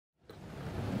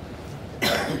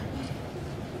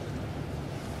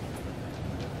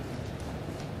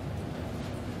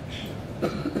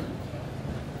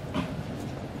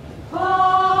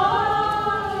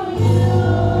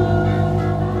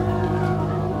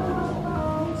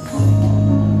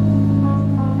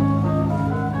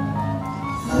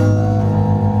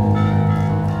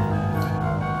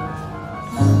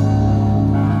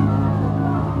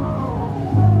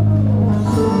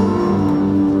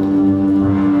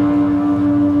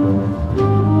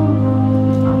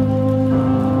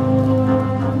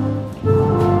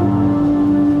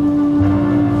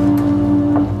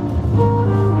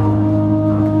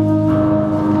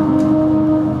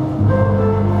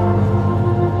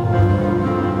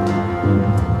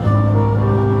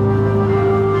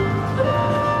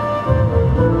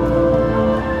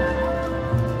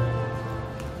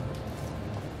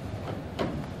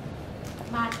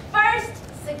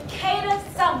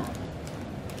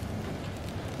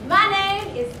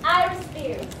is Iris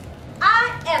Spears.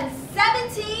 I am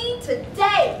 17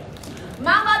 today.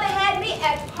 My mother had me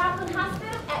at Parkland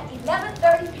Hospital at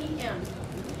 11:30 p.m.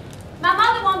 My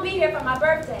mother won't be here for my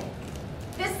birthday.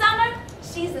 This summer,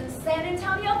 she's in San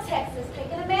Antonio, Texas,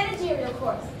 taking a managerial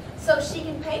course so she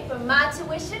can pay for my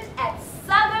tuition at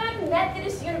Southern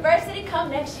Methodist University come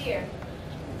next year.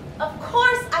 Of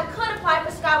course, I could apply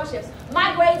for scholarships.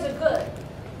 My grades are good.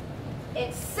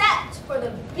 Except for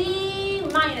the B-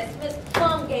 Miss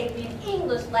Plum gave me in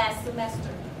English last semester.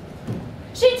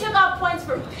 She took off points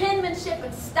for penmanship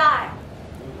and style.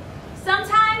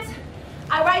 Sometimes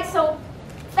I write so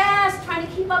fast trying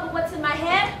to keep up with what's in my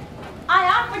head, I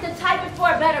offered to type it for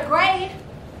a better grade.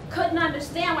 Couldn't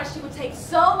understand why she would take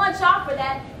so much off for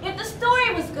that if the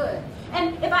story was good.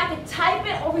 And if I could type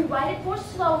it or rewrite it more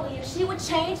slowly, if she would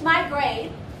change my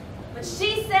grade. But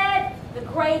she said the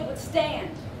grade would stand.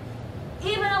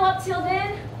 Even though up till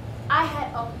then, I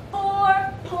had a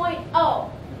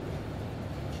 4.0.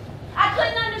 I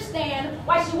couldn't understand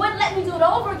why she wouldn't let me do it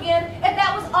over again if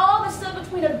that was all that stood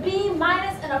between a B-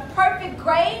 and a perfect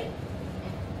grade.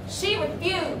 She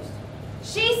refused.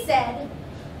 She said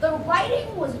the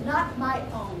writing was not my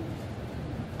own.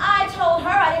 I told her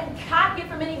I didn't copy it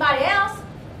from anybody else.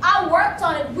 I worked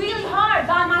on it really hard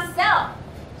by myself.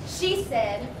 She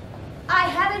said, I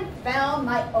haven't found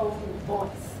my own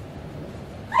voice.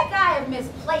 Like I have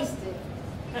misplaced it.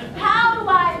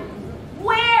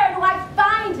 Where do I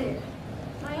find it?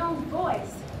 My own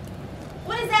voice.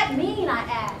 What does that mean, I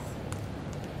asked.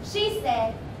 She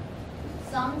said,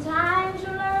 sometimes you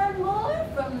learn more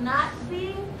from not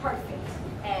being perfect,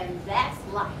 and that's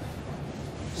life.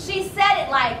 She said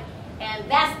it like, and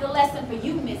that's the lesson for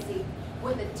you, Missy,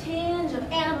 with a tinge of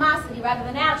animosity rather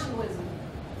than altruism.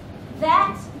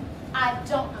 That I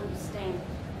don't understand.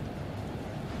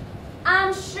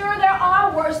 I'm sure there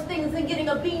are worse things than getting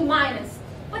a B-,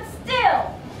 but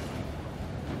still,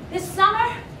 this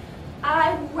summer,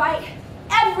 I write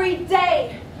every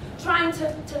day, trying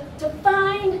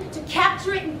to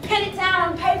capture it and pin it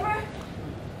down on paper.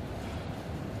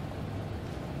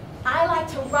 I like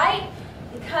to write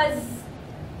because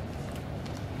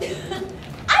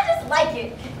I just like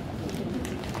it.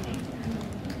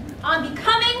 On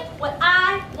becoming what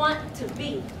I want to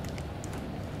be.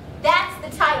 That's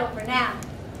the title for now.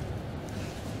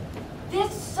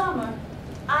 This summer,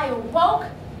 I awoke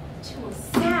to a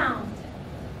sound.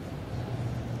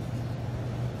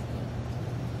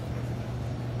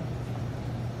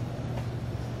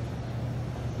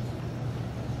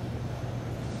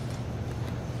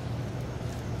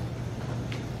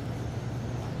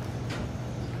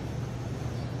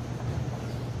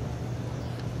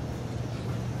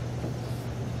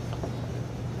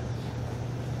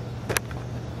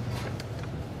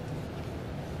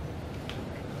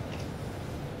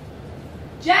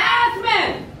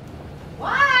 Jasmine!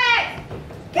 What?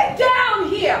 Get down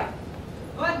here!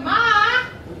 But Ma,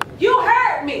 You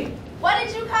heard me! what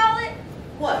did you call it?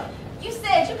 What? You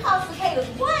said you called cicadas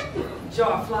what?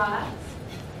 Jar flies?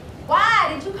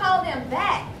 Why did you call them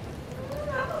that?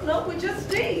 I don't know, we just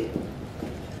did.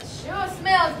 Sure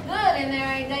smells good in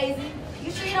there, ain't Daisy?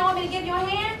 You sure you don't want me to give you a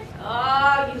hand?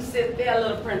 Ah, you sit there,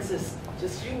 little princess.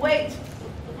 Just you wait.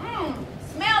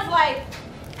 Smells like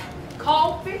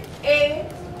Coffee,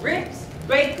 eggs, grits,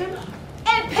 bacon,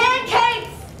 and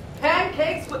pancakes.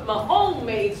 pancakes with my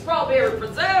homemade strawberry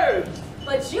preserves.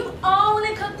 But you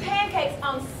only cook pancakes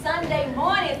on Sunday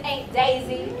mornings, ain't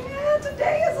Daisy? Yeah,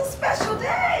 today is a special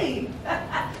day.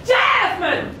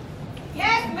 Jasmine!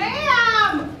 Yes,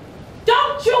 ma'am.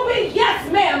 Don't you be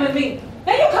yes ma'am and me.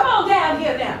 Now you come on down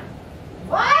here now.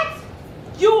 What?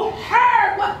 You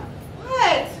heard what?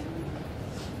 What?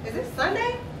 Is it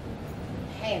Sunday?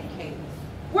 Pancakes.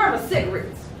 Where are my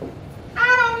cigarettes? I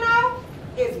don't know.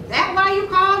 Is that why you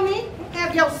called me?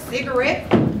 Have your cigarette?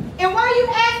 And why are you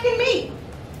asking me?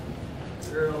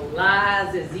 Girl,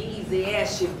 lies as easy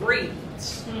as she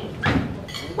breathes.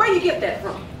 Where you get that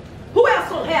from? Who else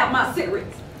gonna have my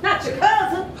cigarettes? Not your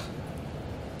cousin.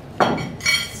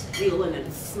 Stealing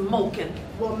and smoking.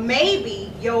 Well,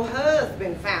 maybe your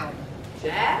husband found them.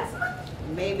 Jasmine?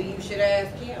 Maybe you should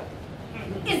ask him.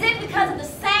 Is it because of the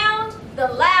sound? The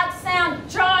loud sound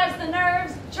jars the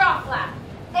nerves? Jawfly.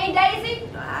 Ain't Daisy?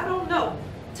 I don't know.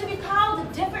 To be called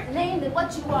a different name than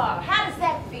what you are, how does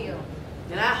that feel?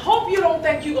 And I hope you don't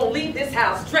think you're gonna leave this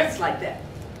house dressed like that.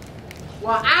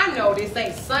 Well, I know this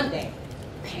ain't Sunday.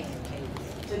 Pancakes.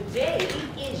 Today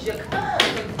is your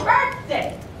cousin's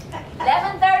birthday.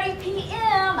 11:30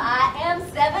 p.m. I am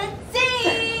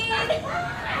 17.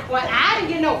 Well, I didn't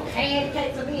get no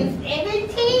pancakes for being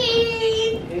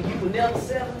 17. And you were never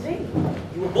 17.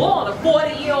 You were born a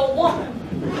 40-year-old woman.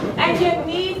 you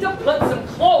need to put some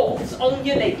clothes on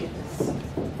your nakedness.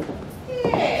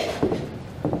 Yeah,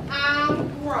 I'm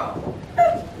grown.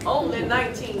 Only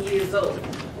 19 years old.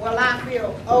 Well, I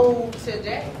feel old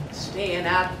today. Staying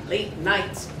out late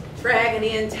nights, dragging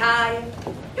in tired.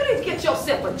 You need to get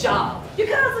yourself a job. Your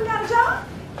cousin got a job?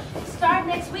 Start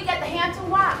next week at the Hampton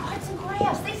Y. Arts and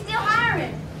crafts. They still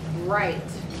hiring. Right.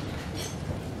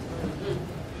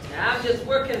 Now, I'm just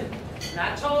working, and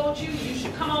I told you you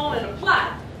should come on and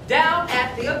apply down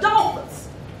at the Adolphus.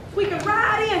 We can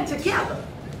ride in together.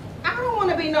 I don't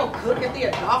want to be no cook at the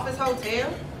Adolphus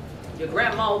Hotel. Your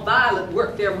grandma Violet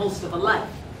worked there most of her life.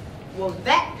 Well,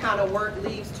 that kind of work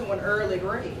leads to an early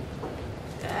grave.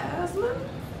 Jasmine?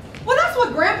 Well, that's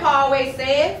what Grandpa always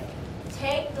says.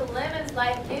 Take the lemons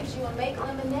life gives you and make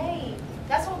lemonade.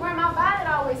 That's what Grandma Violet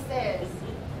always says.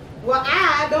 Well,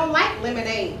 I don't like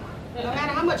lemonade. No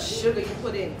matter how much sugar you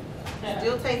put in it, it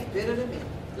still tastes bitter to me.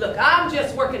 Look, I'm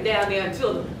just working down there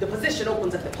until the position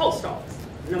opens at the post office.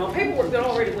 You know, my paperwork that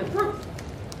already went through.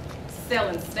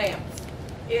 Selling stamps.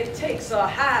 It takes a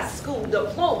high school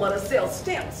diploma to sell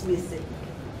stamps, Missy.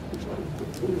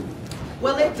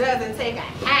 Well, it doesn't take a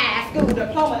high school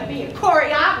diploma to be a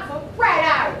choreographer,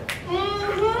 right,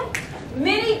 Ira?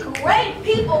 Many great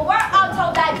people were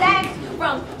autodidacts,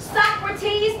 from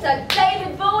Socrates to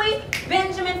David Bowie,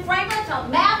 Benjamin Franklin to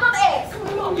Malcolm X.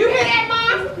 You hear that,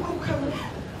 Mom?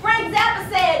 Frank Zappa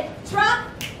said, Trump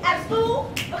out of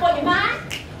school before your mind,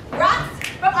 rocks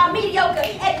from our mediocre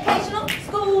educational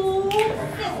school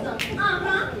system.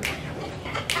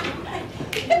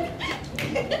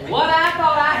 What I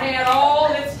thought I had all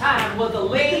this time was a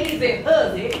lazy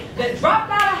hussy that dropped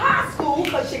out of high school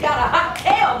because she got a hot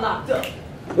tail knocked up.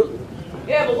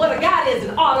 Yeah, but what I got is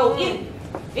an auto idiot.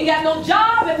 Ain't got no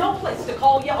job and no place to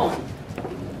call your own.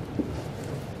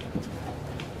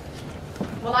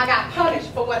 Well, I got punished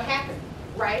for what happened,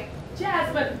 right?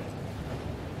 Jasmine.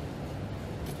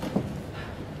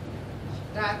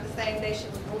 Died the same day she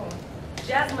was born.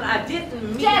 Jasmine, I didn't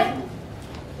mean... Jasmine,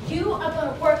 you are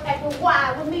going to work at the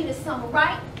Y with me this summer,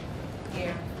 right?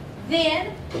 Yeah.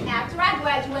 Then, after I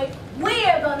graduate,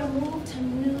 we're going to move to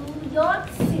New York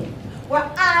City,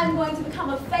 where I'm going to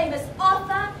become a famous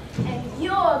author, and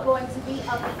you're going to be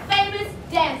a famous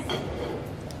dancer.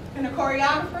 And a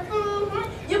choreographer?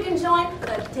 You can join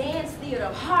the Dance Theater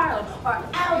of Harlem or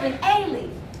Alvin Ailey.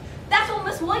 That's what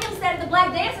Miss Williams said at the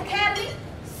Black Dance Academy.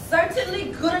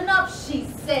 Certainly good enough, she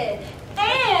said.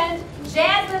 And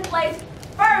Jasmine placed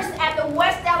first at the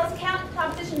West Dallas County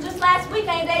competition just last week,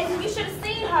 ain't Daisy? You should have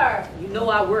seen her. You know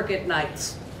I work at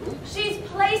nights. She's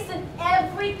placed in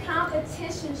every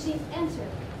competition she's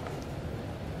entered.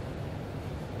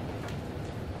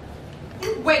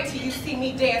 You wait till you see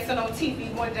me dancing on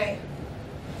TV one day.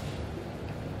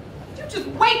 You just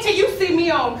wait till you see me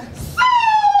on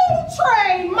Soul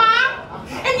Train, Mom.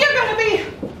 And you're gonna be,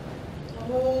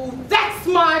 oh, that's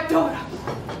my daughter.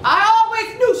 I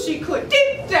always knew she could.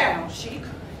 Deep down, she could.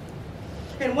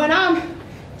 And when I'm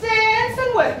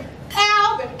dancing with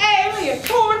Alvin Ailey and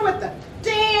touring with the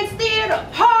Dance Theater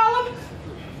of Harlem,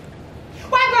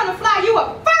 we're gonna fly you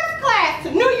up first class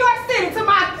to New York City to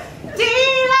my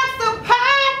deluxe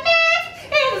apartment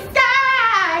in the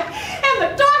sky. And the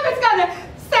dog is gonna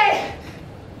say,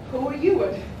 who are you?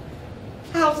 And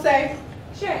I'll say,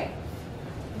 Jane,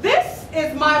 this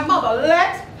is my mother.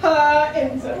 Let her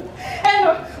enter. And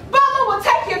the butler will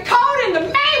take your coat and the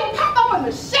maid will pop open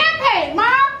the champagne,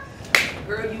 Mom.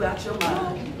 Girl, you out your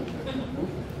mind.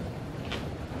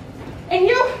 And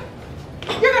you're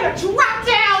gonna drop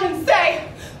down and say,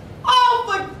 oh,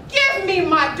 forgive me,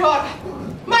 my daughter.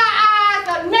 My eyes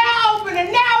are now open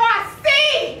and now I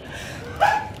see.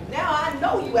 Now I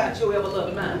know you out your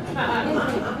ever-loving mind.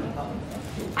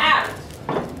 Alice,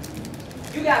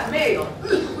 you got mail.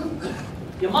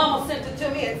 Your mama sent it to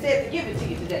me and said to give it to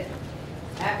you today.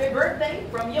 Happy birthday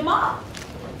from your mom.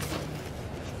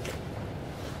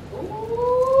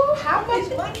 Ooh, how much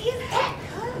money is that?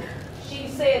 She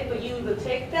said for you to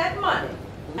take that money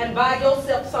and buy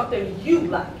yourself something you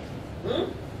like.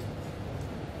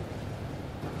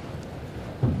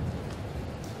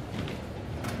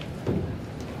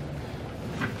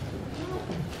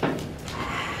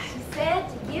 She said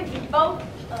to give you both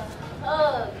a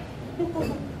hug.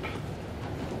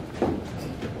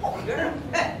 Girl.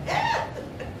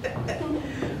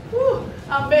 Whew,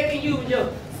 I'm making you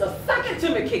your suck it to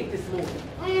me cake this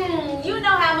morning. You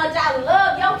know how much I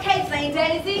love your cakes, ain't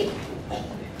Daisy?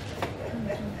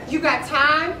 You got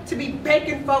time to be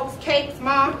baking folks cakes,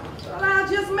 Mom? Well, I'll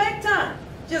just make time.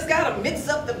 Just gotta mix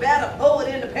up the batter, throw it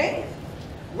in the pan.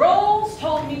 Rose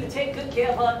told me to take good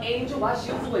care of her angel while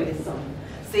she was away this summer.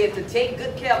 Said to take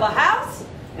good care of her house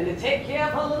and to take care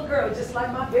of her little girl just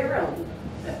like my very own.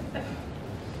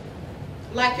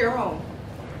 Like your own.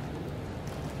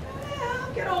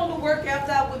 I'll get on to work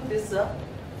after I whip this up.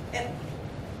 And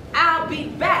I'll be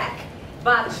back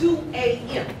by 2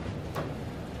 a.m.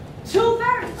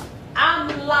 2:30.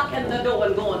 I'm locking the door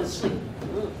and going to sleep.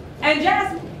 And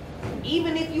Jasmine,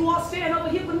 even if you are staying over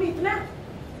here with me for now,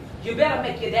 you better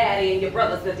make your daddy and your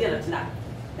brothers the dinner tonight.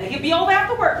 And he'll be over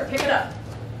after work to pick it up.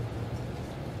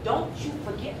 Don't you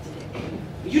forget today.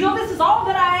 You know this is all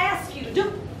that I ask you to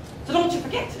do. So don't you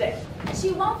forget today.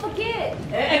 She won't forget.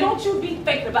 And don't you be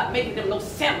thinking about making them no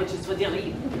sandwiches for dinner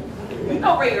either. You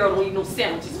know Ray Earl don't eat no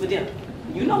sandwiches for dinner.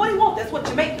 You know what he wants, that's what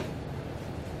you make him.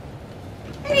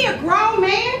 Ain't he a grown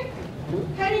man?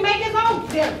 Can't he make his own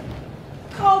dinner?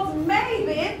 Because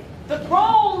maybe the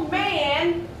grown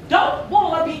man don't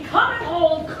want to be coming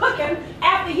home cooking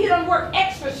after he done work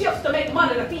extra shifts to make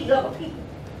money to feed other people.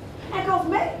 And because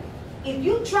maybe if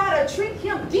you try to treat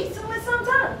him decently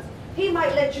sometimes, he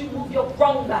might let you move your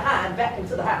grown behind back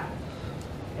into the house.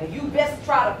 And you best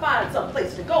try to find some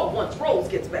place to go once Rose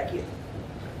gets back here.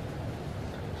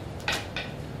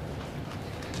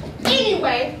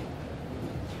 Anyway,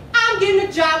 I'm getting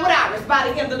a job with Iris by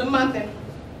the end of the month, and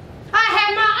I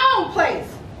have my own place.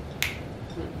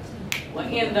 Well,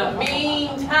 in the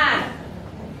meantime,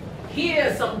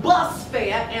 here's some bus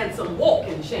fare and some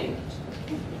walking change.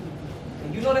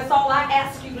 And you know that's all I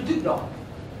ask you to do, darling.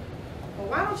 Well,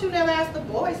 why don't you never ask the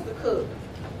boys to cook?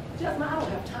 Jasmine, I don't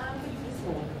have time for you this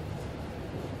morning.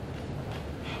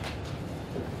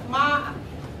 Ma,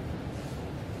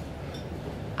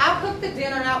 I'll cook the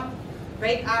dinner and I'll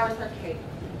bake Iris her cake.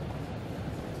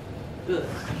 Good.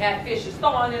 Catfish is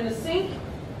thawing in the sink,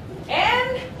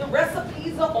 and the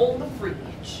recipes are on the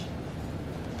fridge.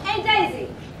 Hey, Daisy,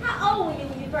 how old were you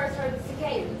when you first heard the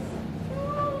cicadas?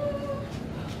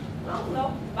 I don't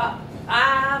know, about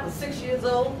 5 or 6 years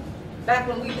old, back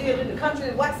when we lived in the country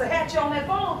and Waxahachie on that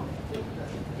farm.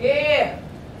 Yeah,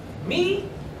 me,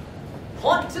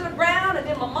 point to the ground, and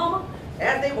then my mama,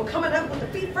 as they were coming up with the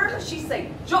feet first, she say,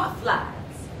 "Draw flies."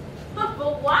 But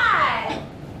why?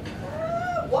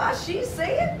 Why she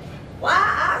say it? Why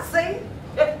I say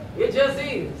it? It just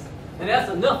is. And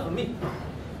that's enough for me.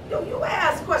 You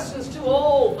ask questions too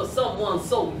old for someone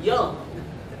so young.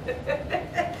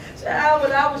 Child,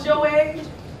 when I was your age?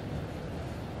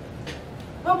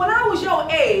 Well, when I was your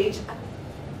age,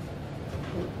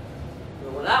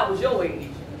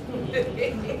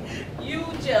 you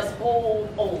just hold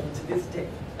on to this day.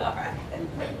 All right?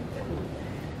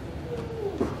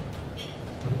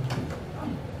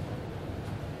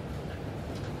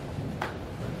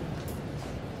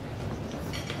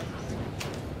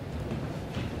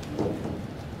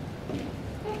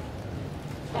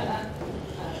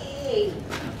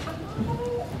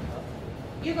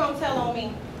 You gonna tell on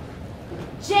me?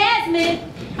 Jasmine,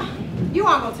 You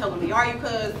aren't gonna tell on me, are you?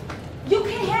 Cause you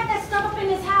can't have that stuff up in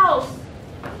this house.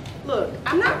 look,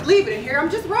 I'm not leaving it here. I'm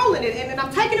just rolling it, and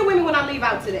I'm taking it with me when I leave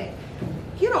out today.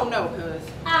 You don't know, cuz.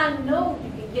 I know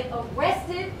you can get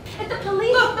arrested. And the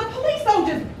police. Look, the police don't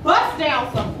just bust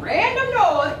down some random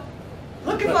noise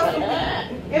looking for some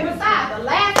weed. And besides, the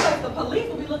last place the police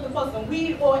will be looking for some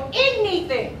weed or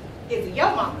anything is in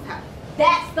your mama's house.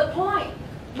 That's the point.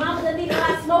 Mama doesn't even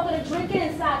like smoking or drinking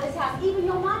inside this house. Even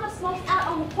your mama smokes out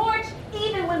on the porch,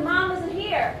 even when mom isn't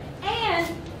here. And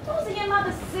those are your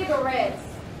mother's cigarettes.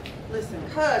 Listen,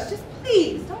 cuz, just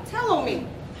please, don't tell on me.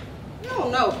 You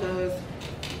don't know, cuz.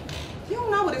 You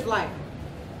don't know what it's like.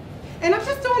 And I'm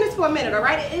just doing this for a minute, all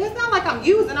right? And it's not like I'm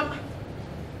using, I'm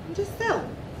just selling.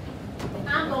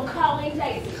 I'm gonna call in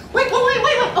Daisy. Wait. Okay,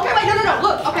 wait, no.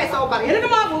 Look, okay, so by the end of the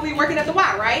month, we'll be working at the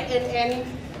Y, right? And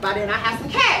by then I have some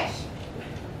cash.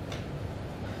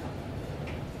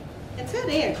 Until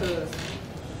then, cuz.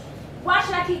 Why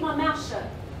should I keep my mouth shut?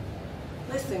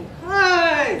 Listen,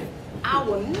 cuz, I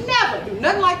will never do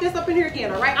nothing like this up in here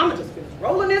again, all right? I'm gonna just finish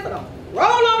rolling this and I'm gonna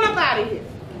roll on up out of here.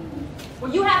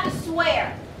 Well, you have to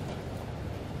swear.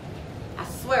 I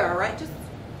swear, all right? Just,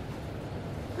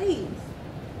 please.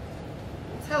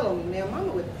 Tell on me, man.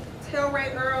 Mama would tell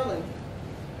Ray Earl and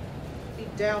be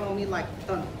down on me like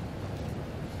thunder.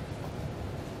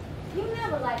 You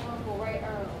never liked Uncle Ray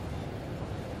Earl.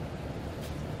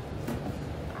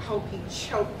 I hope he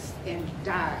chokes and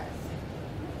dies.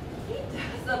 He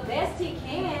does the best he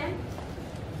can.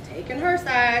 Taking her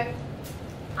side.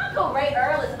 Uncle Ray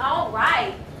Earl is all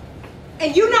right.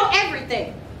 And you know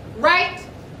everything, right?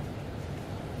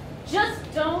 Just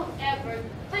don't ever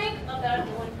think about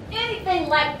doing anything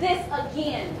like this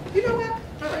again. You know what?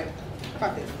 All right. How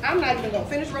about this? I'm not even going to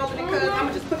finish rolling it because I'm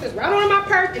going to just put this right on in my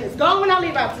purse and it's gone when I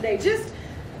leave out today. Just,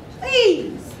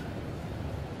 please.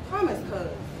 Promise, cuz.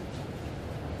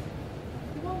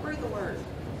 You won't breathe a word.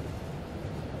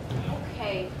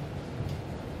 Okay.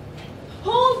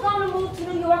 Who's gonna move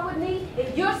to New York with me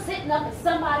if you're sitting up in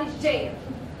somebody's jail?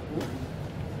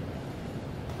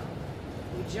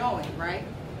 We joined, right?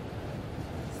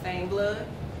 Same blood.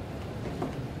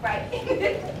 Right.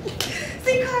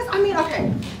 See, cuz, I mean,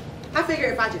 okay. I figure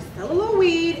if I just sell a little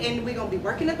weed and we're gonna be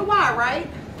working at the Y, right?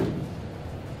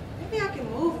 Maybe I can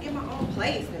move and get my own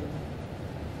place and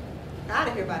get out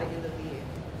of here by the end of the year.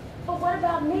 But what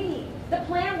about me? The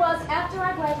plan was after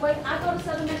I graduate, I go to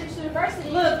Southern Methodist University.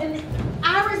 Look, and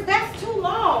Iris, that's too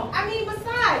long. I mean,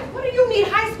 besides, what do you need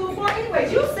high school for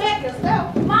anyways? You said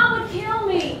yourself. Mom would kill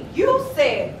me. You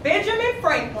said Benjamin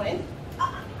Franklin.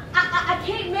 I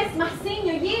can't miss my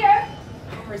senior year.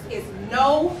 Iris, it's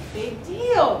no big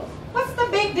deal. What's the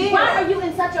big deal? Why are you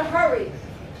in such a hurry?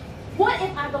 What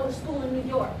if I go to school in New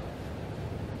York?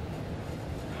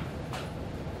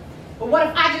 But what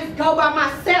if I just go by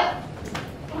myself?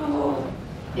 Oh,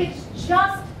 it's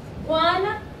just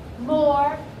one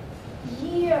more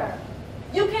year.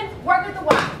 You can work at the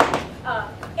Y.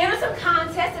 Enter some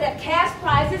contests that have cash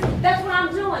prizes. That's what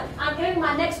I'm doing. I'm entering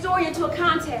my next story into a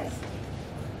contest.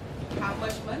 How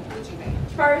much money would you make?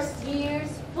 First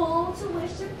year's full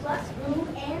tuition plus room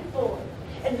and board.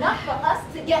 Enough for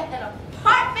us to get an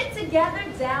apartment together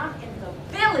down in the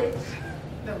village.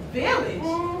 The village?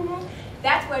 Mm-hmm.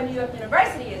 That's where New York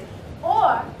University is.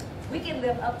 Or we can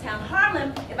live uptown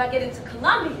Harlem if I get into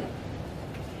Columbia.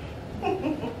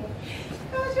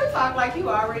 Cause you talk like you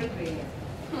already been.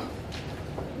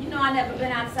 You know I never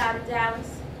been outside of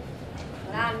Dallas.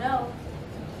 But I know.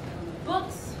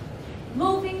 Books,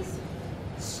 movies,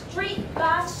 street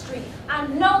by street. I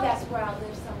know that's where I'll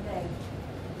live someday.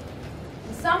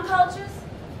 In some cultures,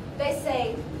 they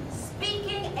say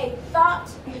speaking a thought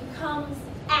becomes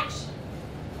action.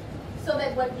 So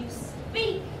that what you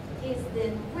speak is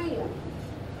then real.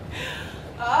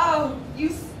 Oh, you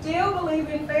still believe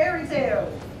in fairy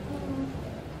tales?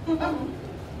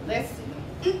 Mm-hmm. Let's see.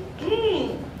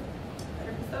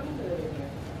 Better be something good in here.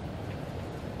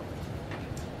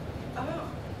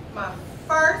 Oh, my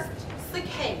first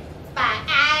cicada by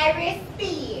Iris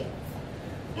Spears.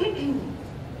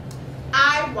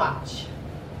 I watch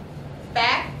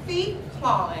back feet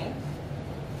clawing,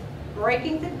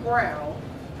 breaking the ground.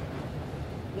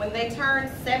 When they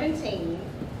turn 17,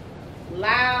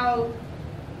 loud,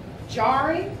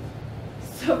 jarring,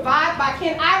 survived by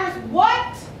Ken. Iris,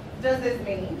 what does this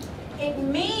mean? It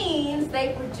means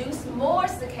they produce more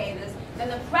cicadas than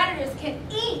the predators can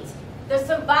eat. The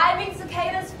surviving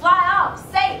cicadas fly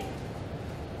off safe.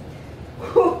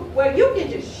 Well, you can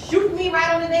just shoot me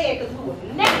right on the head because we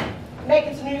will never make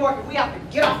it to New York if we have to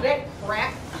get off that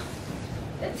crap.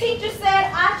 The teacher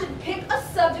said I should pick a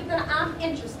subject that I'm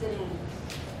interested in.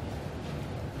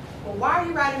 Well, why are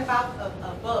you writing about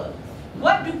bugs?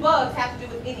 What do bugs have to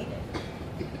do with anything?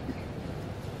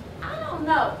 I don't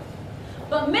know.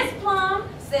 But Miss Plum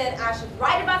said I should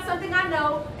write about something I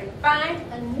know and find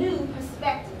a new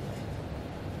perspective.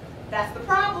 That's the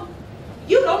problem.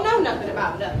 You don't know nothing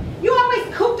about nothing. You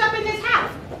always cooped up in this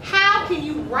house. How can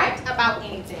you write about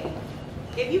anything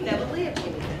if you never lived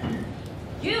anything?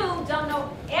 You don't know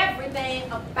everything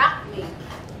about me.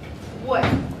 What?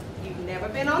 You've never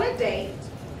been on a date.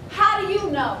 How do you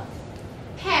know?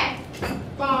 Pat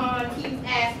Bond keeps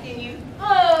asking you.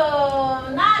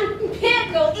 Oh, not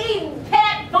pickle eating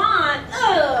Pat Bond.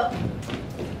 Ugh.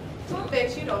 I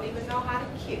bet you don't even know how to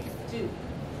kiss, do you?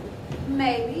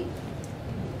 Maybe.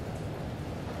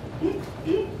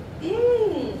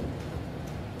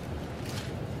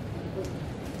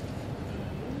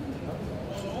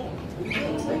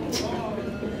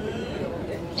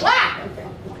 What?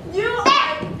 You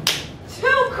are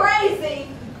too crazy.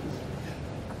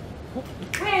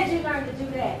 Where did you learn to do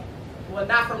that? Well,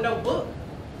 not from no book.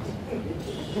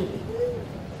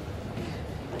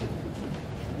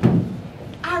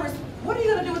 Iris, what are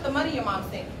you gonna do with the money your mom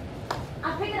sent you?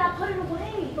 I figured I'd put it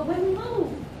away for when we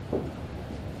move.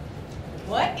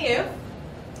 What if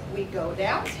we go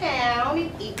downtown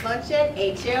and eat lunch at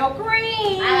H.L.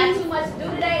 Green? I got too much to do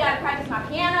today. Gotta practice my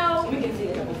piano. We can see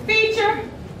a double feature,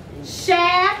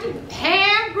 Shaft,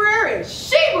 Pam Grier, and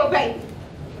Sheba, baby.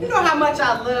 You know how much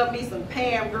I love me some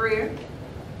Pam Grier.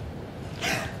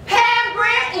 Pam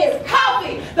Grier is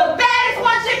coffee, the baddest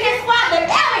one chicken squad that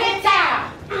ever hit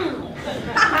town.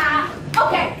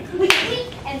 Okay, we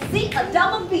eat and see a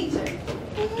double feature.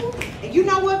 And you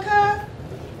know what, cuz?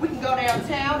 We can go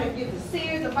downtown and get the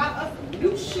Sears and buy us some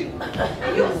new shoes.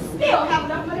 And you'll still have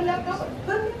enough money left over to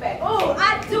put in the bag. Oh,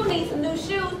 I do need some new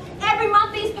shoes. Every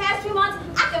month these past few months,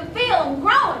 I can feel them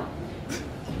growing.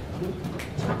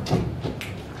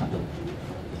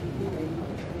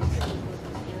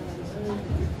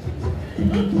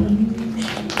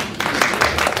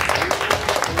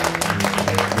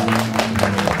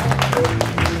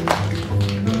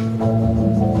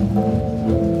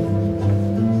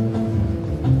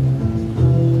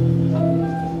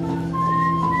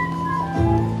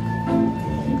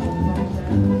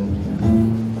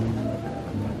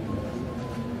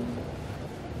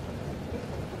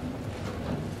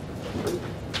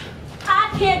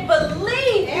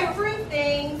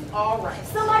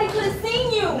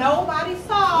 Nobody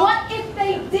saw. What if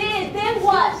they did? Then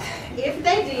what? If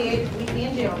they did, we'd be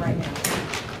in jail right now.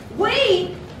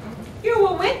 We? You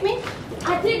were with me.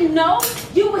 I didn't know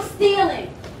you were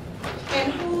stealing.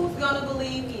 And who's gonna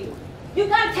believe you? You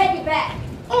gotta take it back.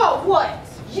 Oh, what?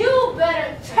 You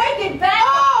better take it back.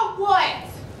 Oh, what?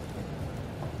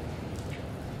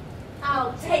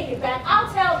 I'll take it back.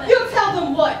 I'll tell them. You tell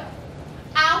them what?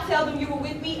 I'll tell them you were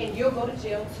with me and you'll go to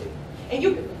jail too. And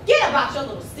you can forget about your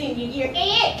little senior year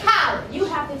and college. You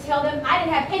have to tell them I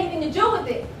didn't have anything to do with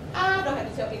it. I don't have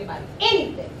to tell anybody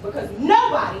anything because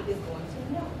nobody is going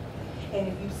to know. And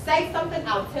if you say something,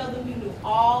 I'll tell them you knew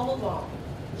all along.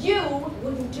 You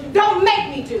wouldn't do that. Don't make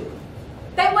me do it.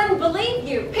 They wouldn't believe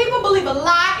you. People believe a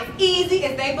lie as easy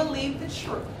as they believe the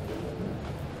truth.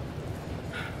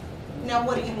 Now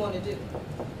what do you want to do?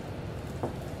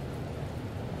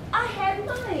 I had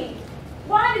money.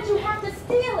 Why did you have to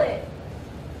steal it?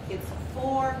 It's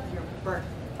for your birthday.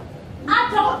 I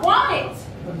don't want it.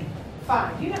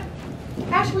 Fine, you know.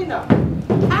 Actually, no.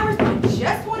 I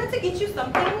just wanted to get you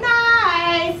something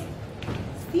nice.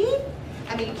 See?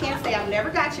 I mean, you can't say I've never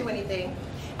got you anything.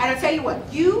 And I'll tell you what,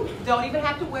 you don't even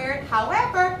have to wear it.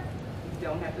 However, you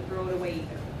don't have to throw it away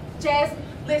either. Jazz,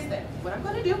 listen, what I'm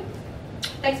going to do,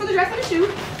 thanks for the dress and the shoes.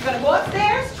 I'm going to go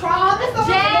upstairs, try all this on.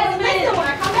 Jasmine! Listen, when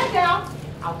I come back down,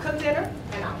 I'll cook dinner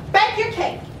and I'll bake your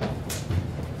cake.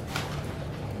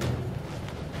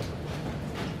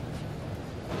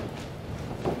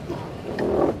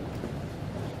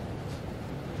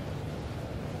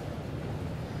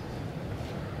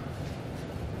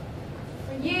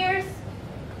 For years,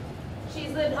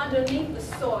 she's lived underneath the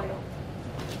soil.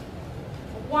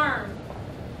 A worm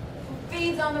who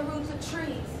feeds on the roots of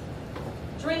trees,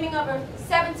 dreaming of her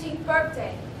 17th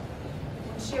birthday,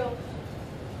 when she'll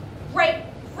break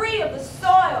free of the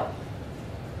soil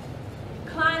and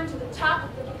climb to the top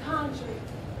of the pecan tree.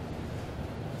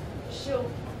 She'll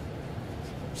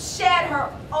shed her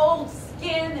old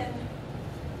skin and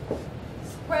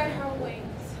spread her wings.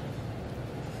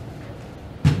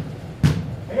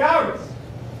 Hey, Iris.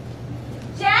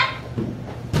 Jack?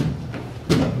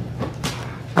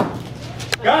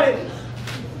 Got it.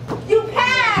 You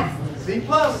passed! C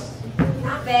plus.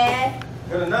 Not bad.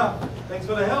 Good enough. Thanks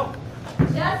for the help.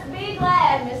 Just be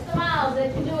glad, Mr. Miles,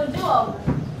 that you do a do-over.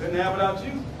 Couldn't have without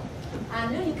you. I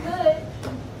knew you could.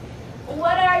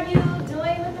 What are you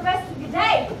doing with the rest of your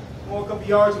day? Walk up the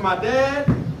yards with my dad,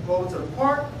 go over to the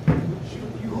park, shoot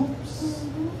a few hoops.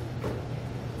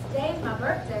 Today's my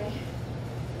birthday.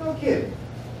 No kidding.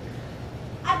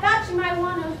 I thought you might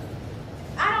want to,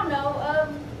 I don't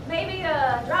know, maybe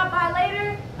drop by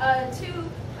later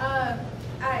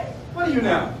What are you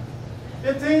now?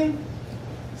 15?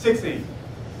 16?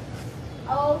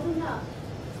 old enough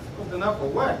Old enough for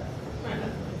what?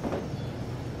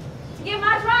 to get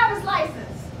my driver's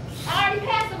license. I already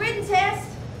passed the written test.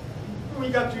 When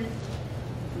you got your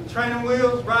training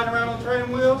wheels, riding around on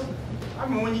training wheels? I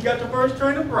remember when you got your first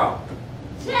training bra.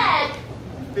 Jack!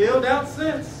 Filled out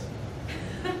since.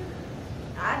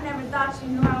 I never thought you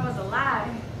knew I was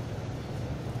alive.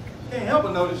 Can't help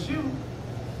but notice you.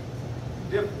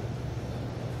 Different.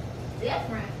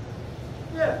 Different?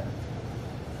 Yeah.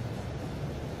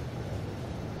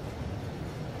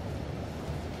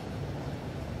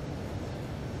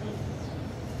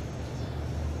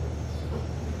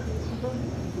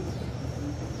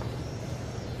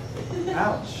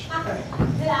 Ouch.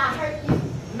 Did I hurt you?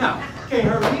 No, can't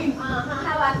hurt me.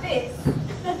 How about this?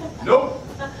 Nope.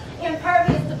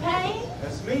 Impervious to pain?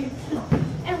 That's me.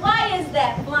 And why is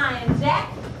that, Flying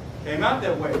Jack? Came out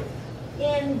that way.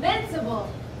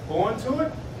 Invincible. Born to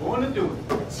it, born to do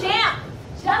it. Champ,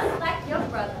 just like your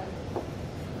brother.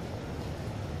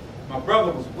 My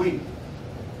brother was weak.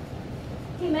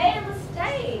 He made a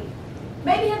mistake.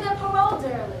 Maybe he'll get paroled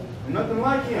early. I'm nothing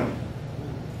like him.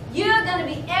 You're gonna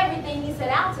be everything he set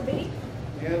out to be.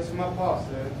 Yeah, that's what my boss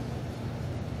said.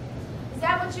 Is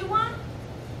that what you want?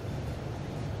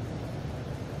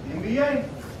 NBA.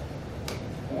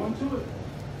 Born to it.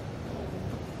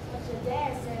 What your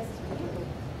dad says to you.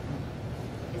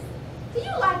 Do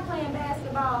you like playing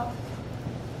basketball?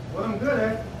 What I'm good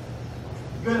at.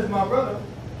 Good as my brother.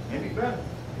 Maybe better.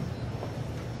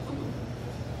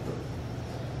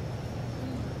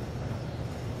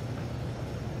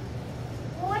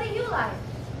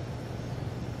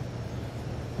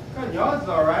 Cutting yards is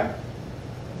all right.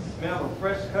 Smell of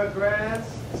fresh cut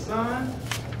grass, sun.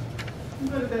 I'm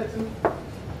good at that too.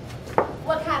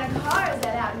 What kind of car is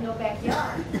that out in your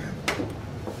backyard?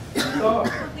 So,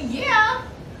 Yeah.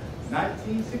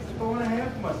 1964 and a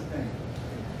half Mustang.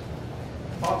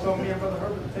 Paul told me and Brother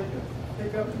Herbert to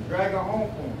pick up and drag her home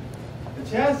for him. The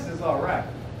chassis is all right.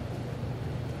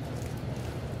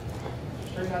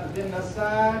 Straighten out the dent on the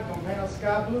side, gonna paint out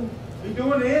sky blue.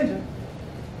 Redoing the engine.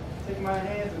 Take my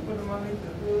hands and put them underneath the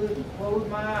hood and close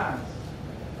my eyes.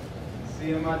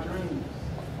 See in my dreams.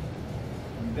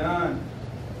 I'm done.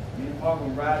 Me and Paul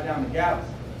gonna ride down the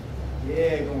galaxy.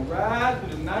 Yeah, gonna ride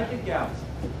through the night of galaxy.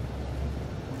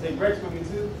 Take Rex with me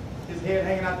too. His head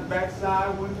hanging out the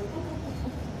backside window.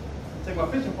 Take my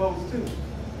fishing poles too.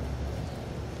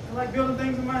 I like building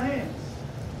things with my hands.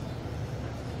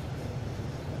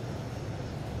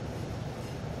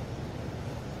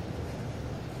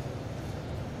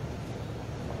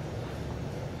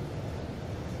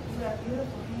 You got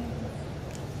beautiful hands.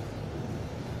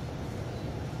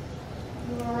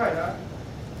 You're all right, huh?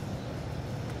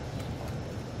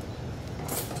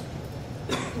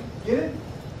 Get it?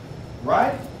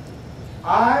 Right?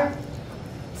 I.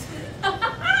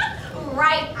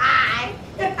 Right eye.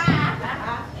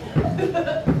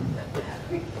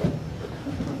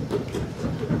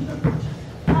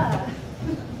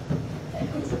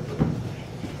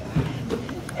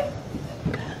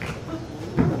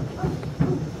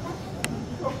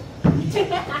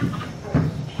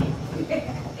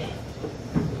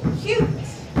 Cute.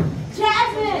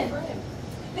 Jasmine.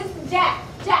 This is Jack.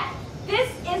 This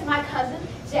is my cousin,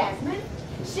 Jasmine.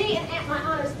 She and Aunt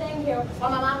Maya are staying here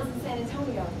while my mom is in San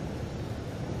Antonio.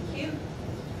 Cute.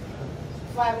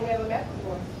 Why we never met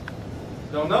before?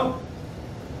 Don't know.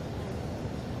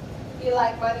 You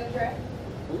like my new dress?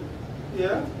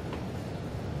 Yeah.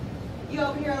 You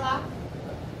over here a lot?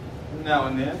 Now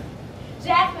and then.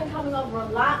 Jack's been coming over a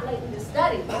lot lately to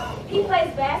study. He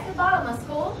plays basketball at my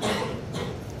school.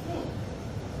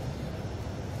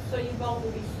 So you both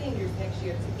will be seniors next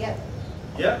year together.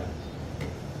 Yep.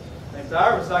 Thanks to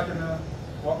Iris, I can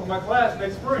walk with my class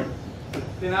next spring.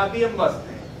 Then I'll be a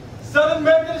Mustang. Southern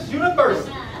Methodist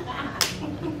University.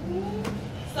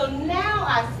 So now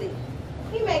I see.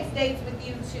 He makes dates with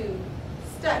you to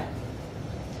study.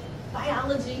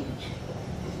 Biology.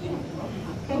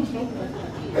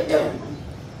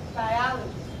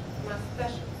 Biology, my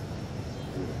specialty.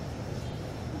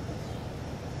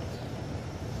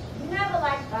 You never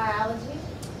liked biology.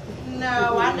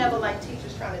 No, I never like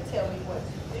teachers trying to tell me what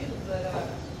to do, but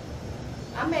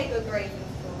I made good grades in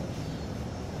school.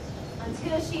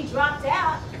 Until she dropped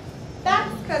out.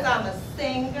 That's because I'm a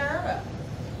singer, a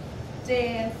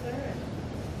dancer,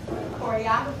 and a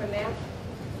choreographer now.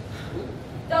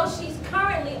 Though she's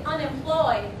currently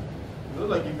unemployed. Look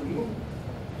like you can move.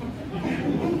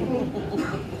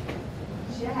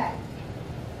 Jack,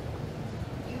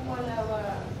 you want to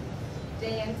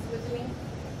dance with me?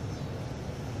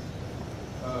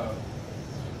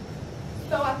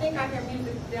 So I think I hear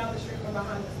music down the street from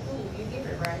behind the school. You get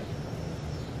it, right?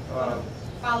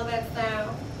 Follow that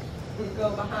sound. We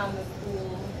go behind the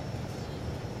school.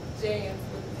 Dance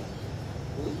with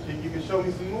me. Think you can show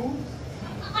me some moves?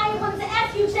 I wanted to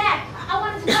ask you, Jack. I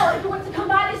wanted to know if you wanted to come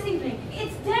by this evening.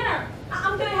 It's dinner.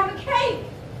 I'm going to have a cake.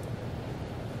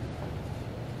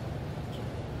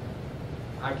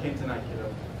 I came tonight,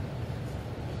 kiddo.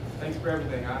 Thanks for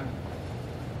everything, huh?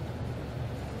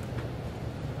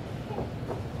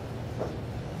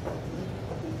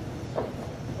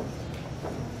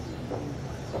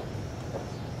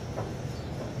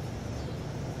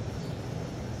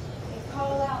 They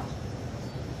call out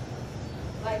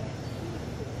like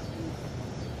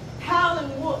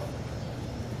Howlin' Wolf,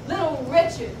 Little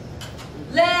Richard,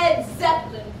 Led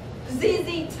Zeppelin,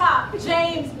 ZZ Top,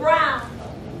 James Brown,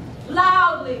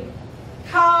 loudly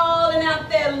calling out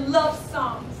their love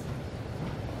songs,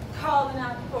 calling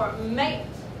out for a mate,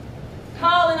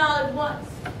 calling all at once.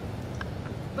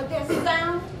 But their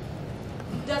sound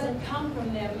doesn't come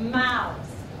from their mouths,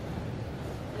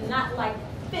 and not like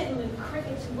fiddling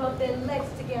crickets who rub their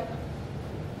legs together.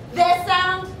 Their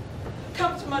sound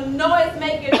comes from a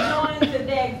noise-making joint to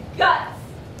their guts.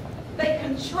 They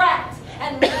contract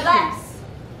and relax,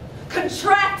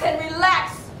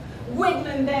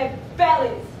 wiggling their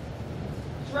bellies,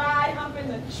 dry humping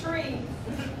the trees.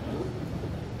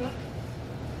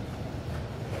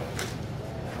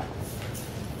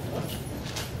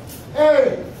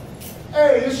 Hey,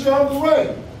 it's your Uncle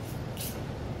Ray.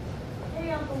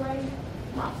 Hey, Uncle Ray.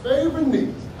 My favorite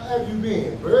niece. How have you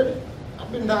been, Birdie?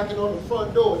 I've been knocking on the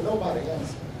front door and nobody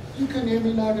answered. You couldn't hear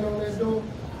me knocking on that door?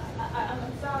 I'm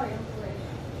sorry, Uncle Ray.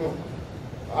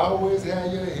 I always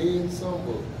have your head in some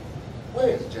book.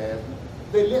 Where's Jasmine?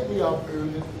 They let me off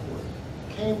early for work.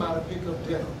 Came by to pick up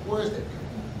dinner. Where's that girl?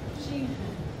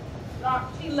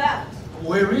 She left.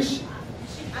 Where is she?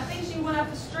 I think she went up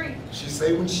the street. She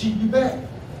say when she be back.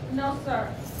 No,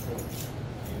 sir.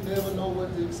 You never know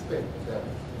what to expect with that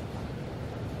one.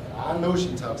 I know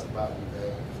she talks about me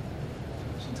bad.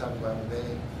 She talks about me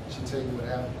bad. She tell you what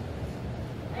happened.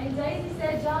 And Daisy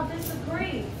said y'all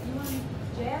disagreed. You and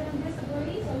Jasmine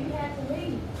disagreed, so you had to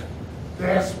leave.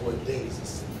 That's what Daisy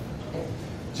said.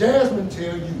 Jasmine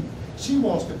tell you she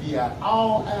wants to be out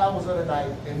all hours of the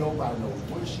night and nobody knows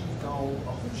where she's gone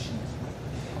or who she's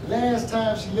with. Last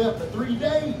time she left for 3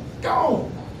 days,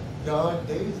 gone. Young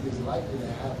Daisy is likely to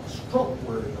have a stroke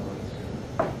word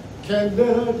on her. Can't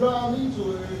let her drive me to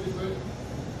her.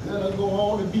 Let her go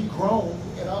on and be grown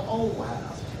in her own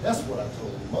house. That's what I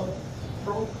told her mother.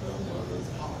 Broke her mother's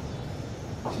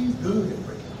heart. She's good at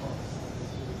breaking hearts.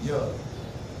 Yeah,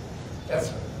 that's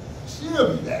her.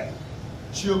 She'll be back.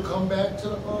 She'll come back to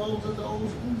the arms of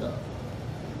those who love her.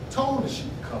 Told her she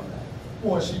would come back.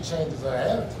 Once she changes her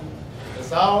attitude,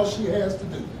 that's all she has to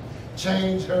do.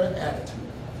 Change her attitude.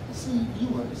 See, you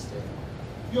understand.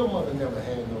 Your mother never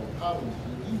had no problems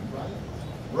with you, right?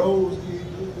 Rose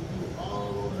did good with you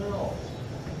all on her own.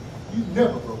 You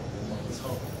never broke your mother's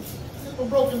heart. Never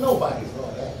broken nobody's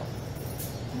heart, have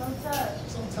you? No, sir.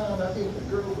 Sometimes I think the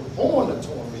girl was born to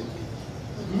torment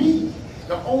me. Me,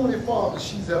 the only father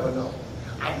she's ever known.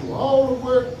 I do all the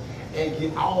work and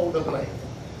get all the blame.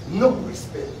 No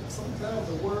respect. Sometimes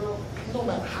the world, no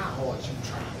matter how hard you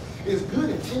try, as good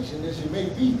intention as you may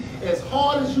be, as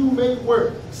hard as you may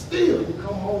work, still you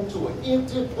come home to an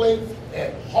empty plate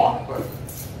and heartburn.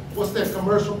 What's that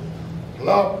commercial?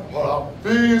 Plop, plop,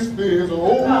 fizz, fizz,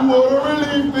 oh, what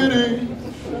a relief it is.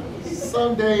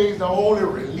 Some days the only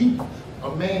relief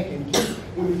a man can get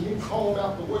when he gets home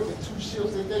after working 2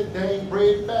 shifts at that dang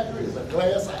bread factory is a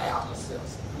glass of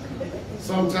Alka-Seltzer.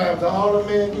 Sometimes all a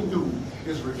man can do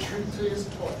is retreat to his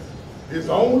toilet, his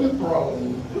only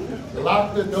throne,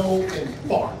 lock the door and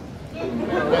fart.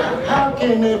 How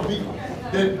can that be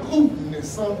that Putin is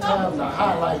sometimes a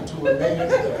highlight to a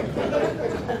man's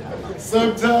day?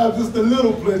 Sometimes it's the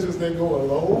little pleasures that go a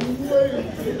long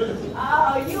way.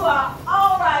 Oh, you are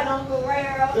all right, Uncle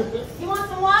Raro. You want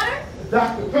some water?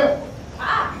 Dr. Pepper.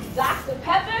 Ah, Dr.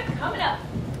 Pepper, coming up.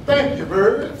 Thank you,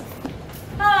 Bird.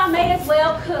 Oh, I may as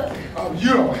well cook.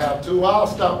 You don't have to. I'll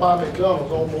stop by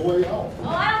McDonald's on my way home. Oh,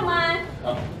 I don't mind.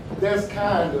 That's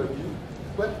kind of you.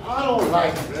 But I don't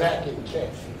like blackened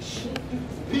catfish.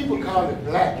 People call it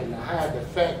blackened to hide the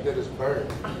fact that it's burned.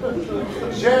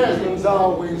 Jasmine's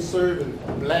always serving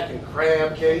blackened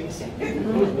crab cakes,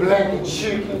 blackened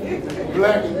chicken,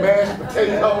 blackened mashed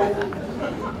potatoes.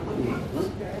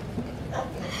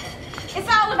 It's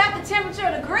all about the temperature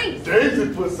of the grease.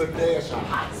 Daisy puts a dash of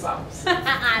hot sauce.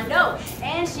 I know.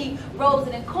 And she rolls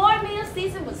it in cornmeal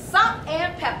seasoned with salt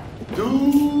and pepper.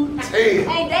 Dude, tell.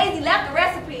 And Daisy left the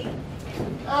recipe.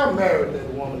 I married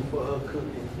that woman for her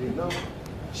cooking, you know.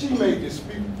 She may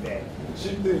dispute that. She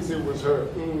thinks it was her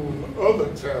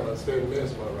other talents that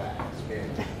mesmerized me.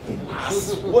 I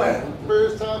swear, the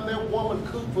first time that woman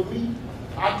cooked for me,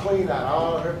 I cleaned out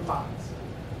all her pots.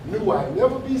 Knew I'd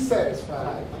never be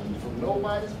satisfied eating from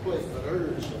nobody's plate but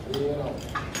hers from then on.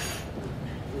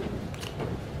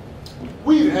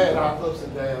 We've had our ups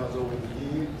and downs over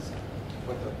the years,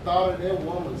 but the thought of that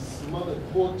woman's smothered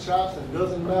pork chops, and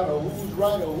doesn't matter who's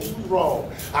right or who's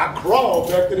wrong, I crawl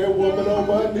back to that woman on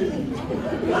my knees.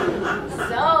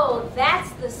 So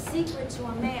that's the secret to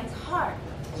a man's heart.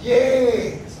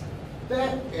 Yes,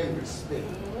 that and respect.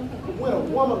 When a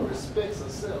woman respects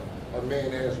herself, a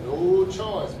man has no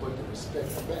choice but to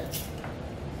respect her back.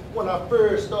 When I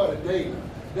first started dating her,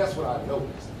 that's what I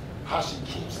noticed. How she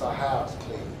keeps her house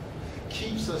clean,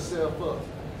 keeps herself up,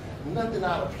 nothing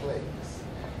out of place.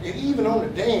 And even on the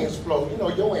dance floor, you know,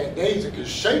 your Aunt Daisy can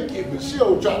shake it, but she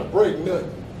don't try to break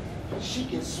nothing. She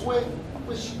can sweat,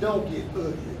 but she don't get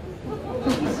ugly.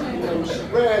 You know, she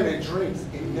rarely drinks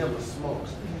and never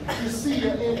smokes. You see,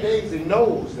 your Aunt Daisy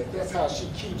knows that that's how she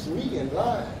keeps me in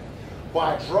line,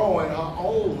 by drawing her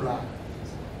own lines.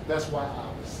 That's why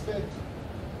I respect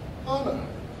her, honor her.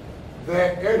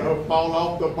 That and her fall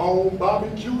off the bone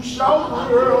barbecue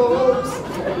shoulders.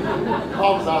 I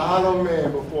was a hollow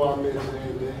man before I met her,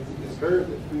 Aunt Daisy. It's her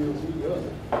that fills me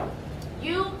up.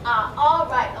 You are all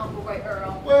right, Uncle Ray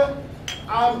Earl. Well,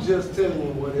 I'm just telling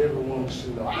you what everyone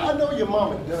should know. I know your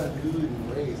mama done good in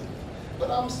raising me, but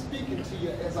I'm speaking to you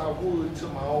as I would to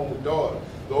my own daughter,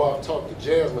 though I've talked to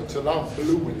Jasmine till I'm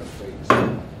blue in the face.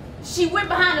 She went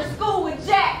behind the school with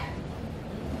Jack.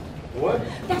 What?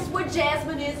 That's where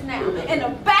Jasmine is now, in the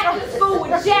back of the school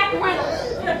with Jack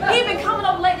Reynolds. He been coming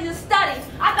over lately to study.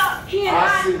 I thought he and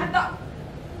I thought,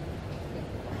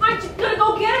 aren't you gonna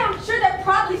go get him? I'm sure they're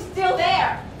probably still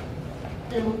there.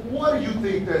 And what do you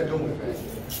think they're doing back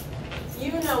there?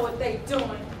 You know what they're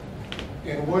doing.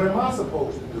 And what am I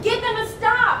supposed to do? Get them to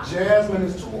stop. Jasmine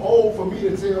is too old for me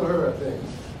to tell her a thing.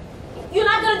 You're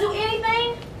not gonna do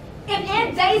anything? If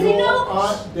Aunt Daisy Your knew?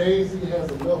 Aunt Daisy has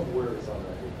enough words on her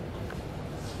head.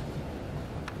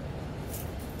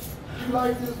 You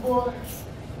like this boy?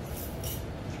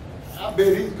 I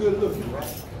bet he's good looking,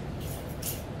 right?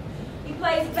 He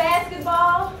plays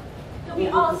basketball. He'll be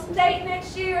all state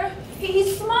next year.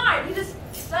 He's smart. He just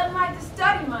doesn't like to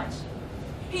study much.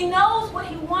 He knows what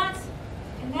he wants,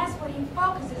 and that's what he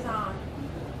focuses on.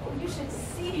 Oh, you should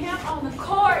see him on the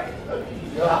court.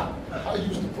 Yeah, I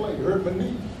used to play. Hurt my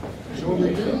knee. Show me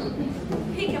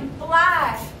again. He can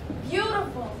fly.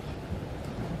 Beautiful.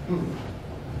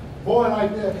 Boy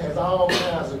like that has all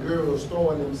kinds of girls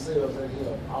throwing themselves at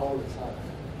him all the time.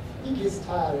 He gets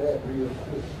tired of that real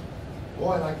quick.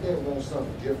 Boy like that wants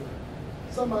something different.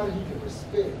 Somebody he can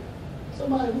respect.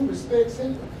 Somebody who respects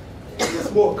him.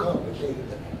 It's more complicated than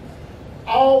that.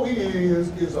 All he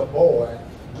is a boy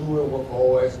doing what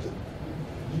boys do.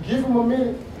 You give him a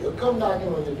minute, he'll come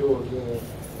knocking on your door again,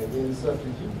 and then it's up to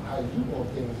you how you want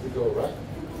things to go, right?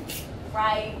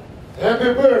 Right.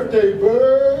 Happy birthday,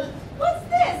 bird! What's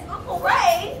this, Uncle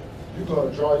Ray? You're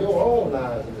gonna draw your own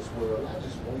lines in this world. I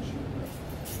just want you to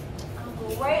know.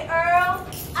 Uncle Ray Earl,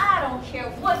 I don't care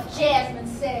what Jasmine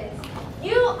says.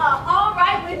 You are all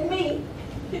right with me.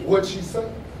 What'd she say?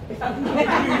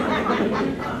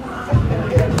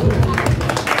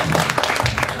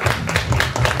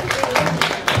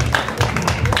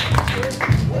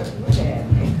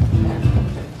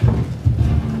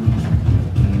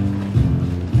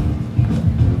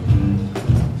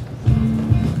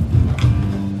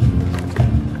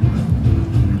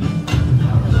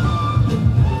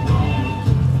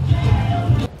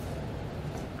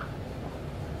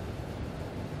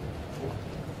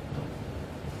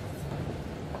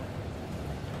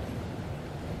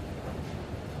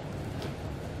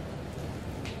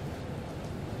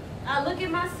 I look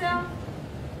at myself,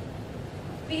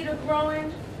 feet are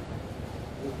growing,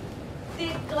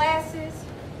 thick glasses,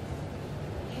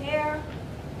 hair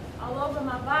all over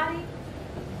my body.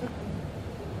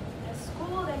 At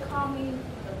school, they call me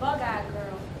the bug-eyed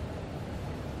girl.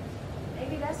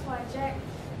 Maybe that's why, Jack,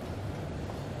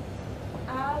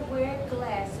 I wear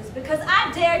glasses, because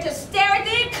I dare to stare at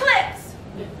the eclipse.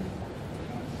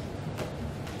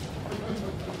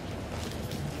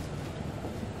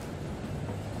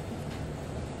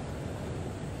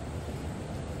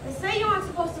 They say you aren't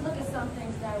supposed to look at some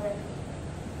things directly.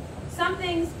 Some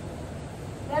things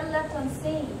better left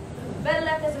unseen, better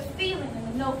left as a feeling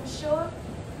than to know for sure.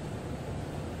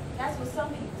 That's what some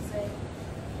people say.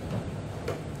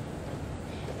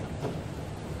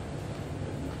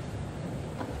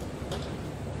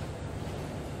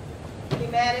 You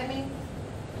mad at me?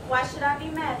 Why should I be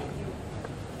mad at you?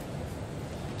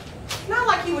 It's not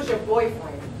like he was your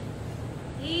boyfriend.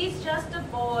 He's just a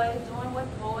boy doing what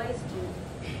boys do.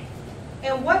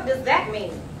 And what does that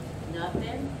mean?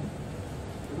 Nothing.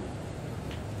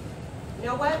 You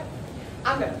know what?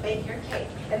 I'm gonna bake your cake,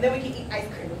 and then we can eat ice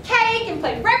cream and cake and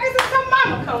play records until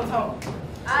Mama comes home.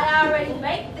 I already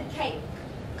baked the cake,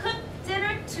 cooked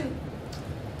dinner too.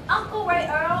 Uncle Ray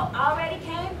Earl already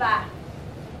came by.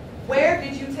 Where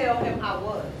did you tell him I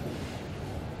was?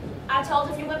 I told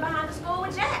him you went behind the school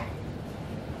with Jack.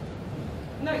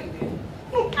 No, you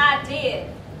didn't. I did.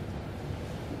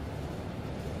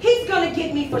 He's gonna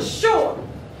get me for sure.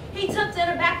 He took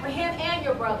dinner back for him and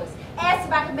your brothers. Asked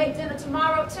if I could make dinner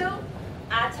tomorrow too.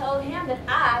 I told him that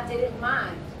I didn't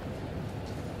mind.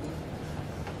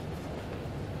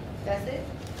 That's it?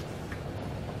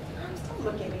 Don't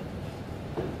look at me.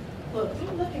 Look,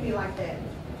 don't look at me like that.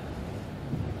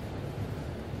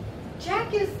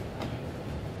 Jack is...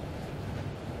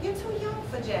 You're too young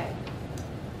for Jack.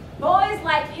 Boys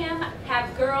like him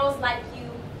have girls like you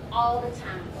all the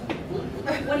time.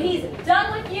 When he's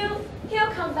done with you,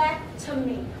 he'll come back to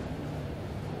me.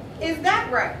 Is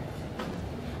that right?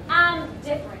 I'm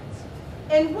different.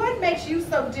 And what makes you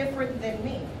so different than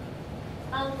me?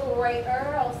 Uncle Ray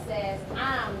Earl says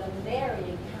I'm the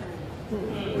marrying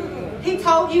kind. He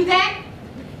told you that?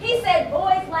 He said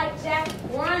boys like Jack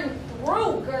run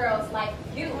through girls like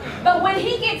you. But when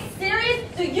he gets serious,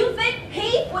 do you think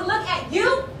he would look at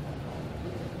you?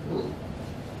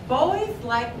 Boys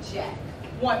like Jack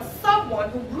want someone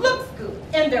who looks good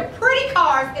in their pretty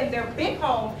cars and their big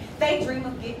homes they dream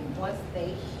of getting once they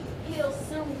heal. He'll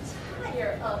soon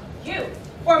care of you.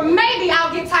 Or maybe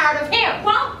I'll get tired of him.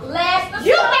 Won't last the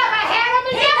You never had him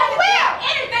and never will.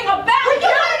 Anything about Well, you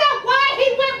want to know why he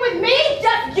went with me?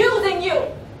 Just using you.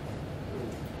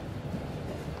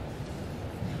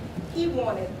 He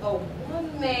wanted a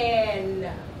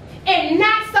woman and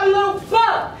not some little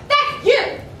bug. That's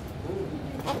you.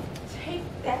 Take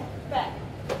that back.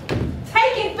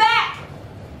 Take it back.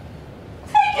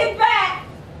 Take it back.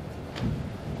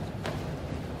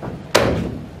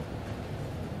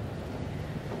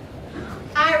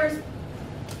 Iris.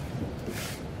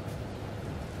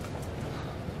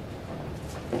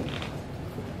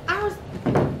 Iris,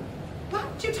 why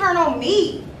would you turn on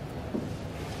me?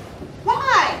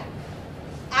 Why?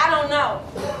 I don't know.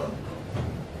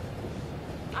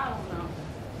 I don't know.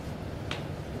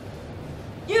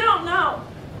 You don't know.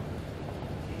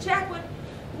 Jack would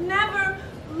never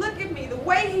look at me the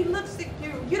way he looks at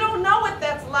you. You don't know what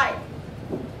that's like.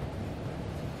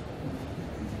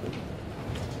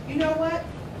 You know what?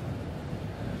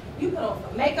 You put on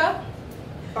some makeup,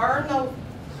 burn those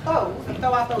clothes, and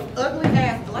throw out those ugly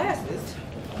ass glasses.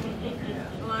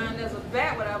 Blind as a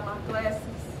bat without my glasses.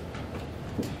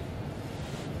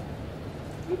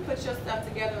 You put your stuff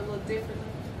together a little differently.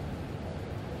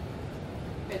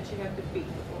 Bet you have to beat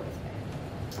before it's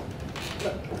bad.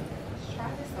 Look, let's try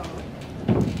this on.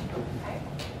 Okay.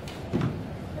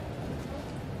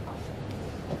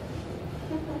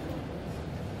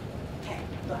 Okay,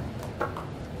 look.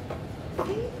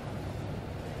 See?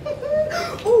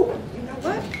 Ooh, you know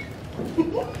what?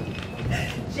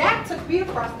 Jack took me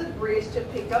across the bridge to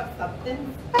pick up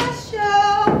something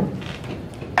special.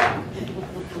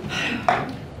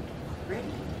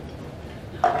 Ready?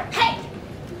 Hey!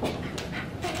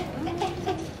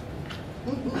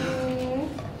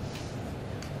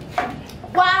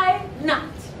 Why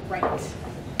not? Right.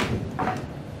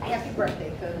 Happy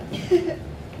birthday, cuz.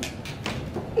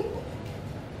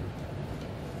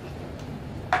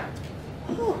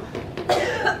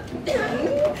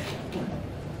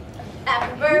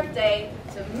 Happy birthday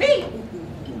to me.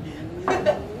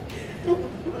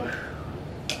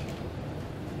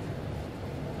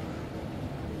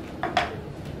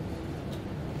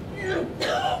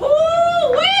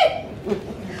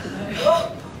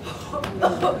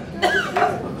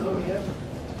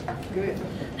 Good.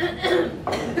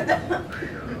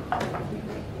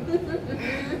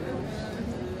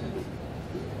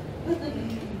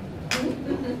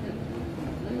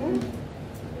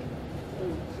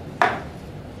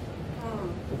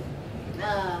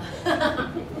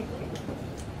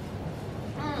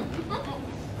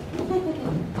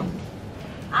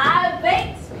 I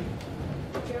baked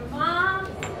your mom's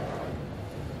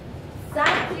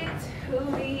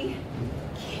Sakatuli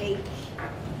cake.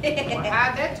 Well,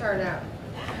 how'd that turn out?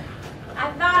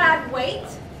 I thought I'd wait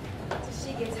till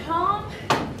she gets home,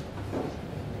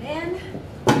 then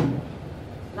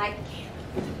light the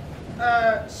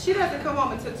candle. She doesn't come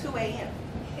home until 2 a.m.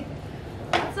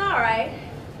 That's all right.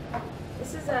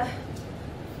 This is a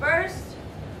first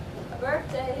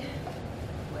birthday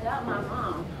without my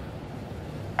mom.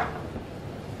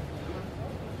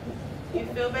 You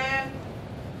feel bad?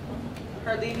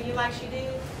 Her leaving you like she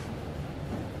did?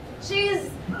 She's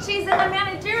in the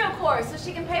managerial course, so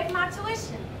she can pay for my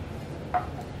tuition.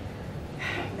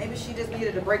 Maybe she just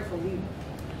needed a break from you.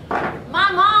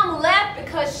 My mom left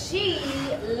because she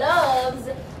loves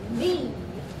me.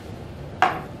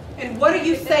 And what are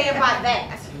you saying about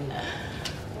that?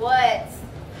 What?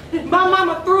 My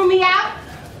mama threw me out?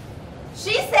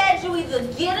 She said you either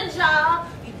get a job,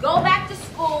 you go back to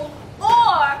school,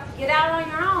 or get out on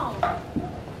your own.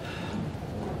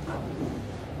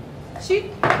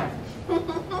 She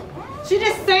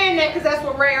just saying that because that's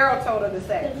what Ray Earl told her to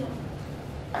say.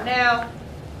 Now,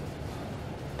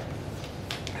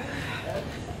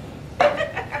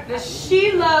 does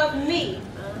she love me?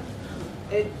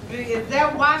 Is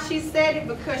that why she said it?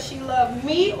 Because she loved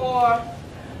me or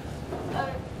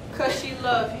because she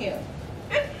loved him?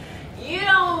 You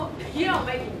don't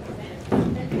make any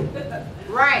sense.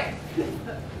 Right.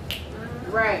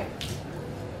 Right.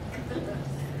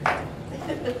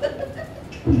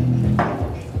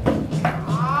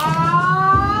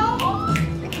 Oh,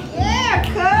 yeah,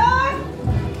 cuz.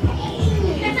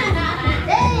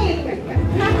 Hey.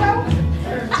 Hello.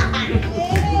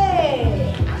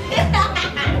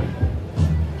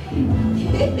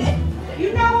 You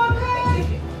know what, cuz?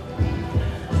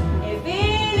 If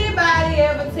anybody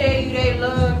ever tell you they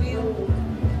love you,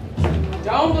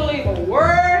 don't believe a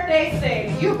word they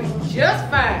say. You'll be just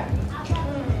fine.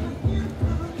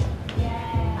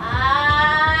 I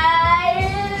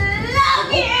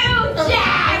love you,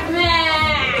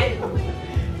 Jasmine.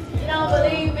 You don't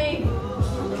believe me?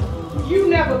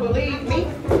 never believe me.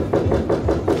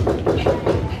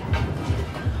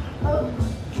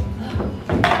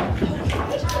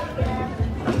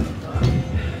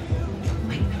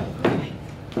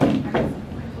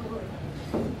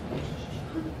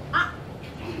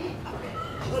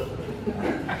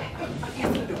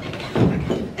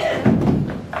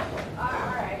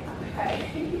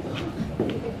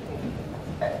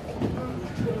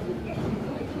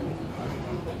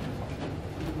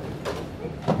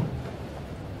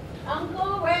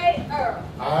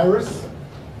 Iris,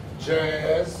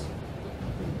 Jazz.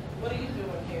 What are you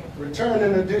doing here?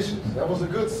 Returning the dishes. That was a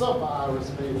good supper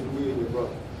Iris made for me and your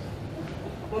brother.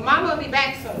 Well, Mama will be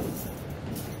back soon.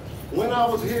 When I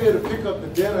was here to pick up the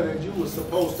dinner that you were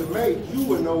supposed to make, you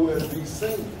were nowhere to be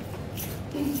seen.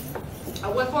 I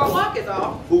went for a walk is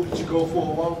all. Who did you go for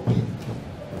a walk with?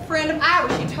 A friend of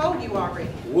Iris, she told you already.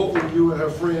 What were you and her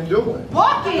friend doing?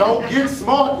 Walking! Don't get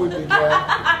smart with me,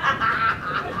 Jack.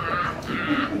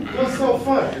 What's so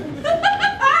funny?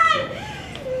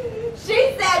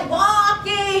 She said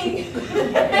walking.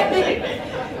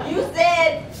 You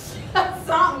said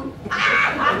something.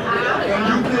 And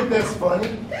you think that's funny?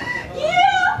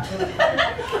 Yeah.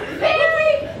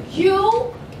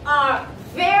 You are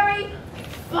very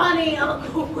funny,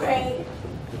 Uncle Ray.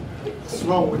 What's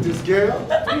wrong with this girl?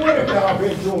 What have y'all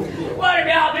been doing here? What have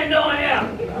y'all been doing here?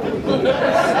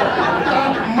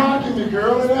 Stop mocking me,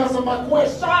 girl, and answer my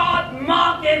question. Stop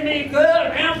mocking me, good,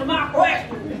 and answer my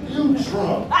question. You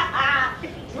drunk.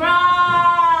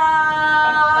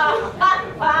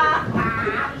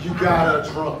 You got her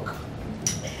drunk.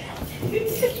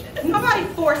 Nobody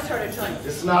forced her to drink.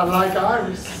 It's not like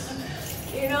Iris.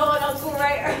 You know what, Uncle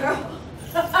Ray Earl?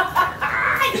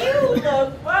 You look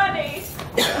funny.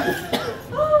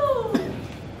 Ooh.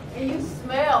 And you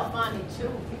smell funny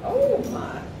too. Oh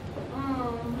my.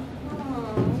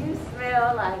 You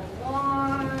smell like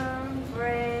warm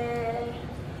bread.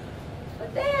 But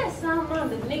there's something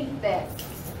underneath that.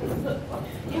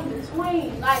 In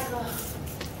between, like a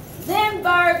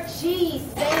Limburg cheese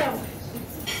sandwich.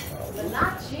 But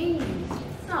not cheese.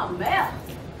 Something else.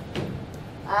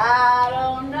 I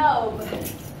don't know,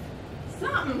 but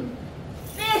something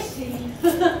fishy.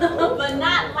 But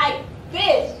not like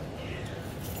fish.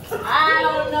 I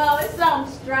don't know. It's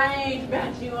something strange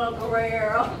about you, Uncle Ray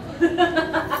Earl.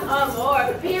 More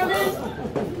appealing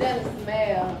than the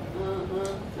smell.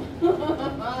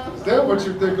 Is that what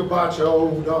you think about your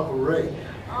old Uncle Ray?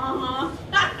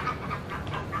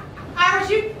 Iris,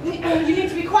 you need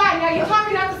to be quiet now. You're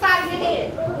talking out the side of your head.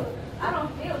 I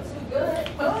don't feel too good.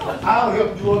 I'll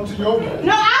help you up to your room.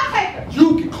 No, I'll take her.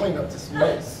 You can clean up this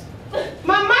mess.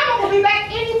 My mama will be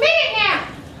back any minute now.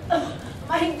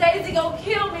 My Daisy gonna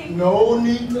kill me. No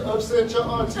need to upset your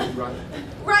auntie, right?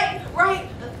 Right.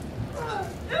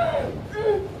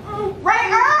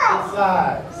 Ray Earl!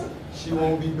 Besides, she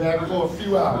won't be back for a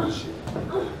few hours yet.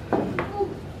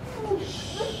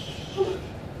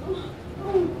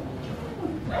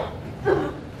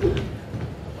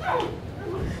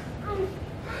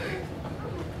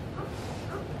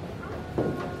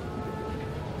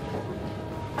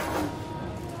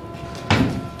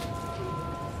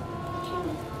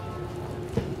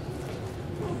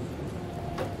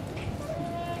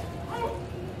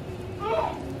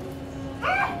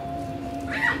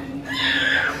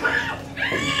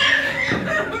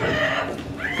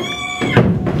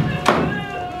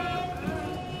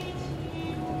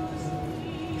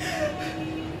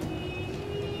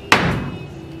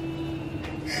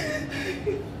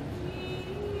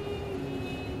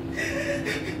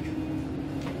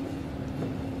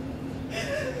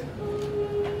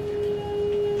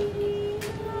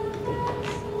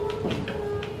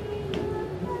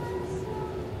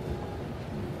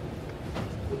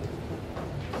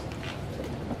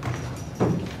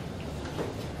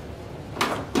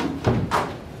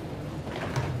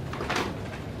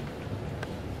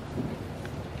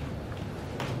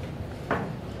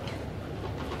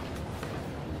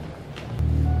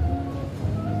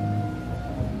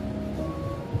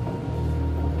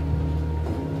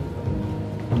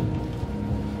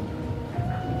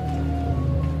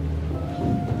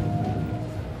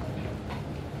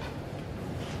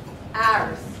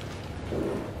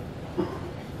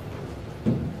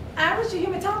 Iris, you hear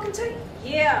me talking to you?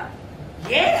 Yeah.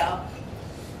 Yeah?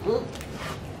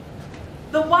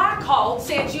 The Y called,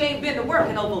 said you ain't been to work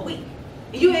in over a week.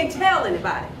 And you ain't tell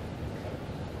anybody.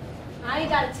 I ain't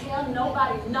gotta tell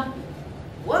nobody nothing.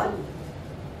 What?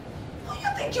 Who you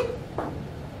think you...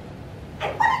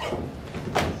 And what do you...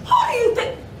 Who do you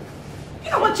think...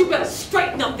 You know what? You better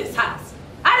straighten up this house.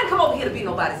 I didn't come over here to be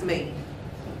nobody's maid.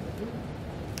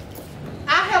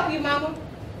 I'll help you, Mama.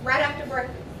 right after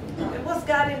breakfast. And what's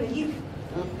got into you?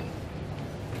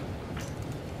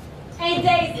 Ain't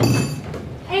Daisy?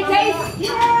 Ain't Daisy?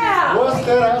 Yeah! What's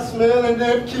that I smell in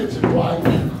that kitchen, wife?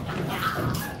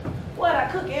 What I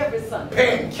cook every Sunday.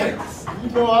 Pancakes. You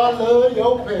know I love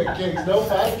your pancakes.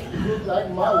 Nobody can look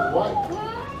like my wife.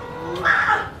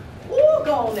 Ooh,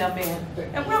 go on now, man.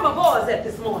 And where my boys at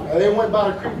this morning? They went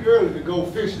by the creek early to go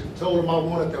fishing. Told them I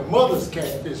wanted their mother's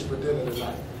catfish for dinner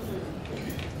tonight.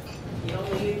 You know,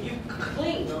 if you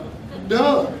clean them.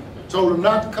 Done. Told them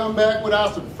not to come back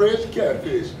without some fresh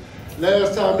catfish.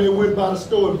 Last time they went by the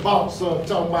store and bought some,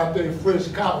 talking about they fresh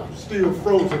cod still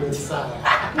frozen inside.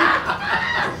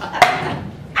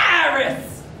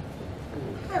 Iris!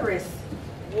 Iris,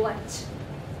 what?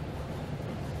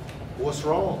 What's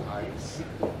wrong, Iris?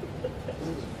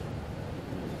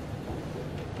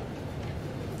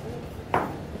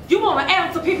 You want to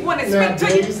answer people when they Now, speak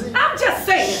to you? Daisy. I'm just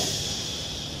saying.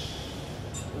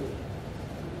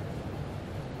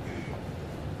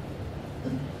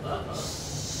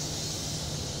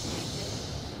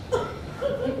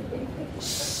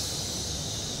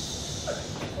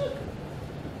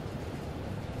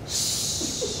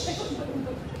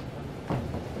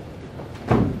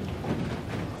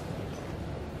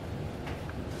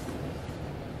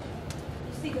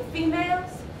 See, the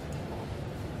females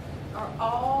are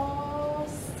all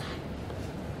silent.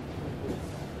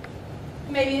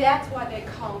 Maybe that's why they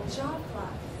call them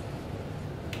jawflies.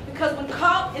 Because when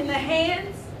caught in the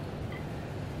hands,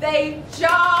 they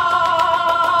jaw.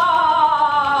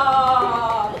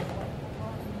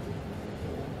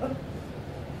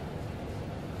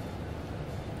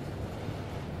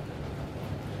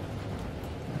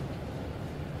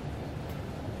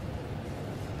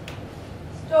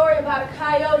 Story about a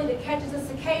coyote that catches a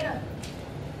cicada,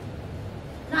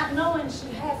 not knowing she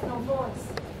has no voice.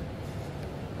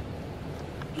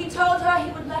 He told her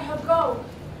he would let her go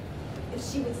if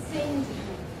she would sing to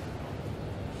him.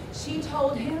 She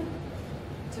told him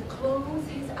to close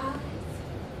his eyes,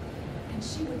 and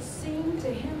she would sing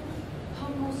to him her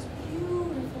most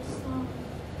beautiful song.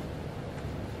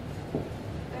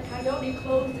 The coyote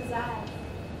closed his eyes,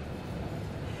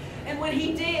 and when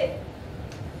he did,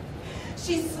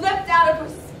 she slipped out of her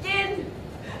skin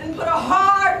and put a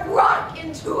hard rock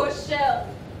into her shell.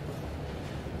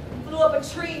 Flew up a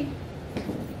tree,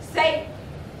 safe.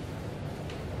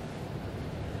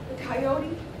 The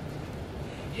coyote,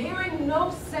 hearing no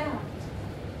sound,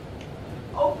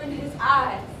 opened his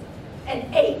eyes and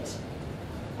ate,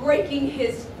 breaking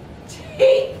his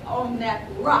teeth on that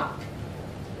rock.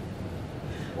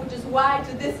 Which is why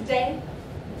to this day,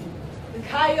 the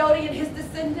coyote and his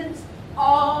descendants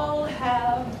all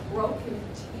have broken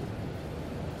teeth.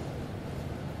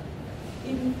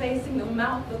 Even facing the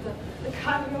mouth of the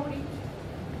coyote,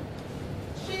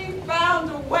 she found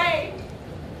a way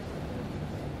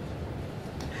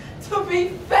to be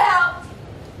felt,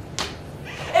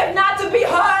 if not to be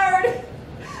heard,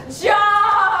 jarring.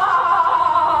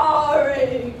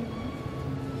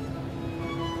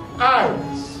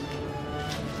 Iris.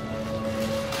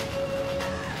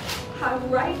 I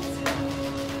write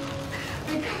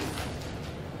because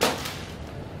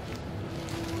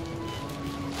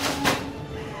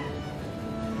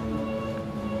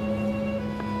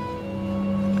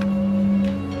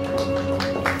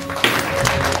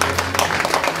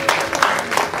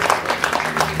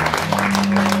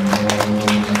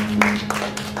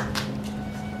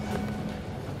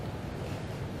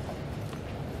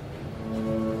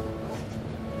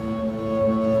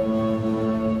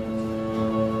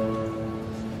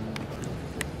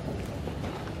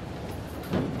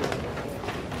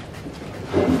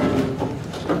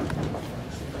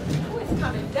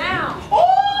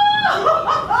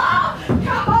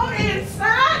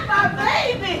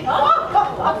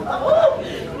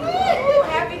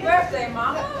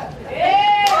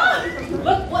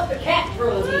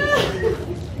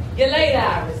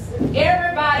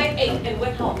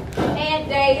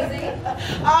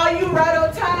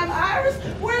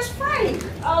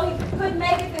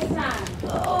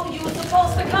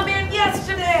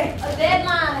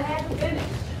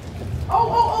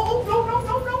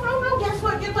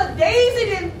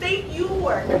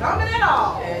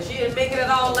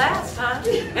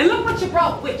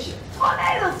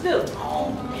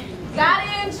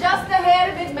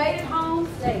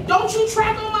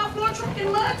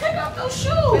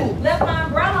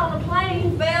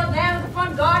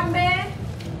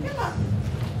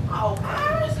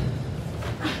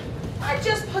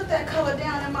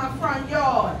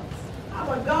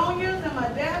begonias and my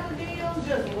daffodils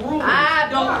just ruined. I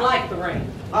don't like the rain.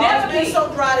 It's been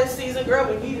so dry this season, girl.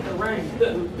 We needed the rain.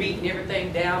 Beating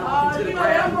everything down into the You know,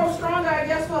 they'll ground. grow stronger, I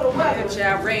guess, for the weather.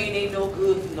 Child, rain ain't no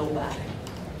good for nobody.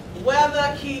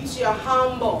 Weather keeps you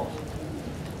humble.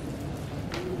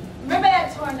 Remember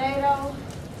that tornado?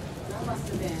 That must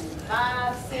have been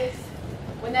 5, 6,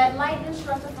 when that lightning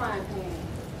struck the frying pan.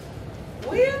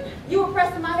 When? You were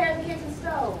pressing my hair at the kitchen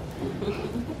stove.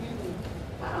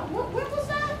 What was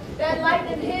that? That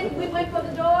lightning hit, we went for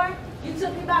the door. You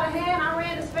took me by the hand, I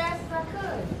ran as fast as I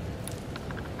could.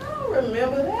 I don't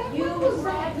remember that. You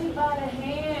grabbed me by the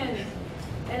hand,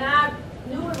 and I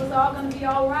knew it was all going to be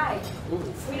all right.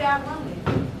 We'd outrun it.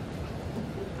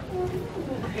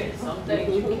 Some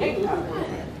things you can't do.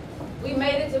 We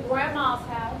made it to Grandma's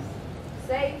house,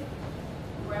 safe.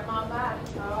 Grandma body.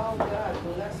 Oh,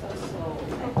 God bless her soul.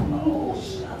 Oh,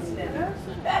 shucks now.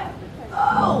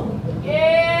 Oh,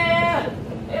 yeah.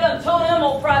 They done tore them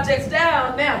old projects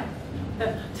down now.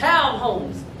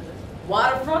 Townhomes,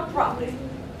 waterfront property.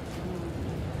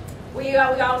 We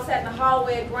all sat in the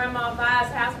hallway at Grandma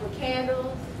Vi's house with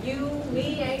candles. You,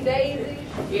 me, Aunt Daisy.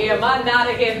 Yeah, my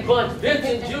nodded-head bunch,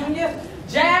 Vincent Jr.,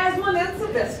 Jasmine, and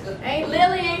Sylvester. Aunt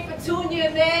Lily, Aunt Petunia,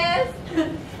 and Nez.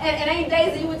 and Aunt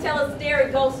Daisy, you would tell us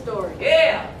scary ghost stories.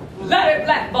 Yeah, bloody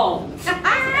black bones.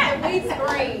 And we'd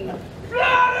scream.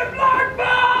 Bloody black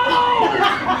bones!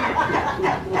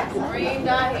 Screamed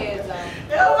our heads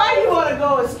off. Why you want to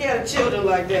go and scare the children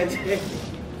like that?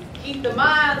 Keep the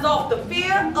minds off the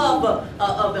fear of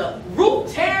the root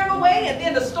tearing away and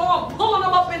then the storm pulling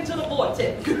them up into the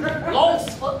vortex.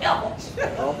 Lost forever.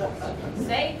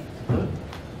 Safe.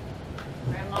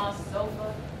 Grandma's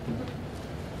sofa.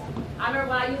 I remember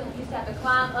when I used to have to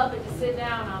climb up it to sit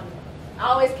down on it. I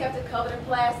always kept it covered in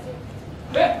plastic.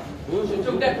 Yeah, she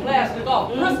took that plastic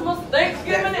off Christmas,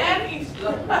 Thanksgiving, and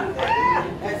Easter.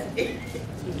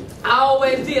 I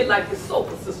always did like the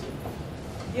sofa system.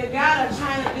 You got a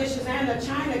china dishes and a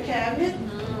china cabinet.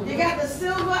 You got the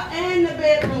silver and the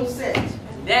bedroom set.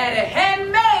 Daddy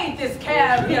handmade this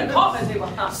cabinet coffee table.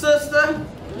 Sister.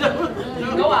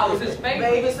 You know I was his favorite.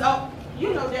 Babies. Oh,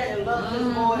 you know Daddy loves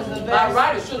his boys the By best.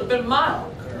 right, it should have been mine.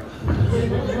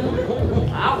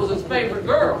 I was his favorite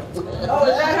girl. Oh,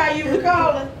 is that how you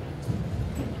recall it?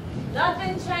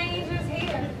 Nothing changes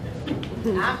here.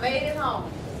 I made it home.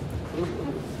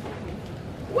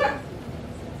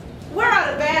 Where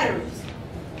are the batteries?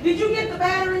 Did you get the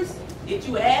batteries? Did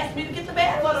you ask me to get the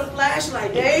batteries? For the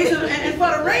flashlight days and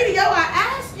for the radio,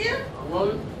 I asked you.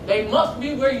 Well, they must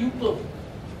be where you put them.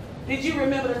 Did you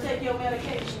remember to take your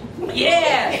medication?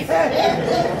 Yes!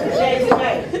 Daisy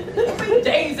May.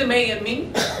 Daisy May and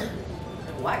me.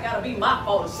 Why gotta be my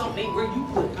fault if something ain't where you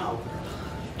put it?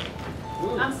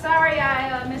 I'm sorry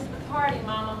I missed the party,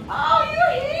 Mama. Oh,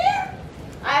 you're here?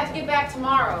 I have to get back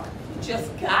tomorrow. You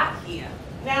just got here.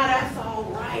 Now that's all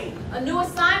right. A new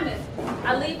assignment.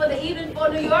 I leave for the evening for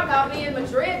New York. I'll be in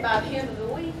Madrid by the end of the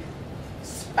week.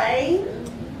 Spain?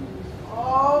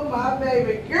 Oh, my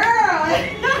baby girl.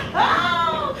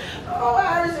 Oh,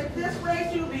 Iris, at this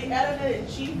rate, you'll be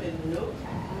editor-in-chief in no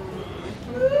time.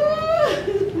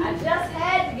 I just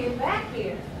had to get back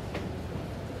here.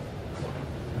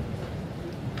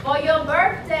 For your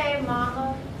birthday,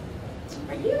 Mama.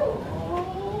 Are you?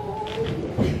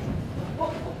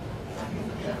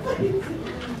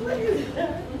 What is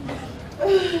that?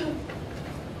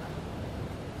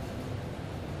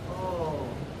 Oh.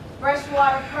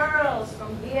 Freshwater pearls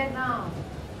from Vietnam.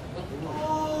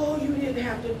 Oh, you didn't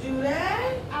have to do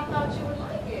that. I thought you would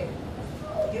like it.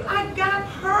 I got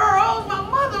pearls, my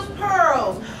mother's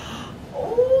pearls.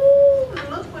 Oh,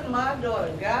 look what my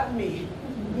daughter got me.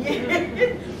 Woo,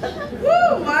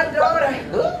 my daughter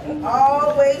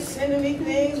always sending me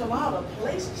things from all the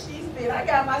places she's been. I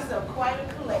got myself quite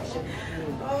a collection.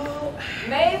 Oh.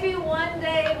 Maybe one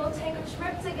day we'll take a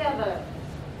trip together.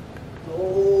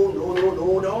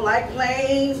 No, don't like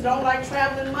planes, don't like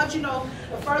traveling much. You know,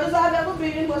 the furthest I've ever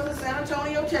been was to San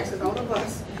Antonio, Texas on a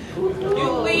bus.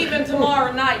 You leaving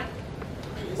tomorrow night.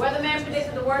 Weatherman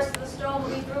predicted the worst of the storm will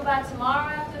be through by tomorrow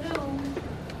afternoon.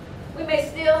 We may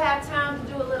still have time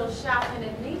to do a little shopping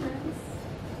at Neiman's.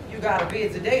 You got a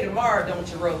busy day tomorrow, don't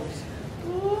you, Rose?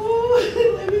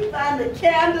 Ooh, let me find the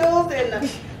candles and the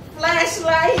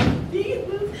flashlight,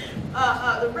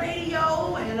 the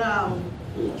radio, and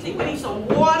see, we need some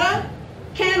water.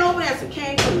 Can opener and some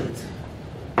canned goods.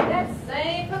 That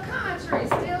same pecan tree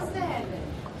still standing.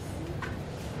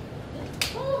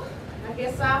 Whew, I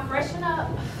guess I'll freshen up.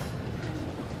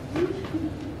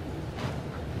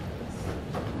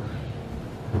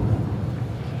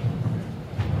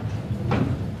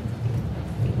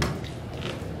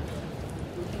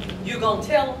 gonna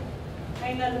tell him?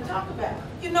 Ain't nothing to talk about.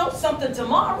 You know something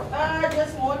tomorrow.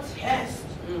 Just more tests.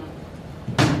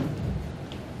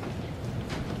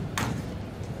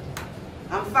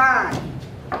 I'm fine.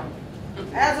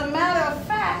 As a matter of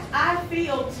fact, I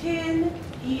feel 10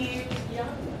 years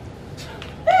younger.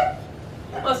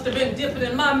 You must have been dipping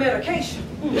in my medication.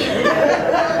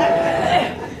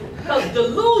 Because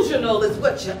delusional is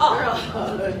what you are.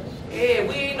 Yeah,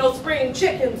 we ain't no spring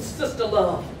chickens, sister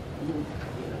love.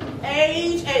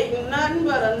 Age ain't nothing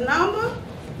but a number.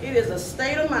 It is a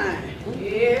state of mind.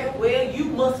 Yeah, well, you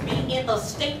must be in a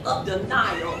state of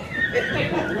denial.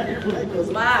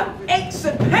 Because my aches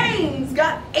and pains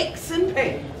got aches and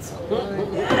pains.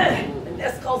 Yeah, and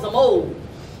that's because I'm old.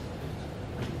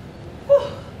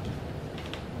 Whew.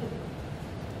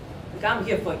 Look, I'm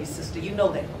here for you, sister. You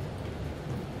know that.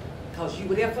 Because you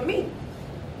were there for me.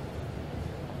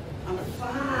 I'm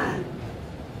fine.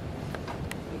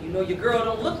 You know your girl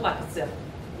don't look like herself.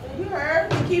 You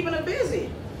heard, we're keeping her busy.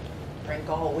 Frank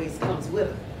always comes with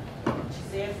her. She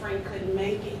said Frank couldn't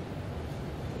make it.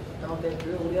 Thought that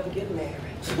girl would ever get married.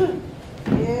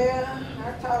 Yeah,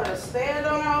 I taught her to stand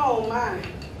on her own mind.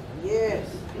 Yes.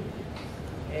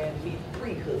 And me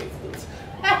 3 husbands.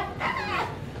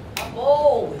 I've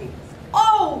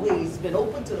always been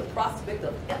open to the prospect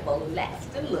of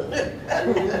everlasting love.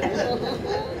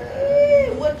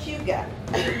 What you got?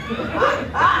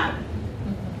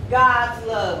 God's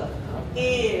love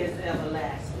is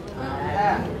everlasting.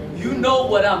 You know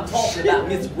what I'm talking about,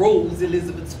 Miss Rose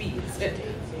Elizabeth Spears.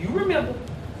 You remember,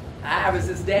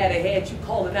 Iris's daddy had you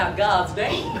calling out God's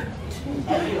name.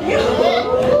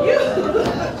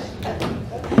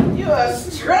 You are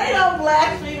straight up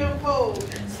blaspheming fool.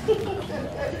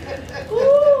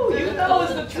 Ooh, you know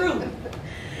it's the truth.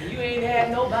 You ain't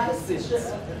had nobody since.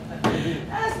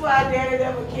 That's why Daddy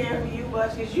never cared for you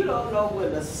much, because you don't know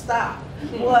when to stop.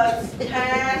 What's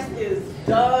past is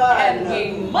done. And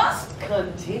we must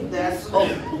continue. That's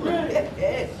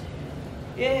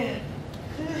yeah.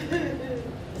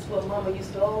 That's what Mama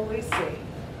used to always say.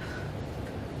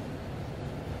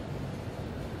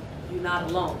 You're not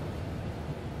alone.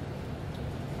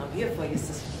 I'm here for you,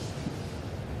 sister.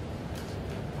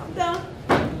 I'm done.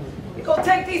 You go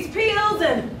take these pills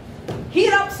and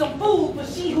heat up some food for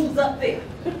she who's up there.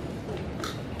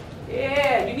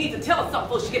 Yeah, you need to tell her something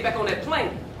before she get back on that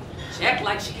plane. She act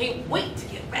like she can't wait to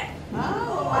get back.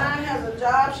 Oh, mine has a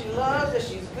job she loves that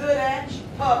she's good at. She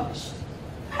published.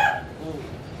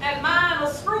 And mine are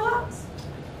screw-ups.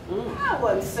 I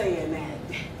wasn't saying that.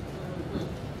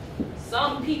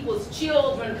 Some people's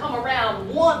children come around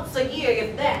once a year,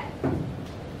 if that.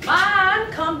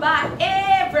 Mine come by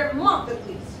every month at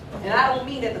least. And I don't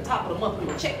mean at the top of the month when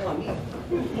the check come in.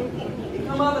 They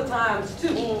come other times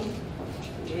too.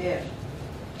 Yeah.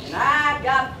 And I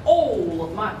got all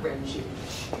of my grandchildren.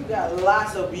 You got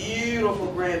lots of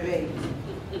beautiful grandbabies.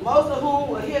 Most of whom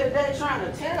were here today trying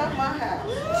to tear up my house.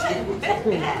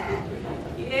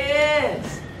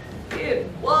 Yes. It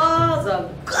was a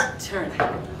good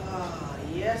turnout. Oh,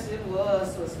 yes it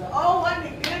was, sister. Oh, wasn't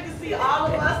it good to see all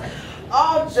of us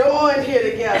all joined here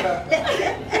together?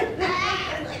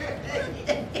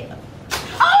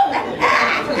 Oh,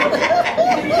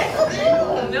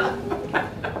 no.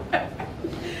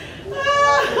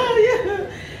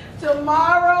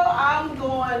 Tomorrow I'm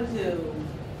going to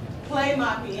play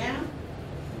my piano.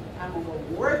 I'm going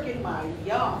to work in my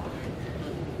yard.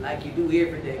 Like you do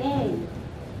every day.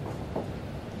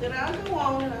 Then I'll go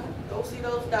on and I'll go see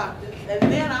those doctors. And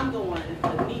then I'm going to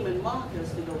Neiman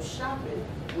Marcus to go shopping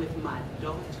with my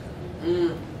daughter.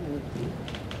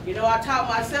 You know, I taught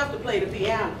myself to play the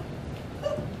piano.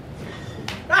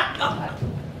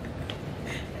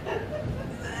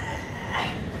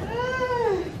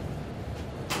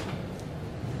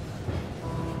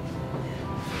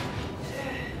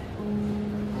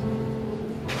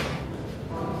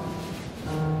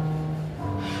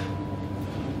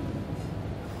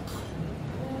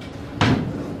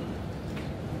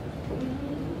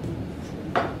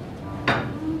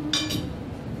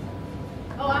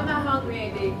 Oh, I'm not hungry,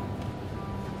 Andy.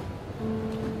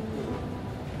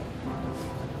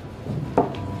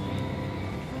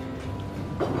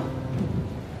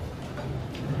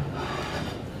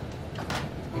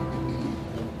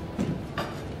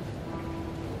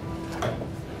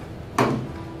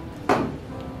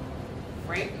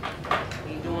 Frank,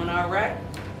 you doing all right?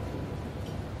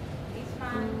 He's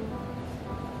fine.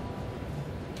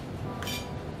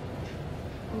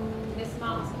 Miss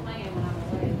Mama's playing when I'm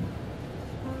away.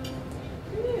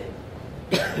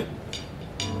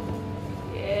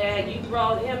 Yeah, you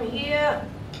brought him here.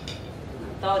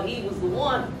 I thought he was the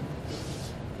one.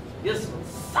 This was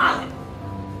solid.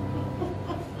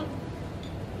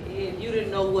 you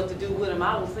didn't know what to do with him,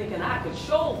 I was thinking I could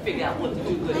sure figure out what to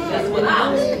do with him. That's what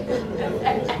I was thinking.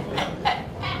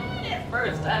 That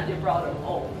first time you brought him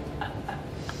home.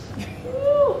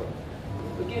 Woo.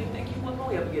 Again, think you weren't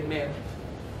going to ever get married.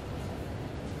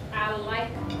 I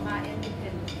like my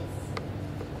independence.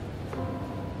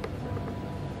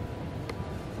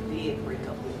 Did break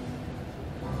up with him.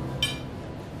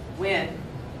 When?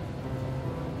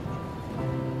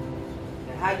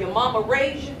 And how your mama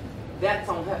raised you, that's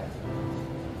on her.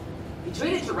 He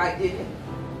treated you right, didn't he?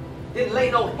 Didn't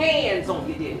lay no hands on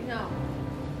you, did he? No.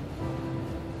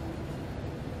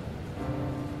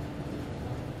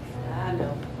 I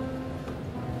know.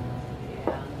 Yeah,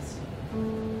 I understand.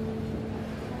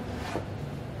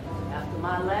 After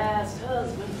my last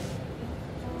husband,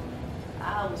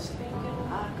 I was thinking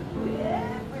I could do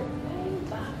everything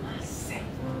by myself.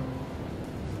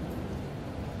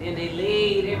 Then they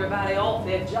laid everybody off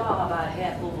that job I'd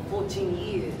had for over 14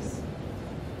 years.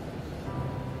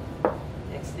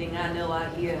 Next thing I know, I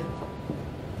hear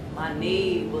my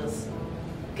neighbors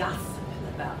gossiping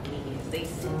about me as they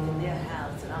sit in their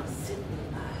house and I'm sitting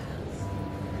in my house.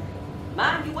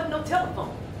 Mind you, wasn't no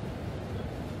telephone.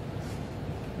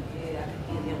 Yeah, I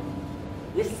could hear them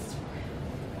whispering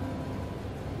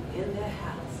in their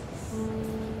houses.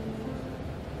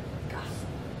 Gossip.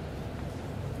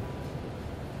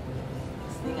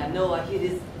 Next thing I know, I hear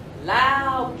this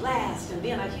loud blast, and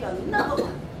then I hear another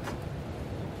one.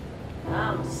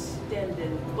 I'm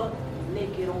standing butt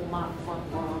naked on my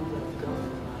front lawn with a gun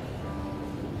in my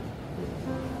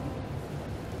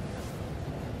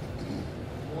hand.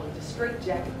 Wanted to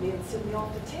straitjacket me and send me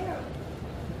off to terror.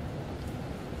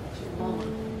 But your mama,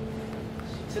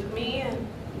 she took me in.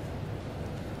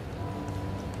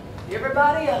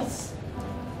 Everybody else,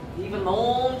 even my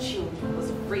own children, was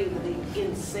afraid of the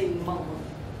insane mama.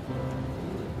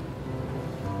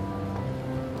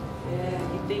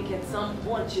 Yeah, you think at some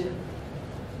point your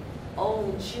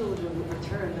own children would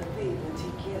return the favor and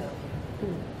take care of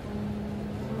you.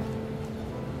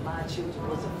 My children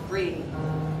was afraid of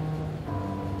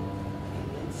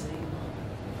the insane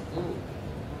mama.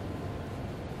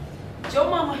 But your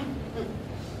mama,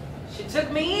 she took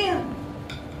me in.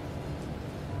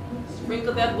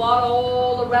 Sprinkled that water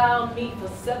all around me for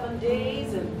 7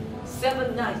 days and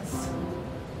 7 nights.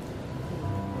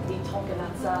 Me talking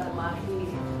outside of my head.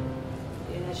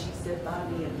 And she sat by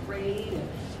me and prayed and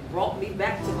brought me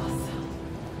back to myself.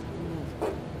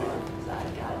 Because I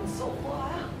had gotten so far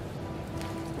out.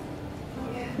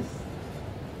 Yes.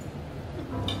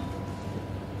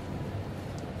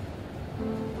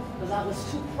 Because I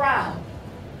was too proud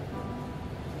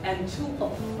and too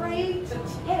afraid to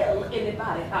tell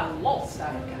anybody how lost I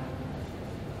had got.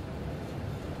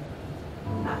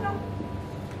 I know.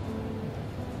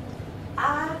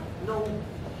 I know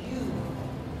you.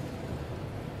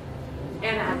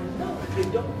 And I know you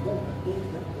don't want to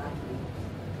end up like me.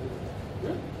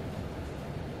 Hmm?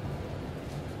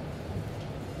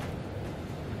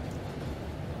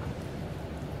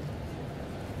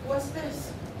 What's this?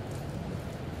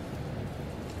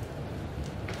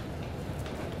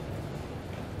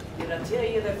 Did I tell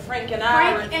you that Frank and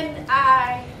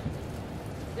I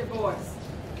divorced.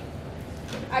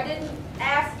 I didn't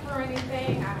ask for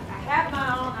anything. I have my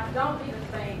own. I don't need a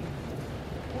thing.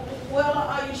 Well,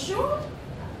 are you sure?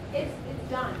 It's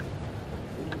done.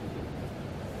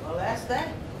 Well, that's that.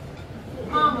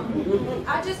 Mama,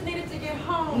 I just needed to get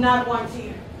home. Not once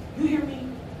here. You hear me?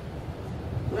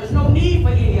 There's no need for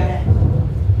any of that.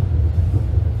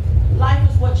 Life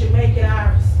is what you make it,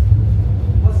 Iris.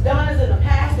 What's done is in the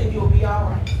past and you'll be all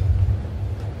right.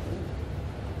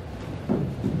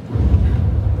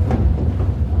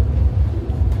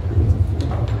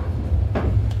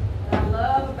 What I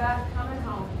love about coming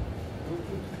home.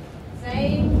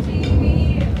 Same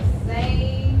TV in the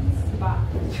same spot.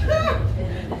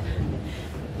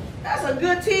 That's a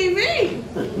good TV.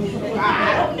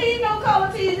 I don't need no color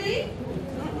TV.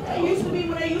 That used to be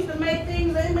when they used to make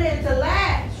things, they made it to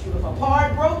last. If a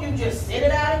part broke, you just sit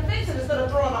it out and fix it instead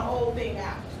of throwing the whole thing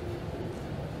out.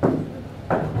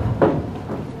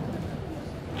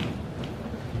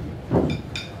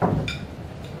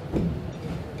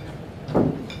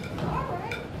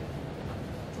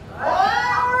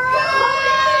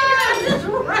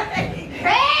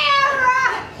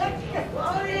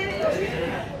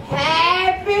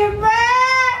 Happy birthday!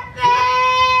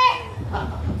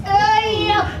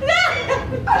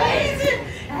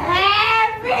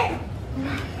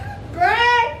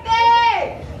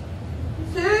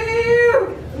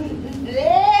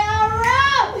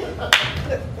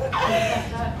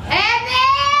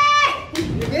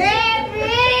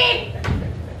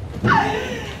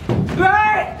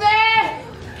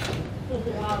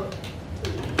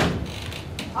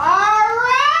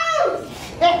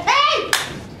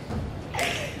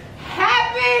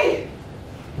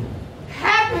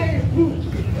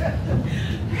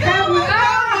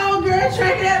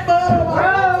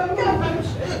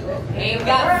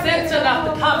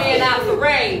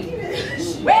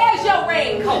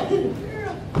 toy?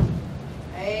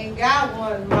 I ain't got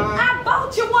one, Mom. I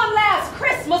bought you one last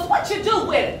Christmas. What you do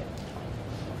with it?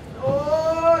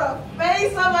 Oh, the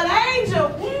face of an angel.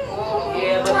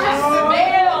 Yeah, but you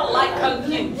smell like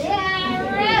confusion. Hey!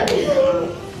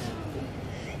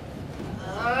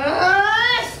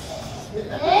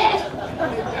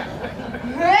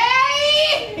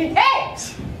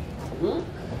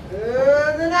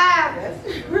 Good night.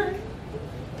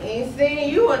 Ain't seen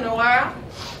you in a while.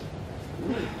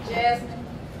 Jasmine.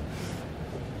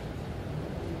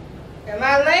 Am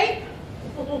I late?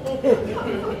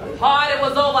 Party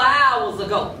was over hours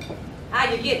ago.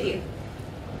 How you get here?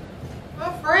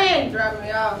 My friend dropped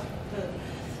me off.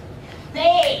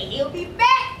 Hey, he'll be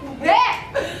back.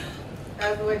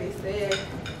 That's what he said.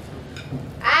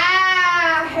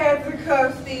 I had to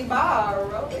come see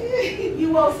Barrow.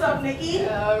 You want something to eat?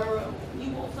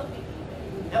 You want something to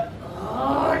eat?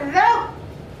 Oh, no.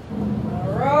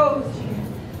 Rose,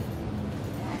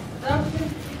 something.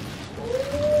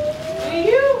 And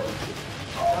you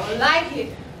don't like it.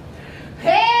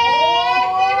 Hey,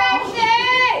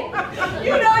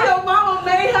 You know your mama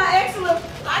made her excellent.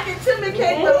 I can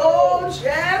intimidate the old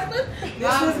Jasmine.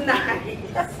 This was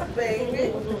nice,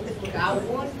 baby. got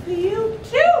one for you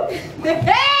too.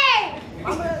 Hey!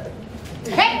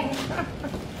 Hey!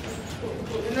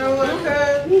 You know what,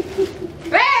 cuz?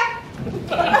 Hey!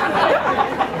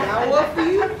 Got one for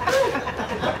you too.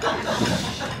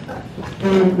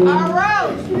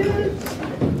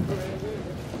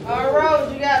 All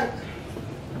Rose, you got it.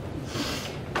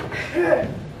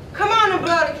 Come on and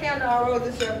blow the candle, all Rose,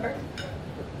 this your birthday.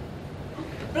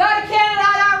 Blow the candle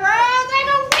out, all Rose, ain't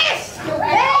no wish.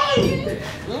 Hey!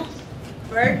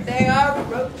 Birthday, all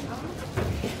Rose.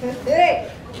 Hey!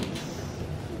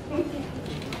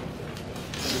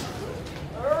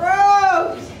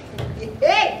 Rose!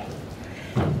 Hey!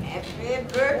 Happy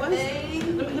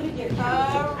birthday,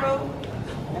 all Rose.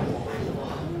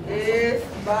 It's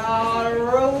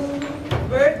Barrow's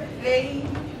birthday.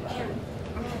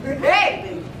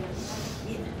 Hey!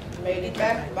 Made it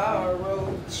back to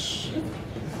Barrow.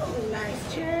 Oh, nice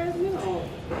Jasmine. Oh,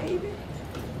 baby.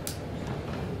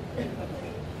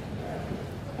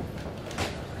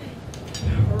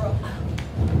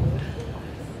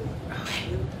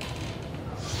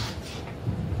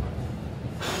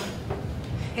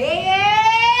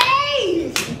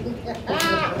 Hey!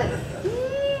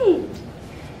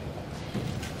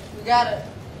 You gotta,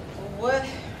 what?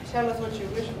 Tell us what you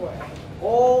wish for.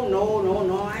 Oh, no.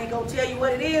 I ain't gonna tell you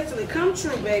what it is till it come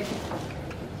true, baby.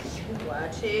 Well, I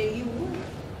tell you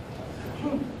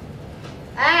what.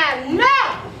 I know!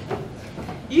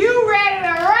 You ready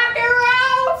to rock and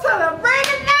roll till the break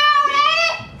of dawn, ain't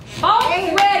it?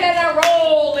 I'm ready to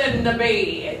roll in the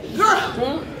bed.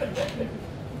 Girl!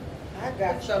 I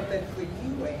got something for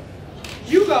you, Ann.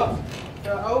 You go. The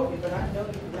oldie, but I know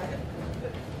you like it.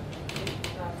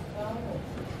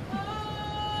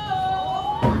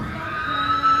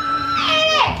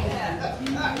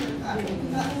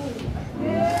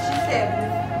 She said,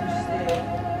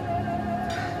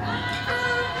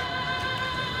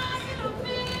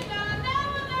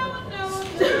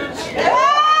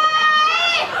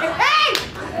 hey!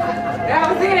 That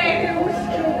was it, ain't it?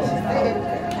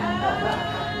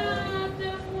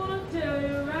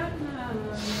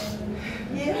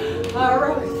 All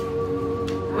right.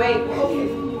 Wait.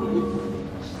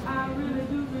 I really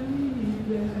do believe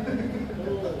that.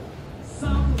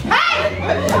 Hey!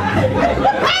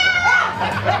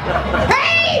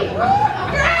 Hey! Girl!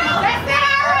 That's it,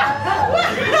 Ira!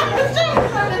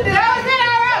 That was it,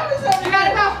 Ira! You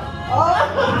gotta go. All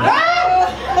right!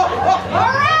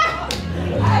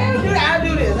 I'll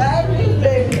do this,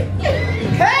 baby.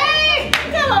 Hey!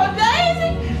 Come on, Daisy!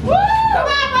 Woo! Come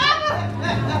on, Mama!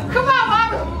 Come on,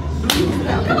 Mama!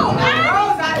 Come on, Mama!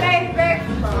 Rose, I laid back.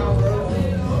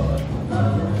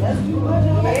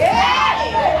 Yeah!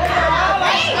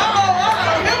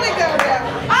 Here we go now.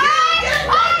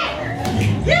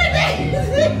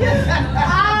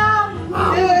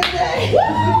 Do it, Daisy. Woo!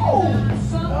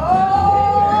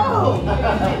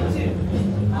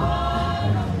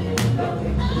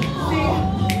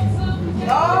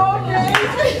 Oh,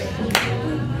 Daisy.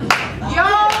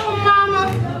 Your mama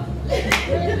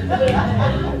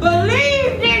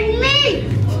believed in me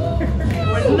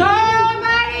when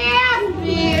nobody else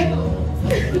did.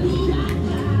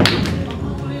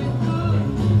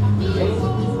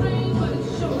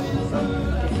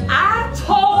 I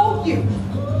told you,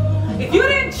 if you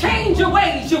didn't change your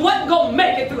ways, you wasn't gonna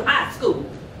make it through high school.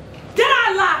 Did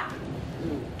I lie?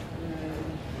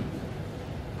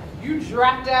 You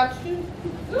dropped out too?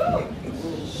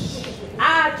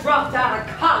 I dropped out of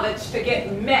college to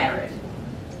get married.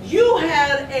 You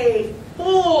had a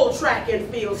full track and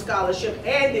field scholarship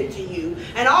handed to you,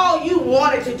 and all you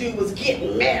wanted to do was get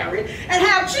married and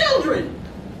have children.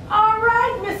 All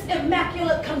right, Miss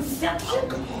Immaculate Conception.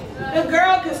 The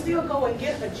girl can still go and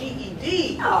get her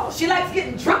GED. Oh, she likes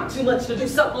getting drunk too much to do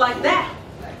something like that.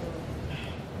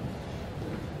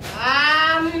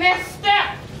 I messed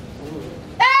up.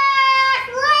 That's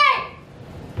right.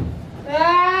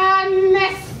 I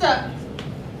messed up.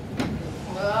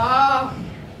 Oh.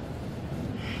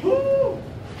 Whew.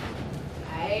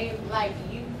 I ain't like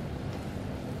you.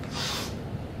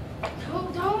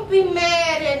 Don't be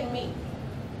mad at me.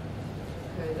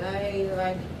 Cause I ain't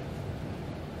like you.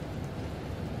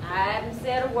 I haven't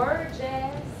said a word,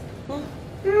 Jazz.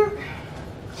 You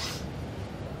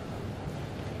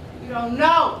don't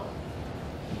know.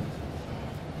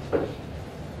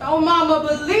 Oh, Mama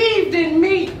believed in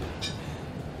me.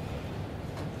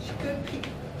 She good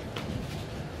people.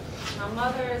 My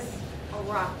mother is a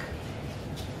rock.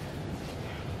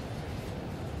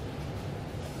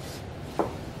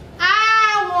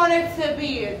 I wanted to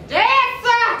be a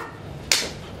dancer.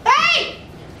 Hey!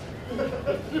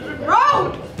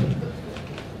 Road.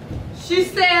 She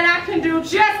said I can do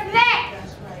just that.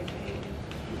 That's right, baby.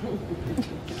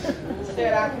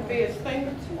 Said I can be a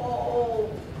singer too. Oh,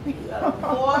 you got a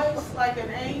voice like an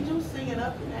angel singing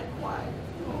up in that choir.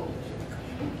 Oh.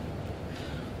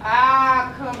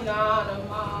 I come down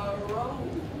tomorrow.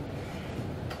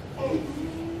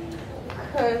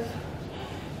 Cause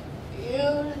you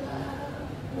love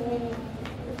me.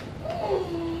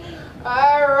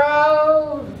 I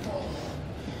rode.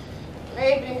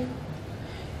 Maybe.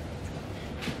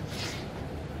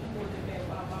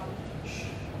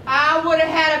 I would have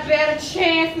had a better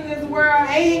chance in this world,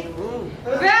 ain't it?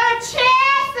 A better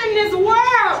chance in this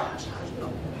world.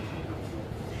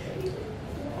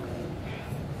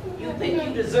 You think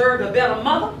you deserved a better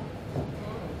mother?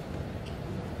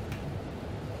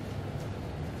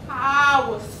 I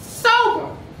was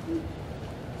sober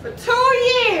for 2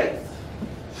 years.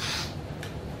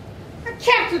 I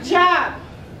kept a job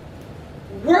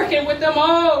working with them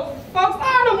old folks,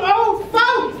 all them old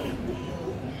folks.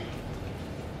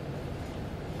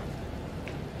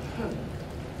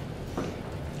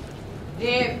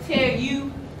 Did tell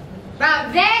you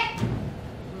about that?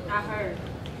 I heard.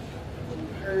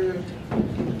 Heard.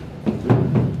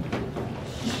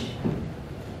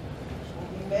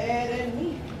 Mad at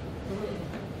me.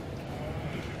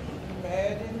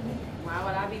 Mad at me. Why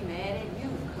would I be mad at you,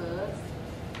 cuz?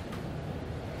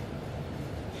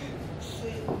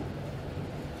 See,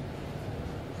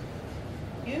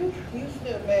 you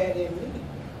still mad at me.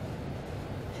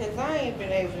 Cause I ain't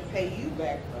been able to pay you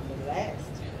back from the last time.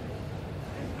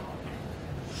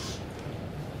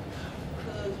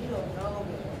 Cause you don't know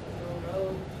me. You don't know.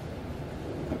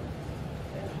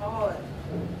 It's hard.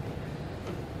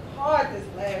 Hard this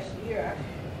last year.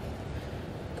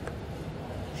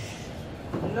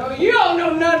 No, you don't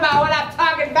know nothing about what I'm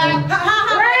talking about.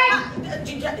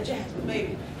 Jasmine,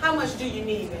 baby, how much do you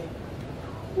need, baby?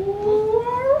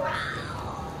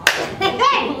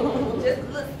 Hey! Just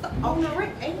look on the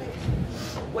ring, ain't it?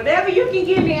 Whatever you can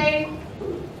give me, ain't it?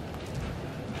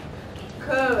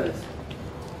 Cause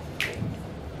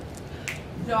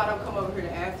no, I don't come over here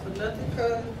to ask for nothing,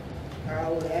 cuz I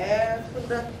would ask for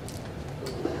nothing.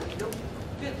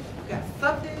 You got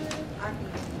something I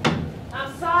can.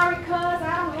 I'm sorry, cuz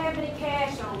I don't have any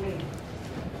cash on me.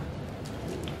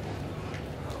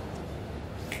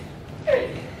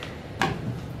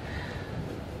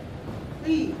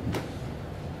 Please,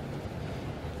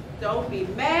 don't be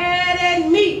mad at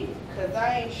me, cause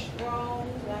I ain't strong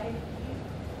like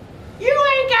you. You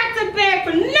ain't got to beg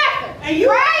for nothing, And you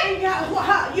right? ain't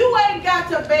got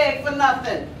to beg for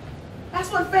nothing. That's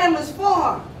what family's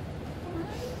for.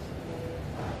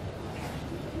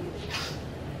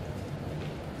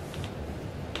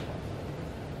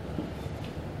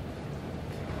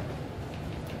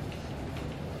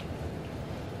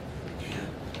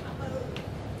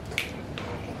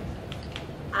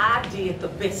 I did the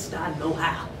best I know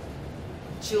how.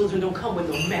 Children don't come with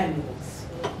no manuals.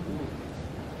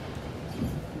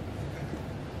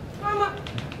 Mama.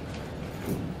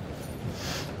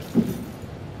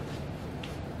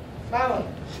 Mama.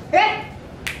 Hey!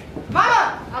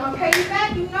 Mama! I'm gonna pay you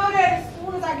back. You know that as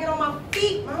soon as I get on my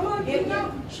feet, Mama. You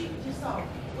know.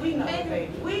 We know, Baby,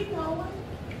 baby. we know it.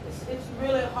 It's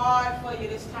really hard for you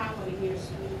this time of the year,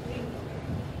 sweetie. We know.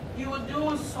 You were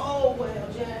doing so well,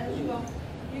 Jazz.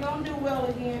 You're gonna do well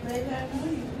again, baby. I know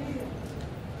you will.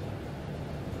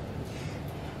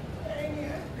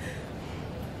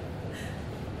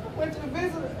 I went to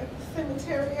visit at the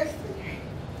cemetery yesterday.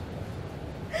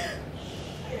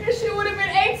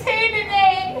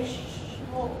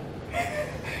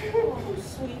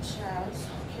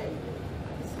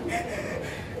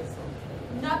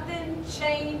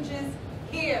 changes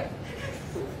here.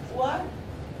 What?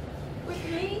 With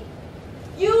me,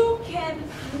 you can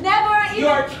never even...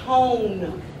 Your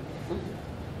tone.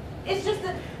 It's just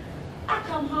that I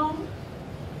come home.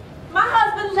 My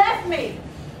husband left me.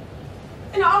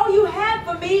 And all you have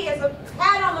for me is a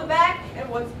pat on the back and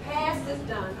what's past is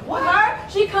done. What? With her,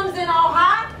 she comes in all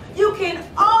hot. You can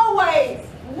always.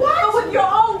 What? But with your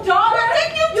own daughter, Well,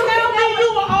 didn't you tell me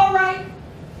you were all right?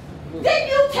 Didn't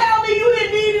you tell me you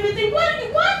didn't need anything?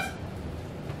 What?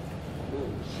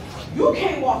 You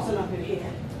came waltzing up in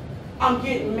here. I'm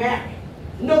getting married.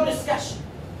 No discussion.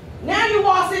 Now you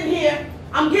waltz in here.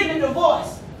 I'm getting a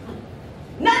divorce.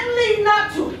 Nothing leading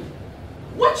up to it.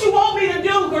 What you want me to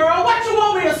do, girl? What you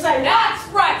want me to say? That's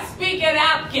right. Speak it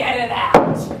out. Get it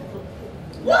out.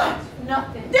 What?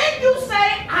 Nothing. Didn't you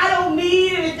say I don't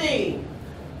need anything?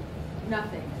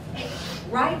 Nothing.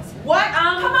 Right? What?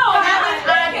 Come on. Haven't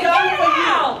I Get done it for you?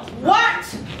 out. What?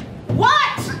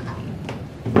 What?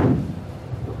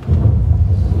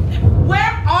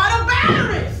 Where are the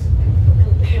batteries?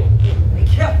 Be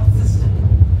careful, sister.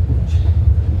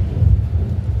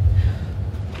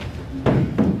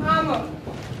 Mama.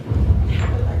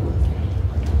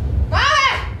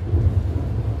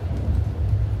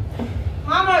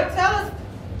 Mama, tell us.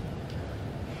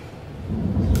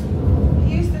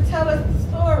 You used to tell us the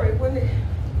story when it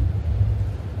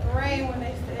rained, when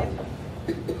they said.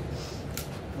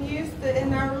 You used to,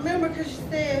 and I remember because you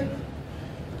said.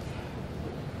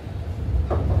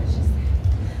 She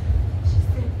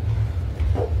said,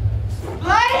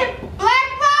 black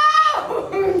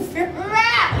bones!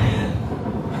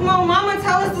 Come on, Mama,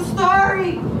 tell us the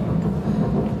story.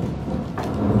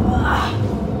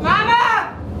 Mama!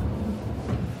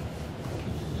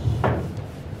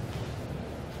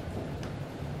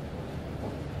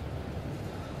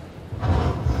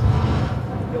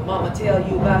 Your mama tell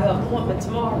you about her appointment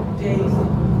tomorrow, Daisy.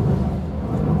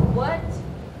 What?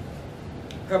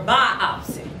 Her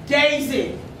biopsy.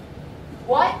 Daisy.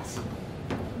 What?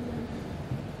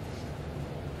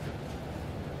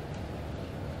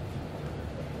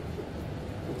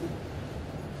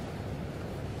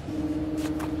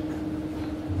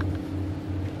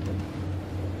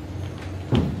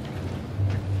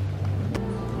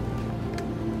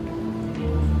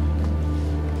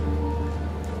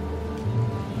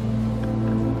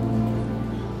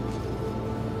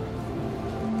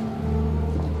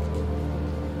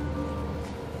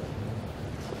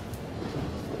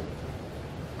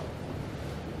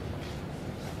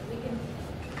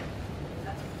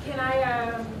 Can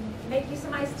I make you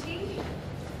some iced tea?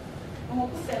 I'm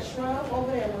gonna put that shrub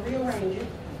over there and rearrange it.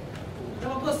 I'm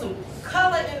gonna put some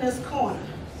color in this corner.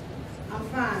 I'm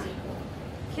fine.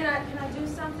 Can I do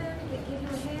something? Give you a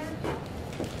hand?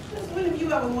 Since when have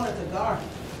you ever wanted to garden?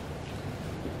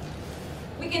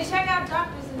 We can check out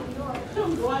doctors in New York.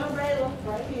 I'm going to Rene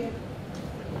right here.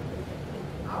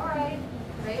 All right.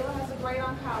 Baylor has a great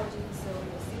oncology facility.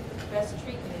 We'll see what the best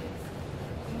treatment is.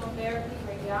 Chemotherapy,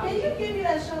 radiology. Can you give me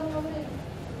that shovel over there?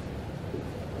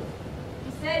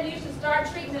 He said you should start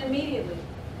treatment immediately.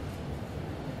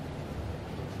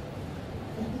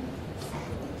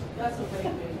 That's okay,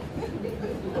 baby.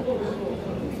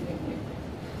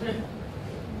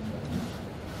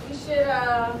 We should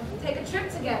take a trip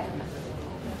together.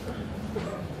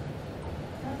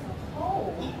 That's a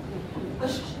hole.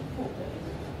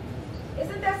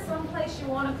 Isn't that someplace you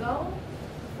want to go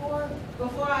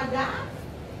Before I die?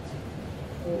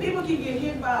 People can get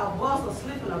hit by a bus or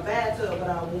slip in a bathtub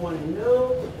without warning.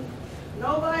 No.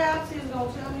 Nobody out here is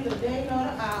going to tell me the day nor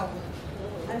the hour.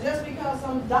 And just because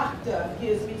some doctor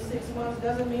gives me 6 months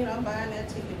doesn't mean I'm buying that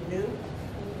ticket new.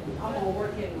 I'm going to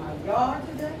work in my yard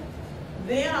today.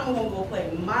 Then I'm going to go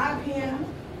play my piano.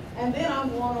 And then I'm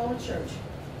going on to church.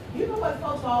 You know what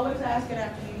folks are always asking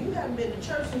after you? You haven't been to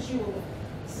church since you were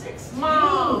 16.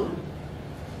 Mom.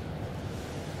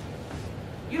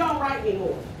 You don't write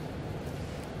anymore.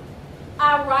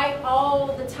 I write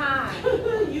all the time.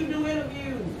 You do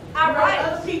interviews. I You write.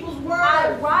 other people's words.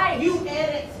 I write. You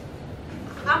edit.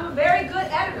 I'm a very good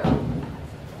editor.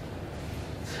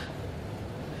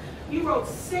 You wrote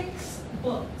 6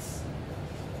 books.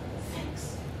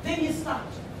 6. Then you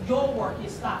stopped. Your work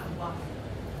is stopped.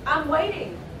 I'm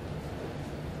waiting.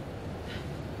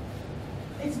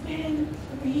 It's been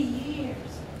 3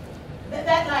 years.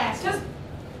 That lasts. Just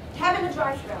having a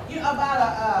dry spell. You know about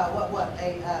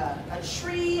a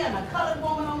tree and a colored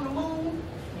woman on the moon.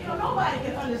 You know, nobody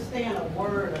can understand a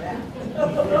word of that.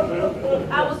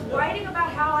 I was writing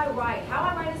about how I write. How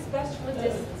I write is best from a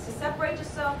distance. To separate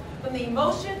yourself from the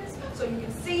emotions so you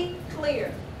can see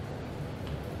clear.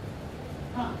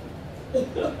 Huh.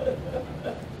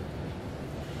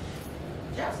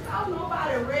 Just because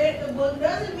nobody read the book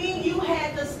doesn't mean you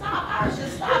had to stop. I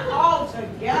should stop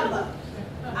altogether.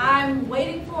 I'm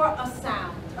waiting for a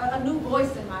sound, a new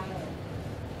voice in my head.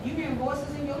 You hear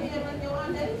voices in your head like your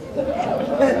Aunt Daisy?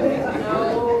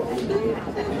 No.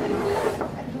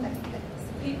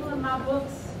 People in my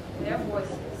books, their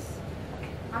voices.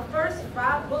 My first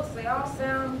 5 books, they all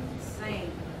sound the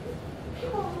same.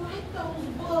 People like those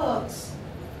books.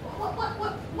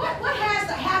 What has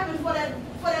to happen for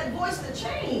that voice to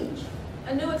change?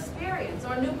 A new experience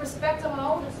or a new perspective on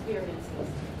old experiences.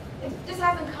 It just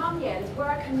hasn't come yet. It's where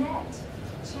I connect.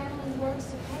 Channeling words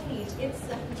to page. It's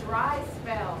a dry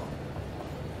spell.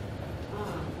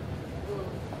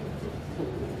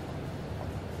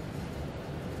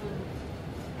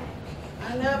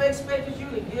 I never expected you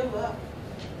to give up.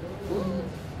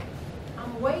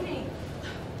 I'm waiting.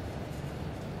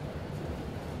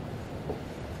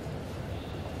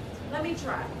 Let me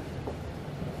try.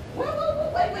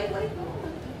 Wait.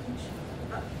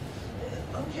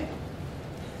 Okay.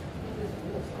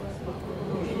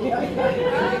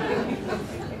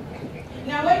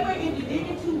 Now wait, if you dig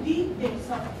it too deep, then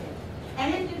something.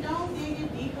 And if you don't dig it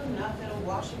deep enough, it'll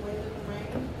wash away with the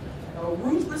rain. A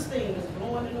ruthless thing is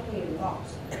blowing in the wind,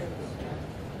 lost.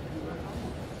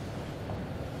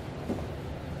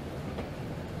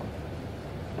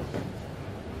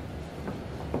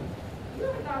 You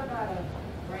ever thought about a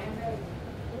grandbaby?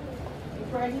 You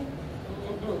pregnant?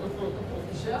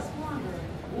 Just wondering.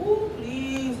 Ooh,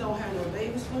 please don't have no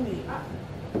babies for me.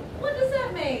 What does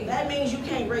that mean? That means you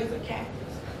can't raise a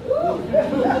cactus.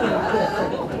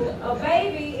 A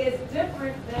baby is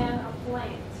different than a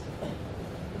plant.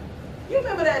 You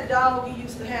remember that dog we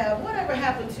used to have? Whatever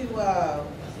happened to,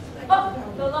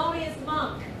 Thelonious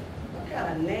Monk. what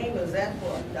kind of name is that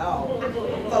for a dog?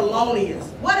 Thelonious.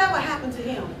 Whatever happened to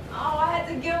him? Oh, I had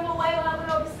to give him away when I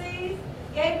went overseas.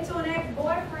 Gave him to an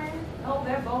ex-boyfriend. Oh,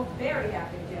 they're both very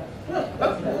happy together.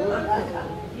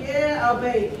 Yeah, a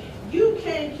baby. You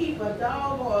can't keep a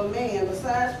dog or a man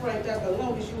besides Frank that's the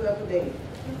longest you ever dated.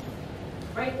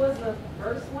 Frank was the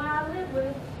first one I lived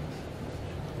with.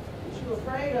 What you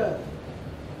afraid of?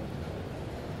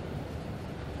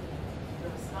 The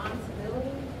responsibility.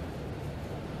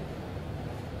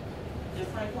 Did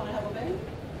Frank want to have a baby?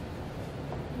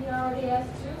 He already has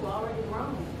 2, already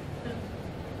grown.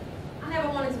 I never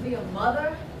wanted to be a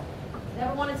mother.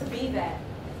 Never wanted to be that.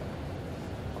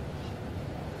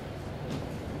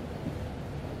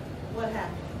 What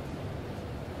happened?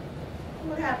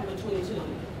 What happened between the two of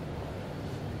you?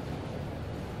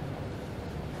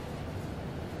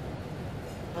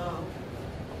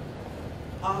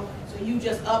 So you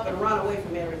just up and run away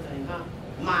from everything, huh?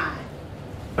 Mine.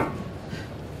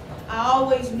 I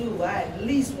always knew I at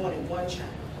least wanted one child.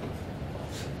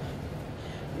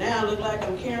 Now I look like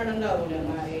I'm carrying another one at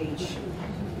my age.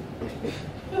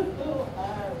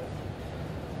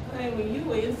 Hey, when you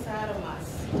were inside of my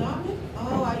stomach,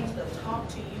 oh, I used to talk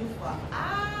to you for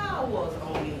hours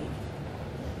on end.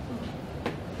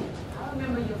 I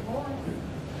remember your voice.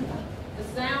 The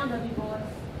sound of your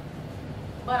voice.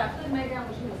 But I couldn't make out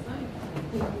what you were saying.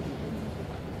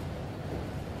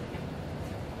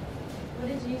 What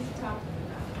did you used to talk to me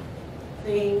about?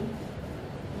 Things.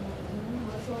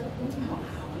 What sort of things? I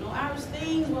don't know, Irish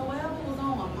things, but whatever was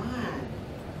on my mind.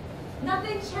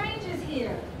 Nothing changes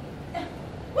here.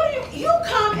 What do you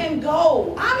come and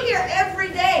go. I'm here every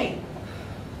day.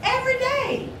 Every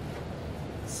day.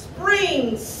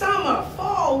 Spring, summer,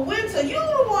 fall, winter. You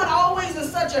the one always in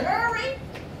such a hurry.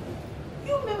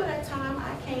 You remember that time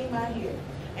I came out here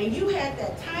and you had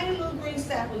that tiny little green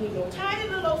sapling in your tiny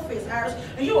little fist, Iris,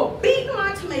 and you were beating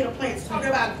my tomato plants talking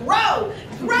about grow,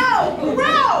 grow,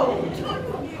 grow.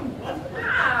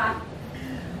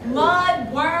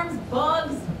 Mud, worms,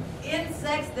 bugs,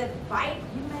 insects that bite.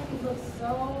 You make it look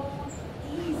so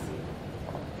easy.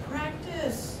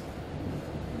 Practice.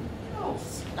 You don't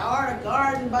start a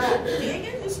garden by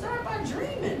digging, you start by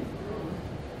dreaming.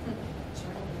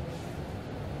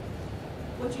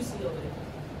 What you see over there?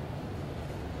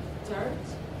 Dirt,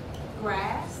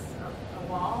 grass,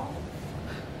 a wall.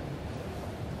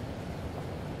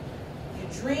 You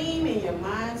dream in your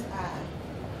mind's eye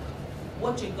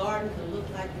what your garden could look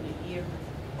like in a year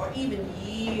or even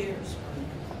years from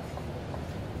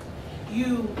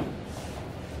now.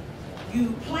 You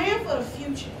plan for the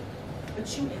future, but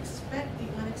you expect the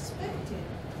unexpected.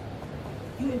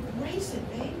 You embrace it,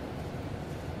 babe.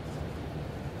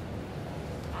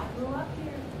 I grew up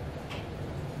here.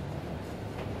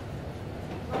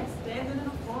 Like standing in a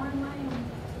foreign land.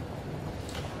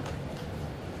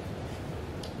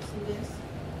 See this?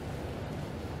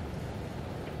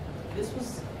 This was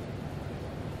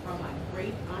from my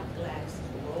great Aunt Gladys'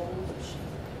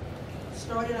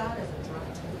 started out as a dry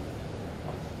tune.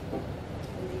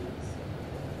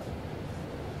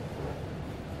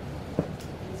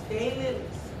 These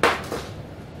daylilies,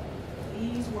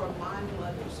 these were my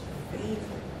mother's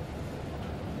favorite.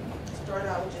 Started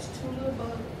out with just 2 little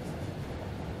buds.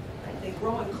 Like they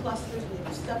grow in clusters and they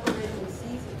be separated in the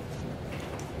season.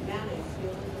 Now they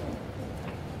feel the love.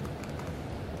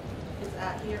 It's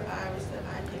out here, Iris, that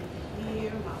I can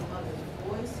hear my mother's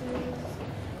voices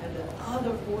and the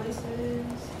other voices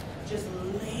just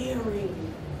layering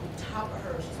on top of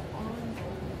her. She's ongoing.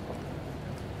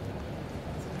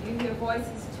 You hear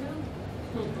voices too?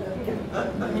 Your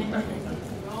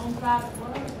own private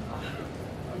word.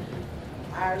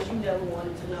 Iris, you never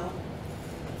wanted to know.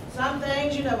 Some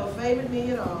things you never favored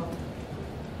me at all.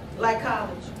 Like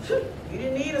college. You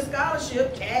didn't need a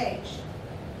scholarship, cash.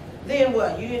 Then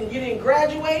what? You didn't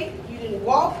graduate? You didn't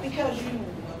walk because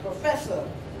a professor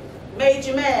made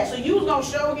you mad. So you was gonna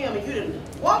show him and you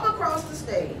didn't walk across the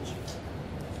stage.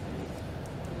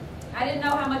 I didn't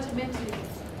know how much it meant to you.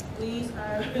 Please,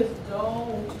 Iris,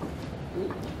 don't.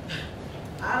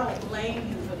 I don't blame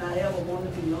you for not ever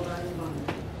wanting to be nobody's mama.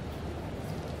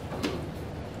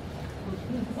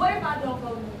 What if I don't go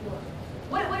to New York?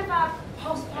 What if I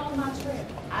postpone my trip?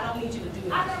 I don't need you to do I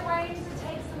that. can arrange to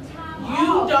take some time off.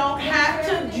 You don't have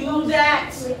to do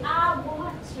that. I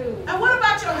want to. And what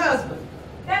about your husband?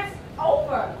 That's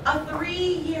over. A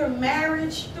 3-year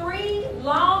marriage? 3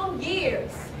 long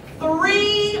years.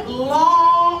 3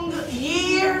 long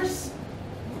years?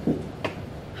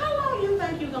 How long do you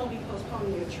think you're going to be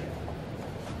postponing your trip?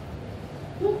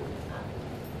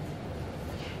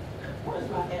 Where's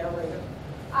my aerator?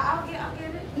 I'll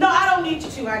get it. No, I don't need you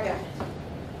to. I got it.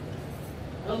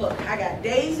 Well, look, I got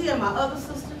Daisy and my other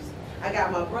sisters. I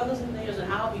got my brothers and theirs,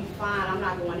 and I'll be fine. I'm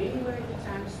not going anywhere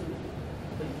anytime soon.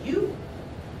 But you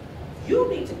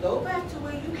need to go back to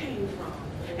where you came from.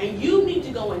 And you need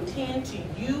to go and tend to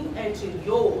you and to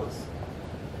yours.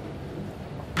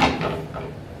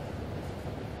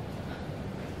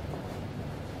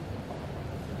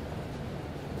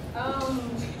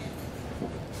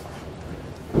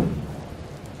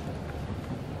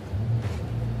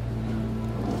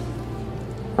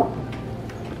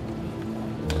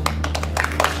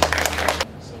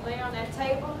 She lay on that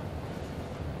table.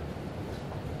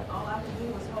 All I could do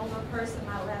was hold her purse in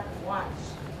my lap and watch.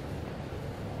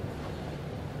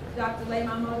 The doctor laid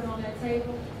my mother on that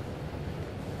table,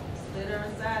 slid her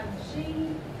inside the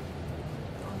machine,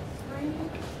 on the screen.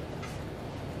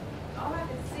 All I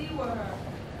could see were her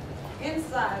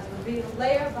insides revealed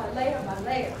layer by layer by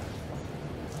layer.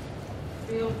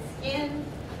 Revealed skin,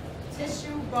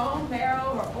 tissue, bone,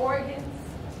 marrow, her organs.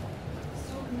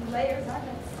 So many layers I've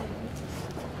never seen.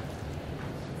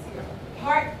 See her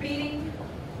heart beating,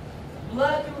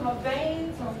 blood through her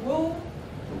veins, her womb.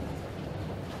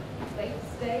 Late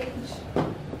stage,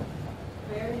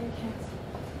 ovarian cancer.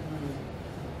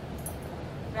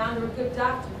 Found her a good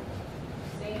doctor.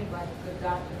 Seemed like a good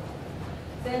doctor.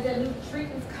 Said that new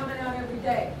treatment's coming out every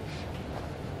day.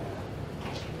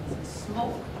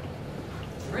 Smoke,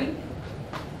 drink.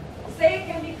 Say it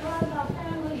can be caused by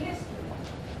family history,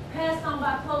 passed on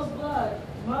by close blood,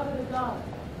 mother to daughter.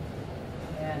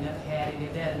 Yeah, I never had any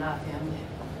of that in our family.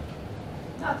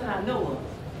 Not that I know of.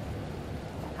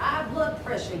 High blood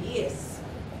pressure, yes.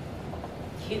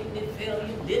 Kidney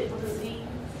failure, liver disease,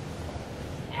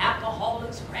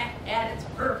 alcoholics, crack addicts,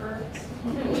 perverts,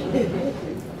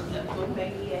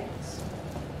 kleptomaniacs,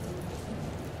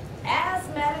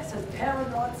 asthmatics, and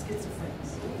paranoid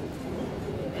schizophrenics.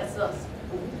 That's us.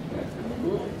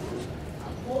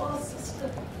 Our poor sister.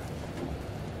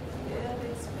 Yeah, they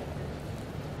expected.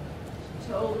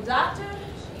 She told the doctor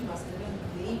she must have been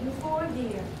bleeding for a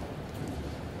year.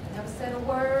 Never said a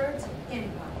word to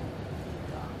anybody.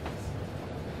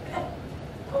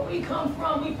 Where we come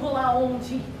from, we pull our own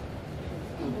teeth.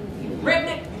 You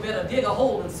redneck, you better dig a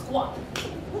hole and squat.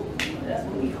 That's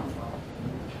where we come from.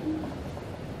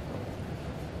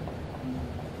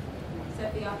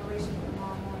 Set the operation for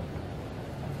tomorrow morning.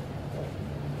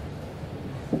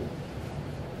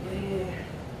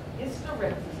 Yeah, it's the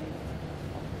requisite.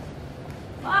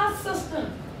 My sister,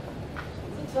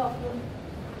 she's a tough one.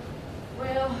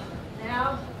 Well,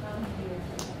 now I'm here.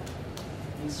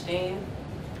 You stand.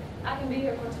 I can be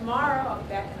here for tomorrow. I'll be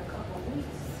back in a couple of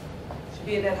weeks. She'll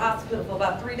be in that hospital for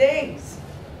about 3 days.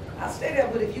 I'll stay there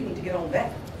with if you need to get on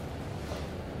back.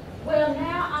 Well,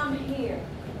 now I'm here.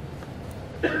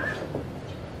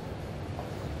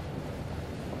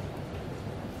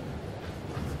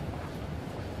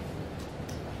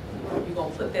 You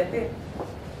gonna flip that there?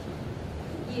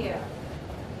 Yeah.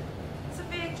 It's a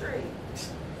big tree.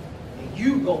 And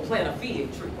you gonna plant a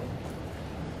fig tree.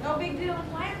 No big deal in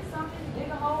planting something. Dig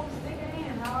a hole, stick it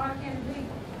in. How hard can it be?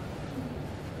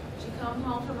 She comes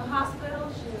home from the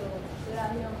hospital. She'll sit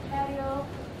out here on the patio.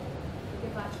 Look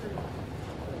at my tree.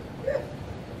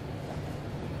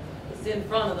 It's in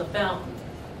front of the fountain.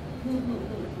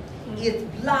 It's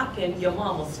blocking your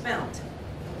mama's fountain.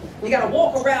 You gotta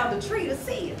walk around the tree to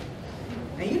see it.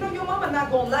 And you know your mama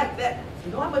not gonna like that.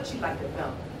 You know how much she like that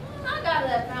fountain. I got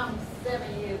that fountain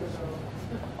 7 years ago.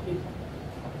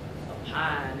 A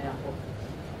pineapple.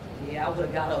 Yeah, I would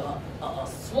have got a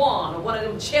swan or one of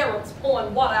them cherubs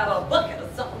pouring water out of a bucket or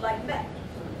something like that.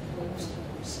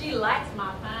 She likes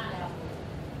my pineapple.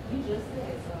 You just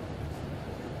said so.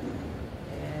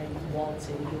 And you waltz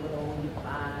in, give it all your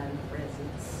fine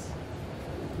presents.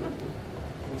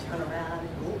 And turn around and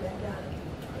go back out again.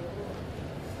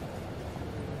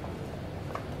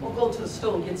 Or go to the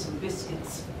store and get some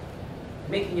biscuits.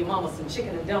 Making your mama some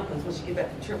chicken and dumplings when she get back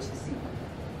from church this evening.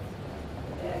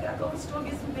 Yeah, I gotta go to the store and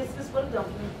get some biscuits for the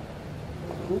dumpling.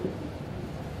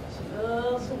 She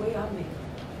loves the way I make them.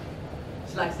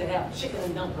 She likes to have chicken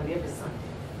and dumpling every Sunday.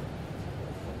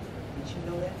 Did you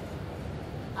know that?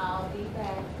 I'll be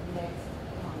back next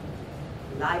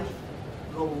month. Life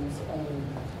goes on.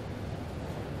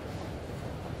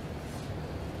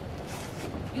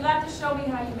 You'll have to show me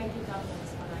how you make your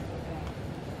dumplings when I get back.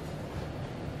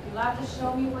 You'll have to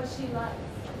show me what she likes.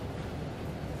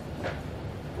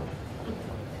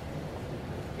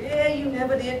 Yeah, you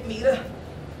never did meet her.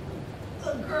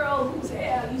 The girl whose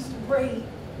hair I used to braid.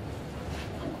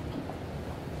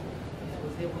 That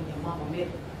was it when your mama met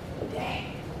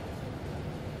Dad.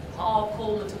 Paul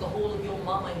Coleman took a hold of your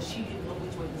mama and she didn't know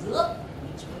which way was up and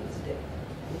which way was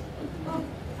down.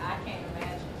 I can't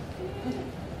imagine.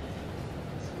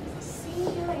 She was a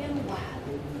senior in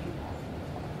Wiley when you know.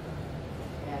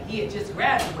 Yeah, he had just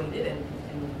graduated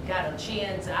and got a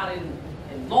chance out in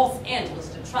Los Angeles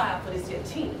to try out for this here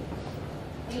team.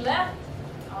 He left.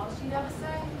 All she'd ever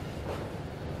say.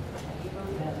 He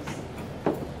wrote letters.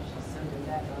 She sent him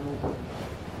back on over.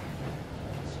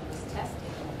 She was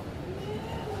tested.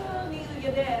 Yeah, well, neither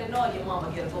your daddy nor your mama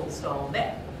get a gold star on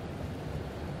that.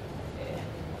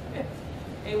 Yeah.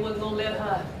 They wasn't gonna let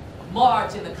her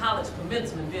march in the college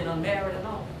commencement being unmarried and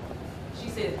all. She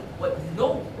said, what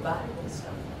nobody would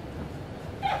stop.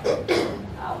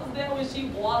 I was there when she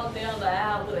walked down the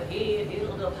aisle with her head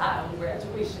held up high on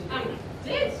graduation day.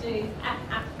 Did she?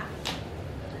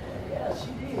 Yeah,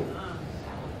 she did.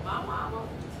 My mama.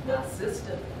 My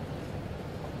sister.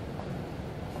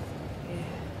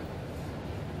 Yeah.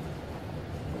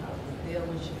 I was there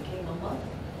when she became a mother.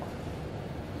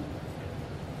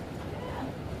 Yeah.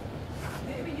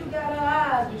 Maybe you got her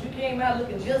eyes, but you came out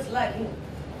looking just like him.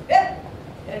 Yeah.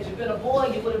 Had you been a boy,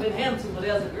 you would have been handsome, but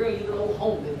as a girl, you little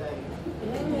homely thing.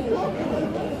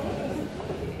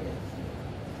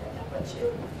 But you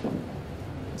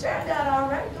turned out all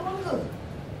right, doing good.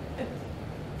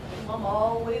 Mama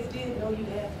always did know you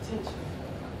had potential.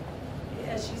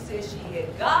 Yeah, she said she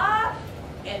had God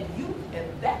and you,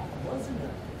 and that was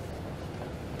enough.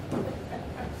 Then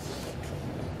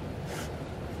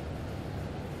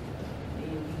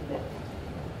you left.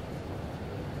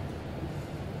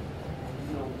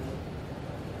 You don't know.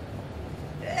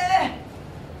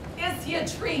 This here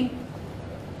tree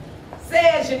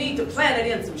says you need to plant it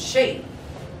in some shade.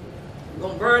 It's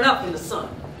gonna burn up in the sun.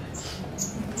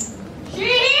 She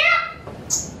here?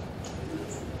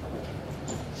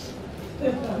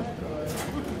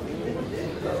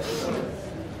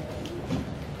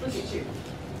 Look at you.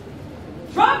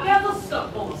 Drop gather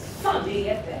stuff on a Sunday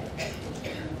at that.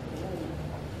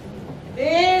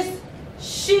 Is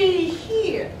she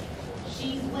here?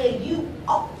 She's where you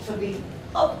ought to be,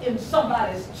 up in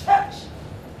somebody's church.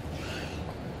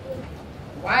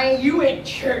 Why ain't you in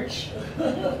church?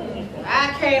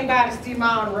 I came by to see my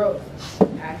Aunt Rose.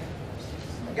 I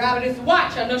got her this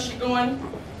watch. I know she's going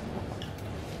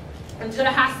into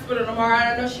the hospital tomorrow.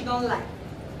 I know she's gonna like it.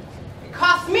 It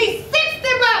cost me $60.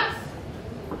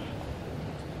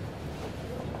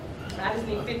 I just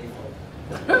need 50 for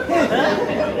it.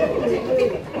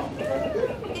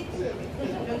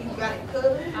 You got it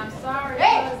covered. I'm sorry,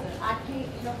 Hey! cousin. I can't,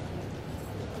 you know.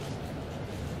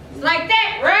 It's like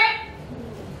that, right?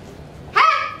 Ha!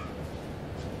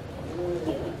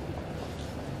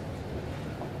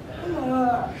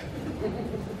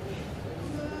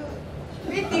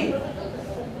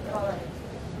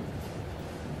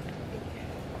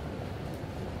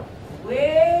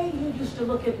 Way you used to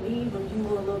look at me when you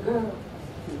were a little girl.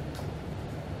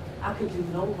 I could do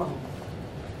no wrong.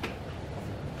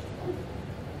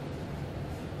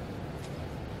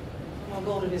 I'm gonna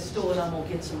go to this store and I'm gonna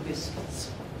get some biscuits.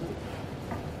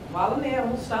 While I'm there, I'm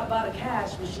gonna stop by the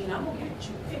cash machine. I'm gonna get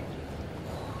you 50.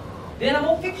 Then I'm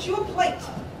gonna fix you a plate.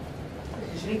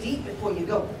 Because you need to eat before you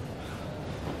go.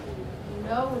 You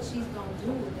know what she's gonna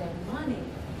do with that money?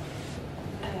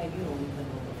 You don't even know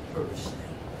the first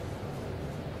thing.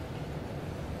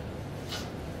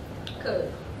 Cuz,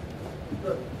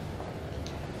 look.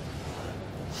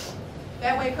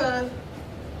 That way, cuz,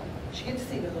 she gets to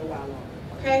see me a little while longer,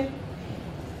 okay?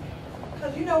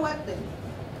 Cuz you know what?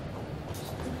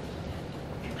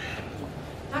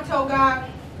 I told God,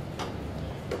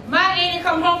 my Annie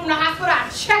come home from the hospital, I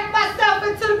check myself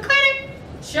into the clinic,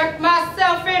 check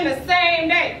myself in the same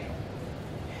day.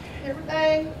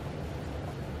 Everything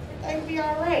will be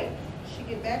all right. She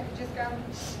get back, we just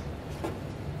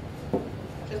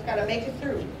gotta make it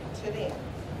through to then.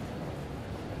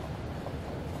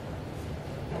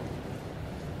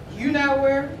 You know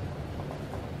where?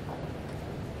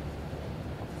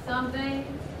 Some things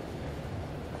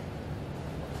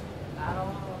I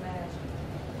don't want to imagine.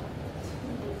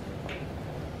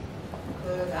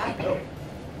 Cause I know.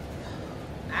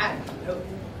 I know.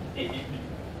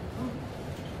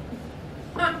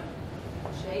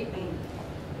 JB.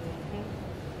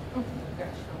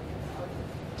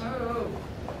 Oh.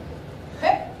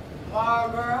 Hey, Mar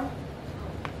girl.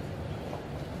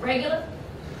 Regular?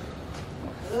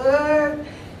 Good.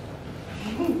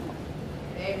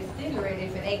 It ain't a cigarette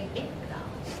if it ain't it.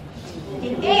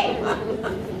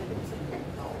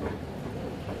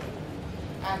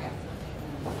 I got it.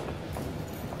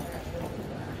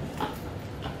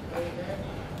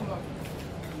 Come on.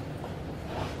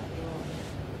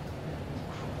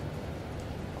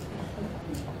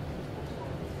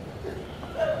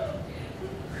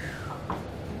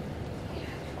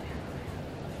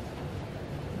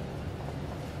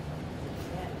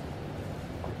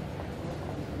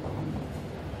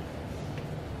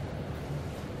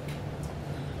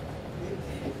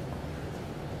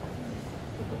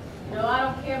 No, I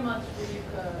don't care much for you,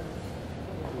 cuz.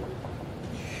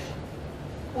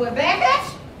 We're back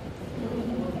at you.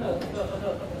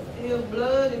 Still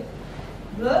blood and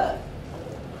blood.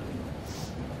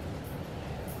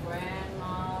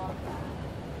 Grandma.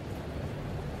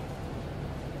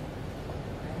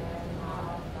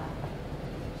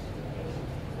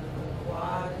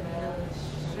 Watermelon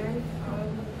straight from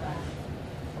the vine.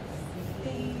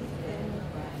 Seeds in the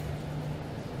rain.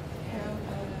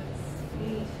 Hamburger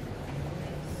sweet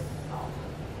and soft.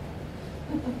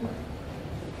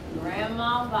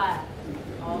 Grandma Violet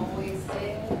always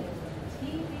said that when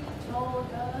TV told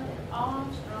her that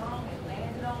Armstrong had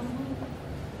landed on the moon.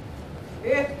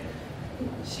 Yeah.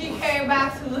 She came by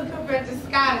to look up at the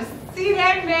sky to see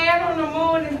that man on the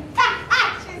moon, and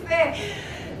she said,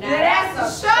 Now that's a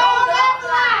show enough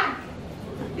line.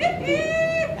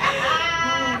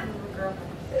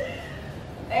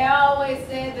 They always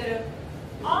said that if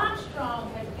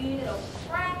Armstrong had been a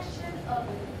fraction of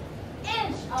an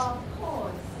inch off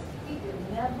course, he could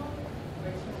never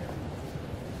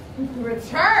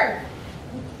Return.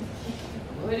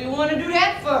 What do you want to do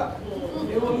that for?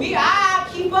 It was me, I'll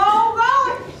keep on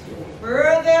going.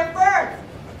 Further and further.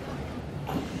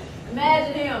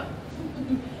 Imagine him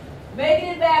making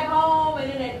it back home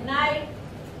and then at night,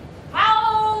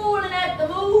 howling at the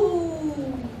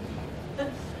moon.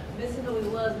 Missing who he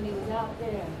was when he was out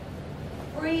there.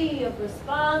 Free of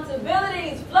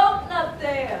responsibilities, floating up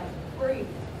there. Free.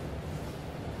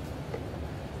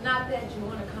 Not that you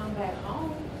want to come back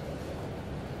home.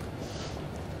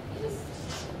 You just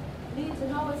need to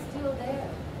know it's still there.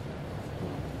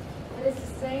 That it's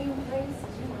the same place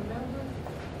as you remember.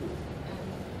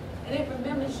 And it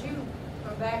remembers you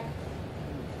from back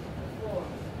before.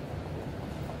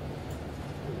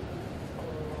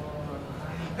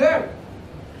 Hey.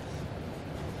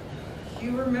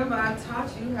 You remember I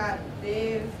taught you how to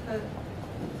dance?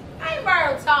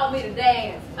 Mary taught me to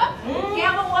dance.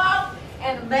 Camel walk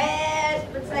and the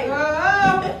mashed potato.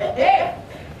 Yeah.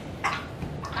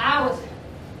 I was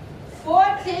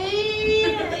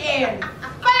 14 and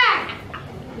 5.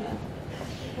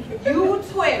 You were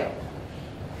 12.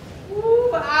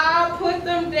 Ooh, I put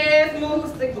them dance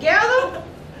moves together,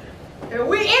 and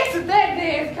we entered that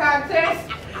dance contest.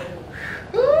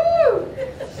 Ooh.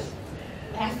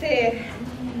 I said,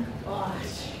 oh,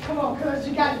 come on, cuz,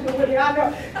 you got to do with it. I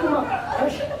know. Come on.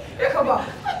 Come on.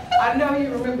 I know you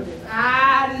remember this.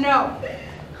 I know.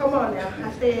 Come on now.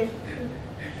 I said,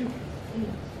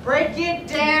 break it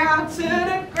down to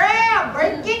the ground.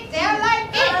 Break it down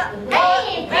like that.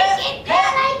 Hey, break it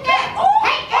down like that.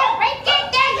 Hey, girl, break it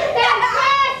down. You better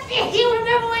shit. You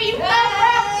remember where you come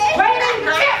from? Break it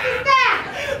down.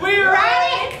 We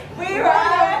ready? We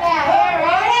ready now. Hey,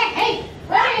 ready? Hey,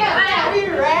 ready now. We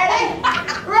ready?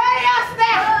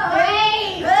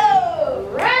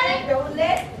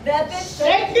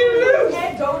 shake you loose.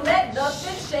 And don't let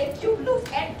nothing shake you loose.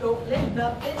 And don't let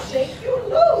nothing shake you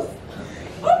loose.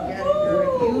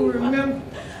 You remember?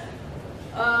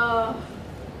 I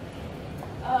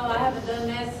haven't done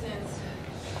that since.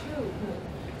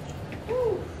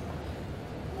 Shoot.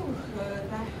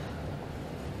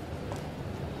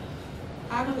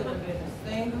 I could have been a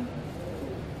singer.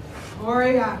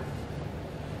 Gloria.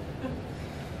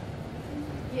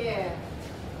 Yeah.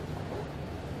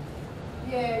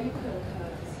 Yeah, you could have,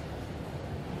 cuz.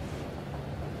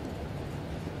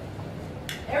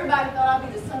 Everybody thought I'd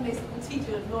be the Sunday school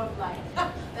teacher of North Light.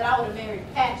 That I would have married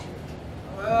Patrick.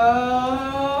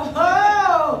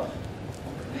 Oh,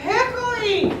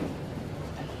 Pickly.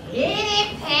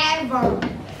 Kitty Padbone.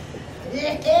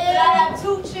 But I have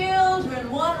 2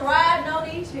 children, one riding on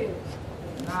each hip.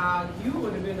 Nah, you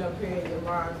would have been up here in your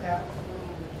mom's house.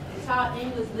 They taught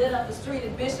English lit up the street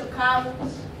at Bishop College.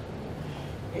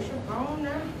 Bishop gone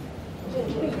now.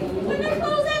 When they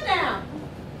close that down?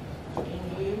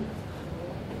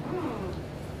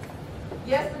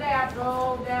 Yesterday I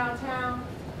drove downtown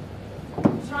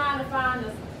trying to find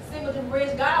the Singleton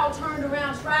Bridge. Got all turned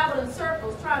around, traveled in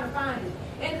circles trying to find it.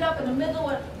 Ended up in the middle of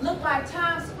what looked like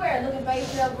Times Square, looking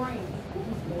Baysdale Green.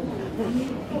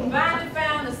 Finally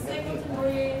found the Singleton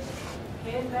Bridge,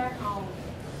 heading back home.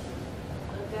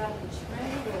 Looked out at the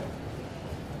Trinity River.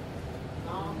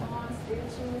 Longhorn still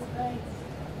chew his face.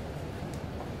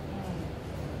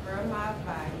 Girl, my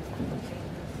body.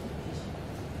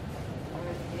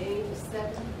 At the age of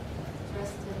 7,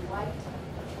 dressed in white,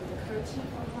 with a kerchief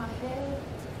on my head,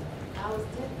 I was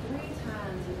dipped 3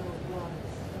 times in those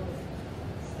waters.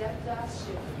 Stepped out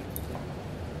shivering.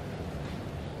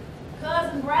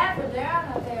 Cousin Bradford, they're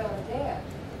out there on a dare.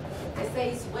 They say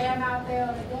he swam out there on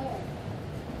a dare.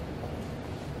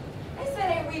 They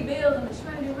say they rebuilding the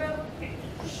Trinity River. The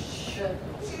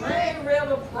Trinity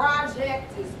River project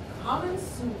is coming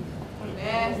soon.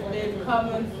 That's been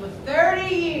coming for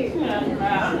 30 years. Trinity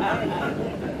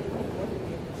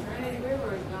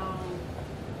River is gone.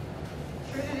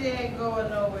 Trinity ain't going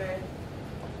nowhere.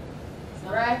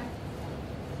 Right?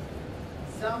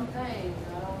 Some things I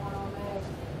don't want to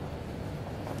imagine.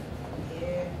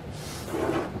 Yeah.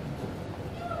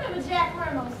 You remember Jack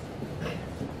Reynolds?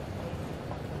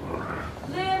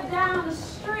 Lived down the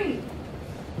street.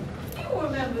 You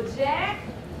remember Jack?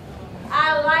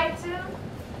 I liked him,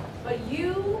 but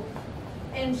you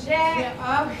and Jack.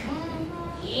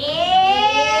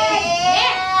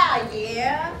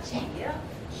 Yeah.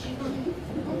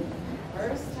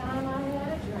 First time I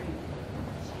had a drink.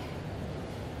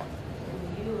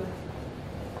 You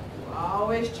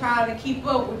always trying to keep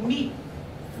up with me.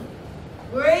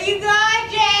 Where you going,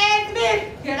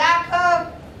 Jasmine? Can I come?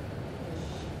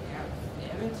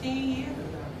 17 years ago.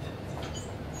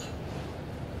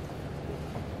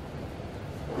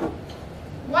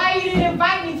 Why you didn't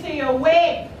invite me to your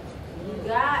wedding? You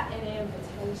got an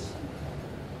invitation.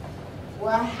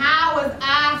 Well, how was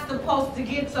I supposed to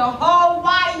get to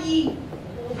Hawaii?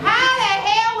 How the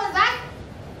hell was I?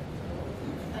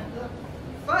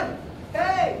 Funny.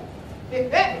 Hey.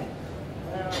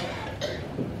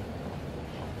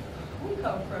 We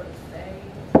come from the same.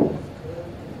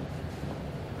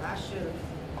 I should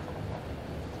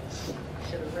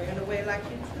have ran away like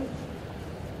you too.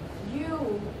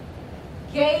 You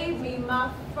gave me my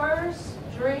first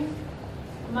drink,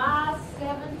 my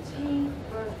 17th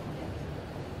birthday.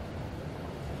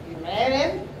 You mad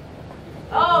at me?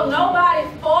 Oh, nobody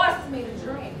forced me to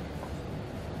drink.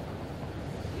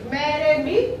 You mad at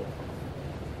me?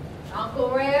 Uncle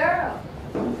Ray Earl.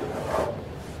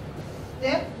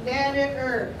 Stepdaddy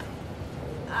Earl.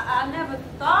 I never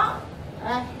thought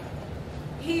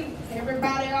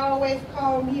Everybody always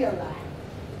called me a lie.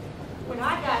 when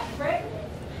I got pregnant.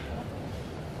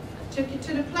 I took you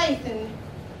to the place and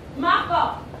My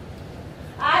fault.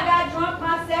 I got drunk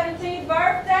my 17th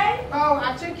birthday.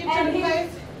 I took you to And the he-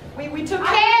 place. We took I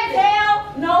care of didn't it.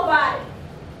 tell nobody.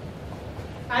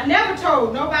 I never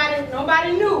told nobody.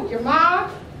 Nobody knew. Your mom.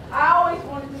 I always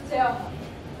wanted to tell her.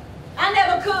 I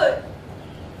never could.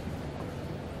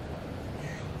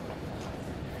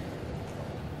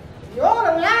 You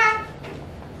ought to lie.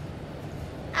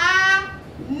 I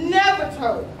never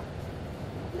told.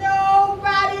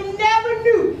 Nobody never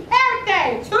knew.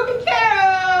 Everything taken care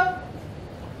of.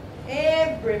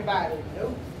 Everybody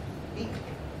knew.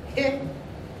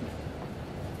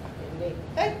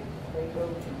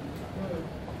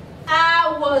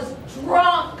 I was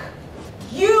drunk.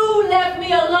 You left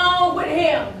me alone with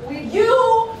him.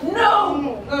 You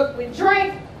knew. Look, we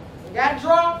drank, we got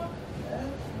drunk.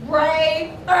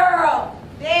 Ray Earl.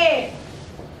 Dead.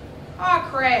 Car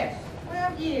crash.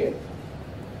 12 years.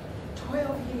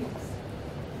 12 years.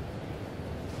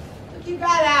 Look, you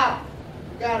got out.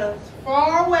 You got us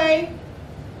far away.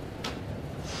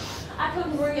 I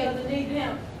couldn't breathe underneath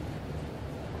him.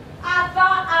 I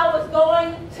thought I was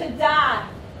going to die.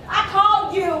 I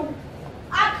called you.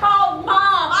 I called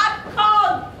Mom. I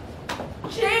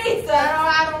called Jesus.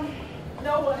 I don't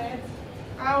know what it is.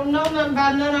 I don't know nothing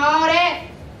about none of all that.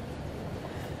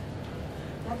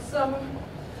 That summer,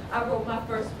 I wrote my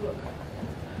first book.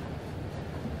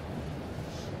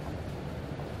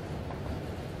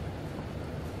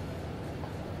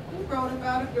 You wrote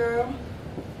about a girl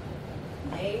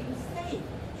named Sage.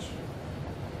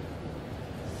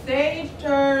 Sage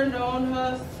turned on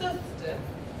her sister,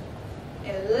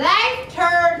 and life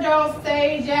turned on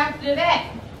Sage after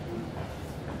that.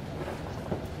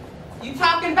 You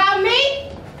talking about me?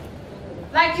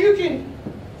 Like you can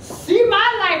see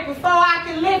my life before I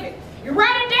can live it. You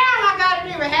run it down like I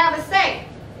didn't even have a say.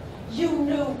 You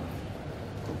knew.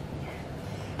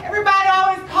 Everybody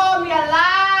always called me a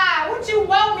lie. What you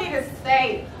want me to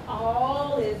say?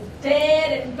 All is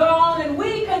dead and gone, and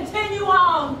we continue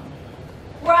on.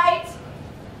 Right?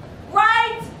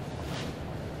 Right?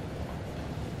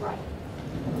 Right.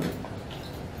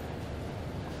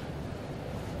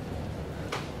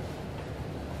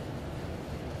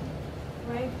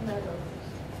 Frank Meadows.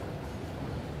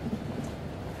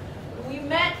 When we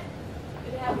met,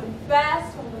 it happened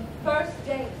fast from the first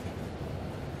day.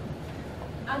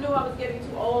 I knew I was getting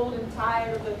too old and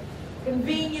tired of the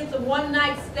convenience of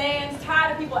one-night stands,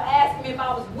 tired of people asking me if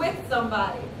I was with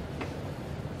somebody.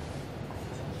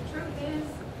 The truth is,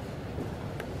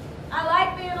 I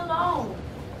like being alone.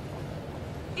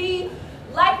 He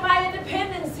liked my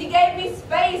independence. He gave me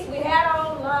space. We had our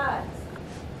own lives.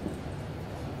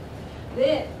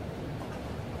 Then,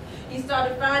 he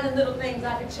started finding little things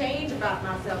I could change about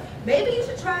myself. Maybe you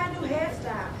should try a new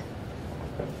hairstyle.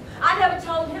 I never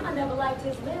told him I never liked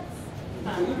his lips.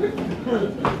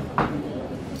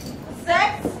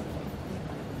 Sex?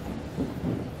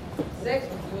 Sex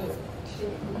was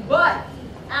good. But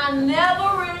I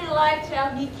never really liked how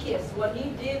he kissed, what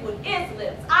he did with his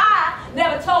lips. I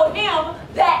never told him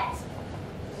that.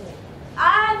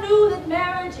 I knew that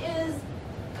marriage is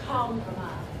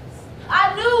compromise.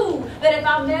 I knew that if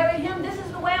I married him, this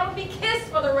is the way I would be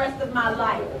kissed for the rest of my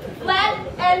life. Flat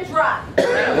and dry.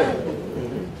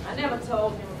 I never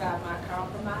told him about my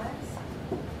compromise.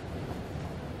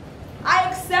 I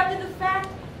accepted the fact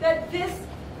that this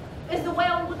is the way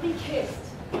I would be kissed.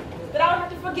 That I would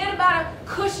have to forget about a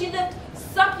cushy-lipped,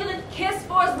 succulent kiss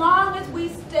for as long as we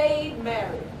stayed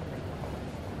married.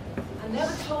 I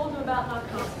never told him about my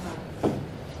compromise.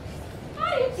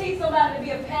 How do you teach somebody to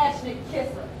be a passionate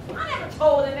kisser? I never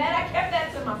told him that. I kept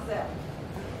that to myself.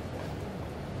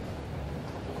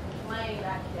 Complained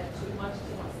I kept too much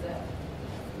to myself.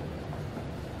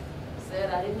 Said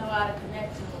I didn't know how to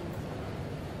connect to him.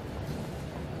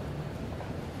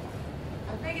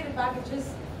 I figured if I could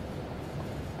just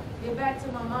get back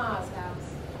to my mom's house,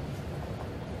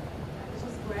 I could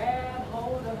just grab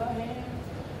hold of her hand.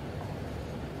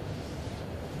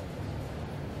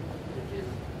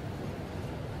 Just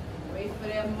Wait for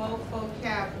that mofo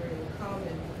Calvary to come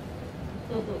and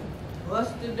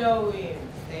bust the door in.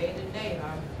 Stay the day,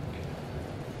 huh?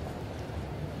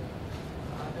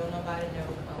 Don't nobody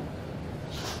never come.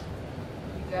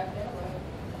 You got that right.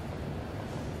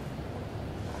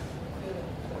 Good.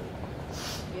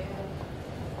 Yeah.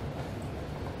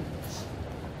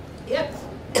 Yep.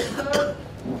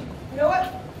 You know what?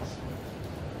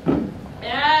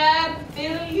 I'm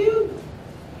feeling you.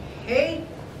 Hey,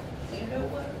 you know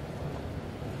what?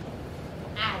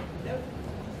 I know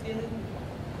you're feeling me.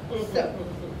 So,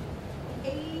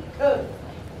 hey, cuz.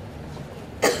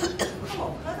 Come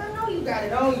on, cuz, I know you got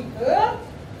it on you, cuz.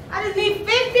 I just need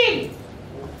 50.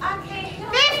 I can't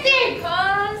help 50! it,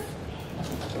 cuz.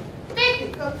 50,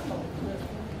 cuz, come on.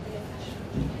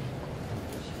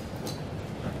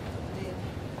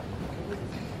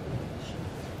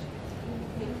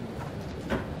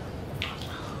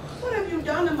 What have you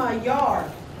done in my yard?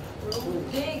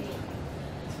 Digging.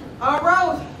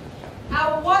 Rose, I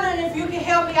was wondering if you can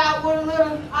help me out with a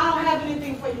little. I don't have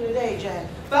anything for you today, Jack.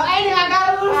 But Amy, I got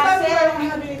a little something. I said I don't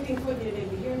have anything for you today.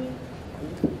 You hear me?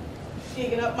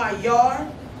 Digging up my yard.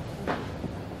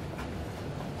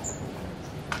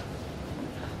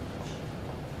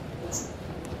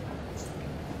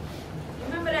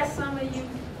 Remember that summer you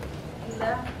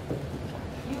left?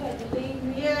 You had to leave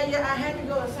me? Yeah, I had to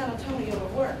go to San Antonio to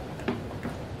work.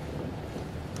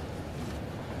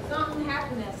 Something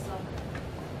happened that summer.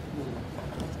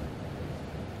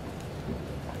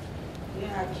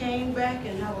 Yeah, I came back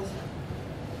and I was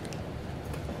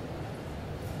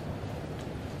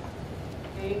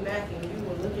came back and you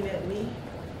were looking at me.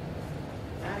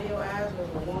 Out of your eyes was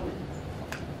a woman,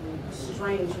 a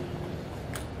stranger.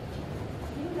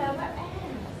 You never asked.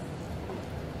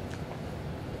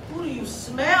 Who do you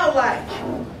smell like?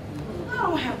 I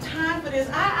don't have time for this.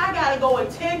 I gotta go and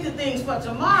tend to things for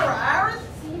tomorrow, Iris.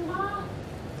 See, Mom?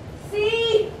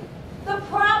 See? The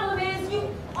problem is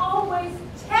you always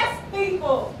test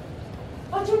people.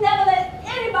 But you never let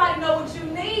anybody know what you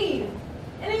need.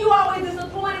 And then you always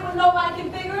disappointed when nobody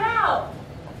can figure it out.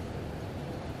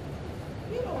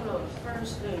 You don't know the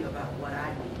first thing about what I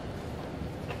need.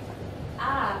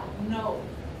 I know.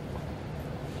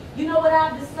 You know what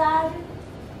I've decided?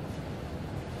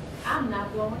 I'm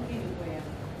not going anywhere.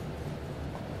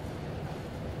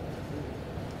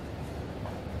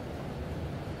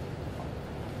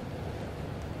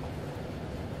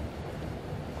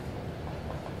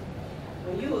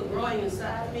 When you were growing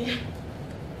inside me,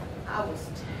 I was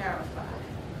terrified.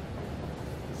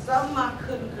 Something I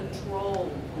couldn't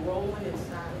control growing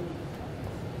inside of me.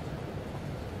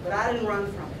 But I didn't run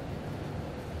from it.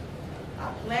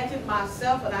 I planted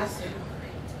myself and I said, all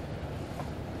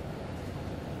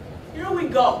right, here we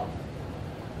go.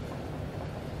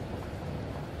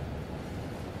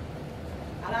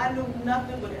 And I knew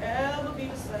nothing would ever be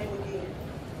the same again.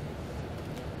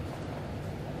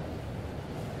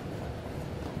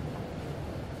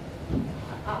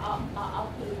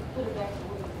 I'll put it back to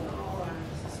work. Oh,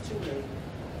 it's too late.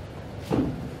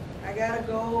 I gotta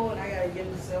go and I gotta get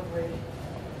myself ready.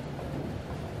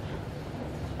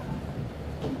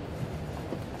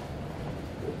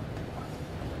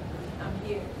 I'm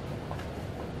here.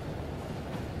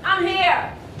 I'm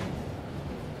here.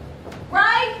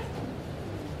 Right?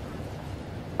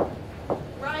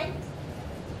 Right?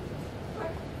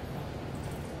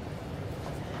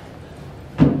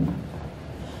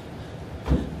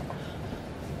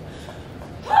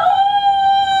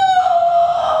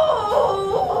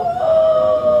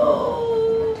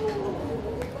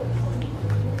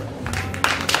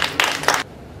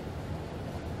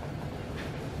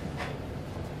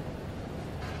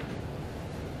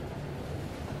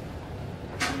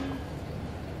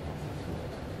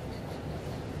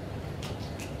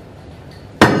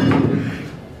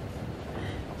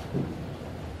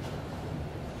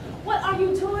 What are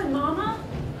you doing, Mama?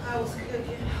 I was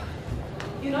cooking.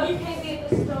 You know you can't be at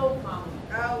the stove, Mama.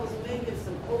 I was making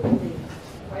some oatmeal.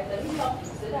 Right, let me help you.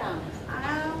 Sit down.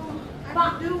 I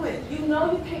Mom, can do it. You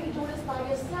know you can't be doing this by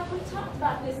yourself. We talked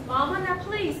about this, Mama. Now,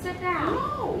 please, sit down.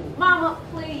 No. Mama,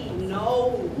 please.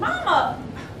 No. Mama!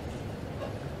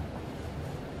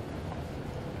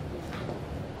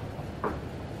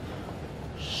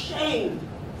 Shame.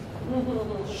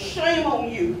 Shame on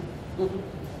you.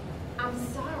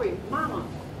 I'm sorry, Mama.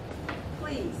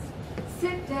 Please,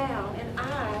 sit down and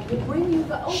I will bring you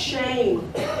the oatmeal.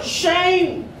 Shame.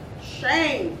 Shame.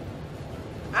 Shame.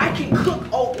 I can cook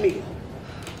oatmeal.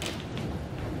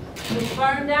 Just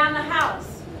burn down the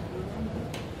house.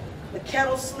 The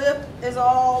kettle slipped is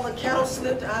all. The kettle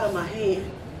slipped out of my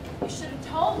hand. You should have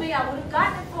told me. I would have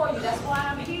gotten it for you. That's why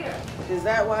I'm here. Is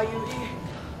that why you're here?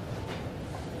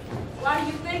 Why do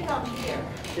you think I'm here?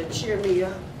 To cheer me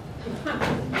up.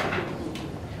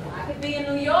 I could be in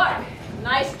New York.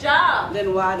 Nice job.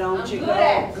 Then why don't I'm you good go?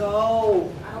 at it.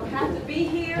 Go. I don't have to be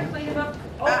here cleaning up.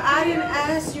 I didn't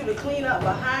ask you to clean up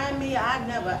behind me. I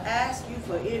never asked you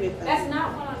for anything. That's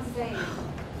not what I'm saying.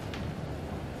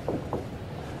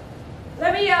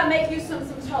 Let me make you some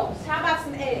toast. How about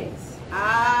some eggs?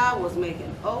 I was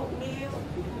making oatmeal.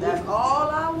 That's all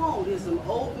I want is some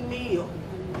oatmeal.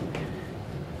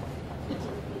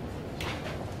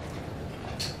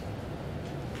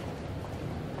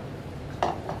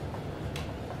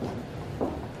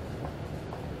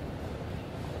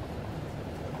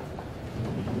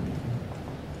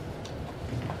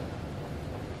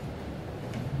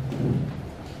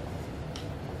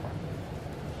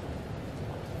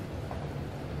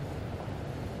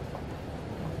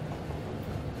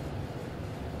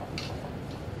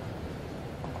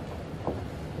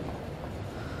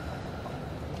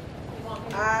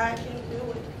 I can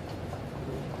do it.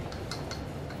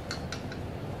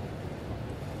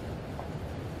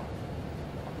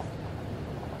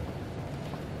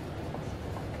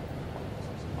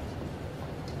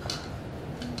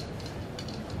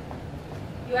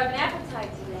 You have an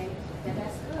appetite today. Then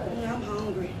that's good. I'm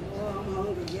hungry. Oh, I'm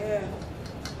hungry, yeah.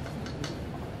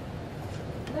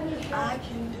 Let me I help.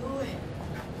 can do it.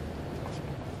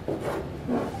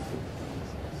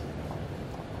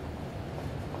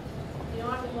 You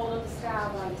don't have to hold up the sky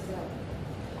by yourself.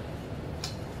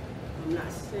 I'm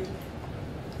not sick.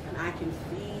 And I can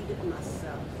feed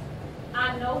myself.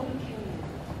 I know you can.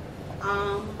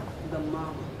 I'm the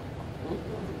mama.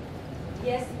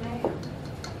 Yes, ma'am.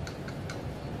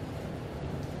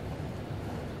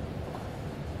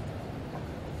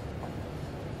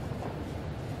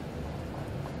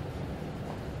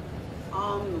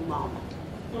 I'm the mama.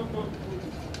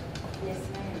 Yes,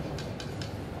 ma'am.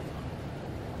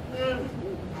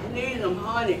 I need some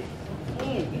honey.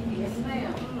 Yes,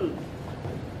 ma'am.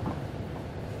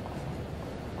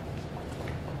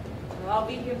 Well, I'll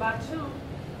be here by 2.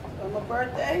 For my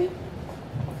birthday,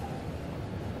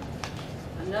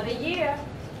 Another year,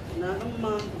 another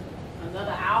month,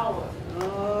 another hour.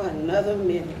 oh, another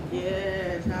minute.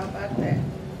 Yes, how about that?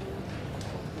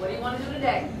 What do you want to do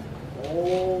today?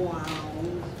 Oh,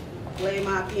 I'll play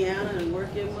my piano and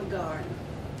work in my garden.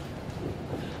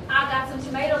 I got some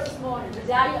tomatoes this morning.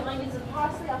 Medallion, onions, and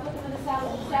parsley. I put them in the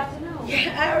salad this afternoon.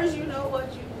 Yeah, Iris, you know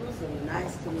what? You grew some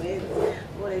nice tomatoes.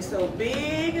 Boy, they so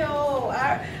big. Oh,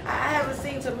 I haven't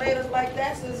seen tomatoes like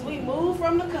that since we moved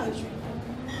from the country.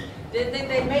 Didn't think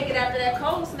they'd make it after that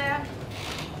cold snap.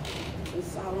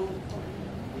 It's all on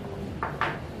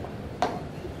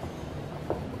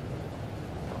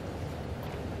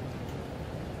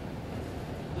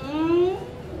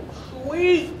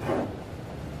sweet.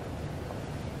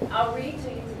 I'll read to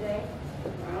you today.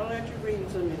 I'll let you read it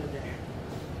to me today.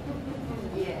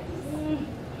 Yes.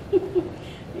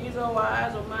 These old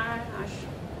eyes of mine,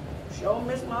 I sure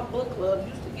miss my book club.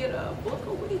 Used to get a book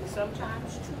a week,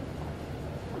 sometimes 2.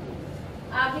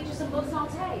 I'll get you some books on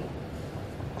tape.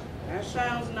 That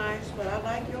sounds nice, but I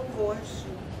like your voice.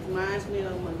 It reminds me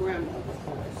of my grandmother's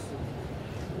voice.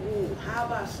 Ooh, how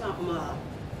about something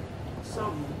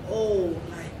old,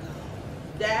 like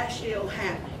Dashiell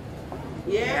Hammett?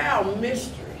 Yeah, a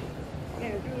mystery.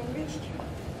 Yeah, do a mystery.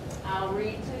 I'll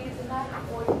read to you tonight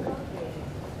before you go to bed.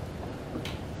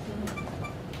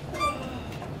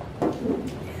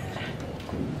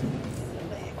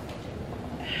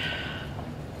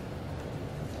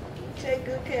 Take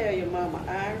good care of your mama,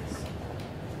 Iris.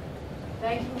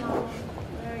 Thank you, Mama.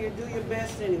 Well, you do your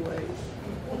best anyways.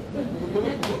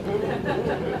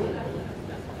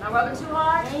 Am I rubbing too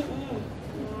hard?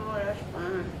 Oh, that's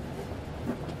fine.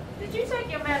 Did you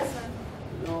take your medicine?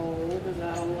 No, because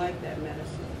I don't like that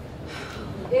medicine.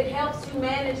 It helps you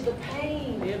manage the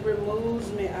pain. It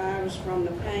removes me, Iris, from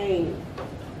the pain.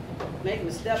 Make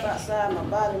me step outside my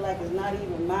body like it's not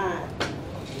even mine.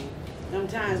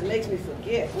 Sometimes makes me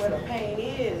forget where the pain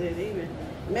is. It even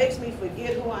makes me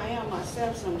forget who I am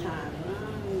myself sometimes.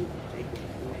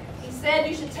 He said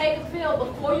you should take a pill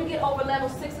before you get over level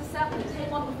 6 or 7 and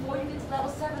take one before you get to level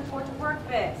 7 for it to work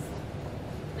best.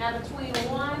 Now between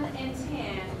 1 and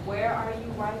 10, where are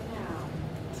you right now?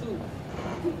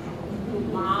 2.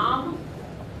 Mom?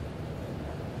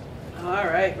 All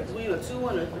right, between a 2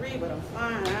 and a 3, but I'm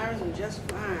fine, Iris, I'm just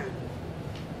fine.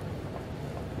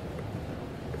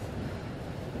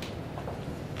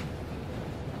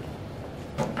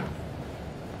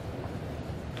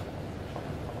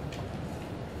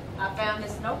 I found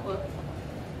this notebook.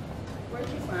 Where'd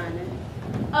you find it?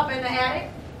 Up in the attic.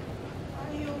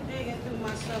 Why are you digging through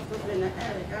my stuff up in the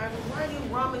attic, Iris? Why are you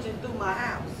rummaging through my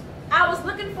house? I was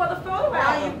looking for the photo Why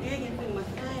are you album. digging through my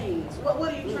things?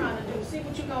 What are you trying to do? See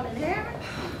what you're gonna inherit?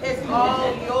 It's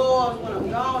all yours when I'm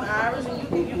gone, Iris, and you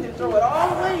can throw it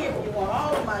all away if you want,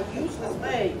 all of my useless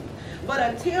things. But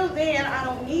until then, I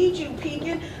don't need you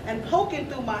peeking and poking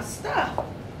through my stuff.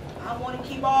 I want to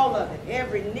keep all of it.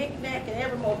 Every knick-knack and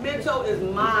every memento is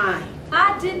mine.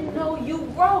 I didn't know you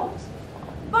wrote.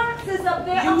 Boxes up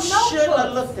there You of notebooks. should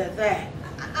have looked at that.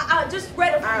 I just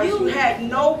read it for Iris, you. you had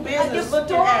no business your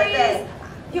looking at that.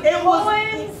 stories, your It was,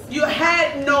 poems. you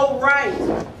had no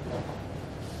right.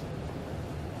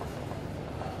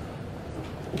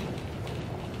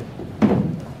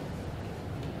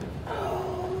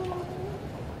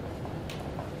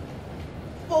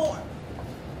 Four.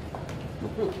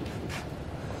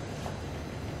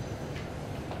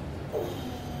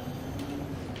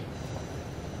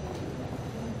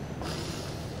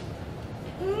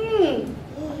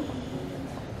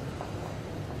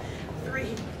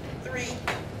 Three.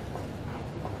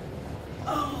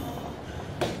 Oh,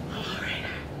 all right.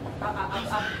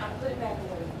 I put it back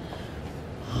away.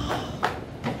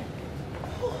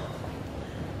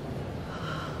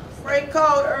 Frank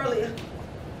called earlier.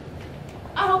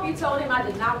 I hope you told him I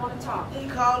did not want to talk. He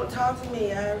called to talk to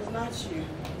me. I was not you.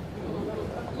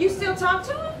 You still talk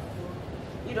to him?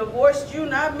 He divorced you,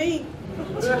 not me.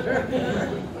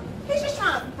 He's just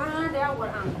trying to find out what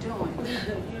I'm doing.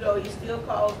 You know, he still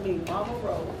calls me Mama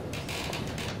Rose.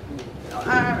 You know,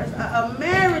 Iris, a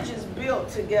marriage is built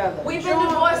together. We've been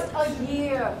divorced a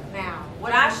year now.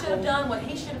 What I should have done, what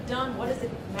he should have done, what does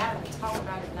it matter to talk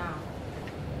about it now?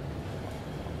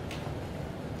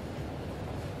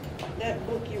 that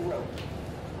book you wrote?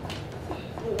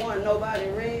 The one nobody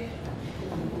read?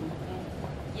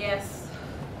 Yes.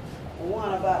 The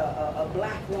one about a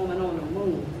black woman on the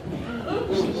moon.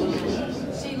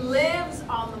 She lives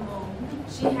on the moon.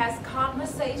 She has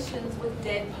conversations with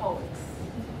dead poets.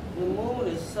 The moon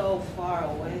is so far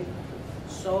away.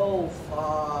 So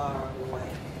far away.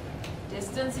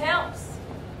 Distance helps.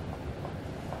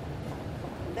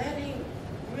 That ain't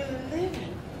really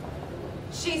living.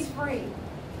 She's free.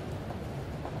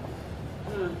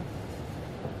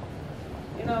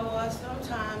 You know what?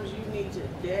 Sometimes you need to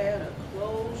dare to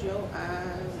close your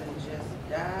eyes and just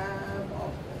dive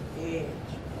off the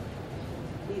edge.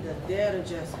 You need to dare to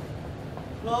just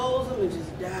close them and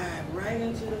just dive right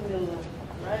into the middle of,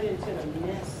 right into the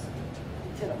mess,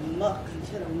 into the muck,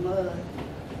 into the mud.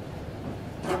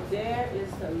 The dare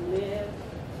is to live,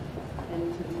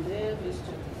 and to live is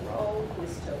to grow,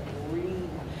 is to breathe.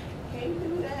 Can't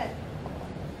do that.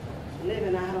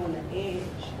 Living out on the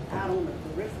edge, out on the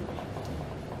periphery.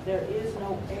 There is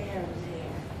no air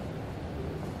there.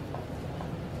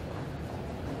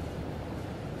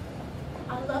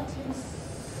 I loved him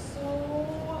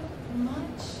so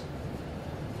much.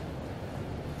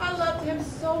 I loved him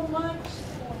so much.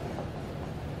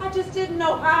 I just didn't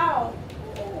know how.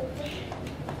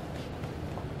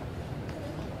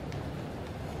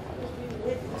 We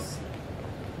witness.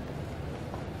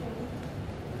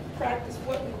 Practice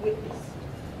what we witness.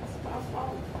 It's my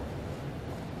fault.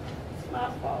 It's my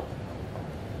fault.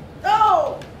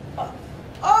 Oh! Oh!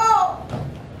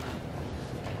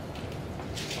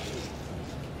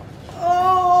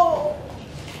 Oh!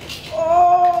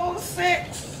 Oh,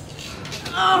 6.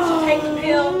 Oh. Take the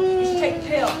pill. You should take the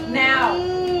pill now.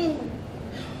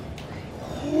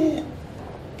 Oh.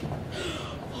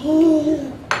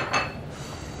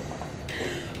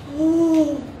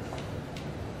 Oh.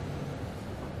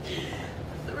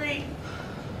 3.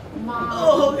 Mom.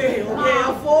 Oh, okay, Mom.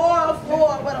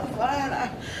 4, but I'm fine.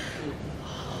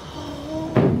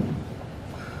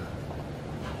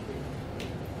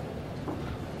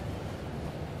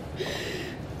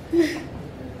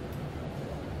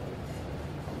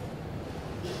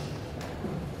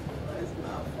 It's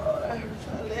my fault. I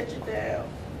let you down.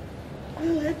 I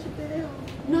let you down.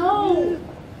 No.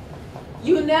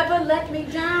 You never let me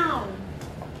down.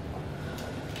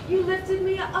 You lifted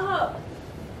me up.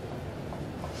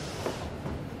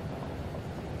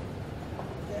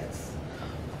 That's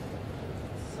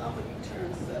summer you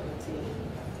turned 17.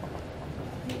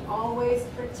 You always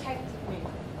protected me.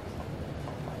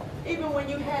 Even when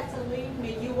you had to leave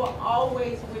me, you were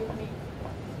always with me.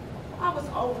 I was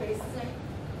always safe.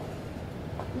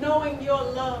 Knowing your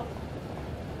love,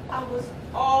 I was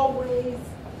always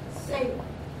safe.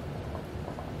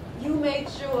 You made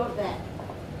sure of that.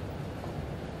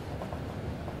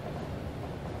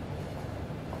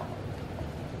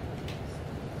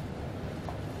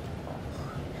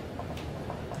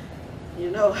 You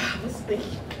know, I was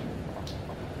thinking,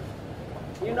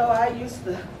 you know, I used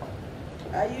to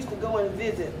go and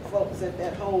visit folks at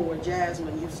that home where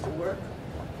Jasmine used to work.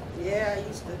 Yeah, I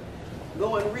used to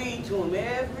go and read to them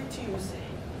every Tuesday.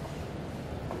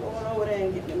 Going over there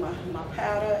and get me my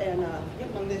powder and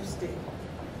get my lipstick.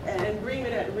 And bring me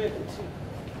that ribbon too.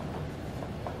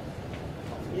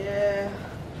 Yeah.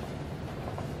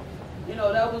 You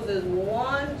know, there was this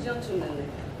one gentleman there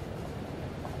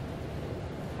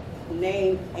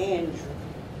named Andrew.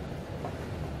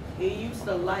 He used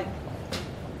to like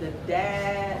the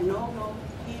dad,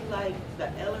 he liked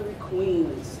the Ellery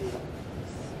Queen series.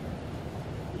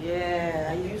 Yeah,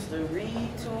 I used to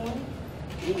read to him.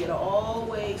 He could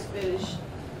always finish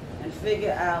and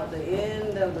figure out the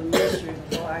end of the mystery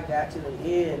before I got to the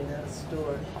end of the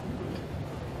story.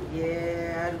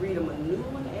 Yeah, I'd read him a new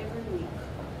one every week.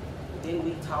 Then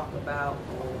we talk about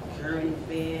current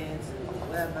events and the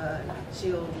weather and our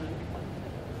children.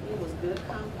 He was good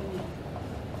company.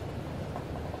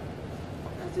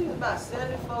 I think he was about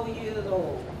 74 years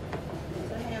old. He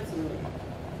was a handsome man.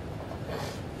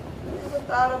 Never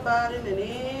thought about him in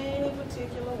any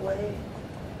particular way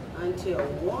until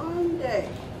one day.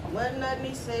 Wasn't nothing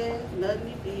he said, nothing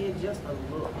he did, just a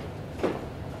look.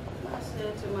 I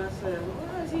said to myself,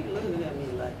 why is he looking at me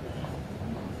like that?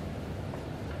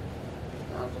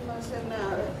 I thought to myself,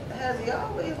 now, has he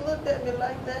always looked at me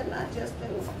like that and I just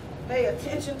didn't pay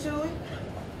attention to it?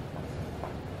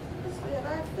 I said,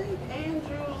 I think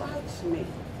Andrew likes me.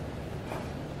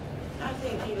 I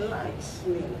think he likes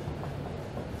me.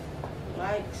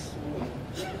 Likes me.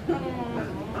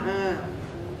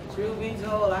 Truth be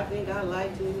told, I think I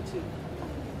liked him too.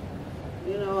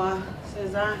 You know,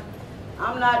 since I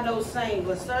I'm not no saint,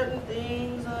 but certain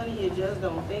things, honey, you just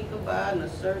don't think about in a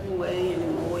certain way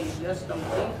anymore. You just don't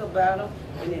think about them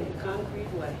in a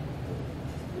concrete way.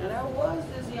 Now, there was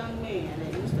this young man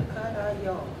that used to cut our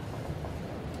yard.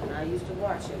 And I used to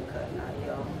watch him cutting our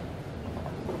yard.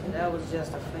 And that was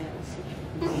just a fantasy.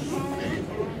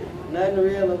 Nothing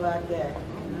real about that.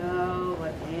 No,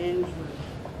 but Andrew.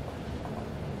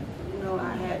 You know,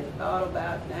 I hadn't thought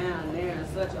about down there in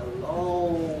such a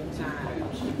long time.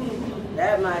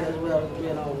 That might as well have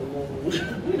been on the moon.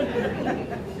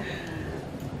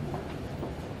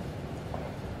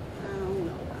 I don't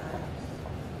know.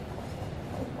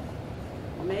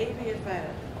 Maybe if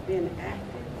I'd been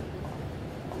active,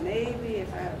 maybe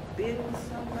if I'd been with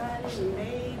somebody,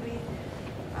 maybe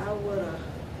I would have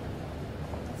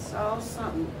saw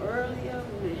something earlier.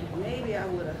 Maybe I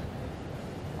would have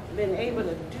been able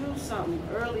to do something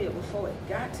earlier before it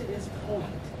got to this point.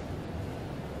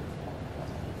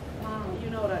 You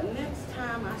know, the next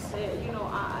time I said, you know,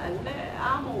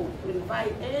 I'm going to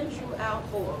invite Andrew out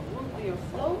for a root beer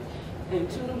float and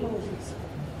to the movies.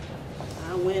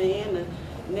 I went in the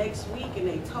next week and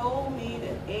they told me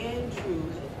that Andrew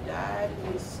had died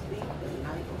in his sleep the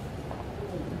night before.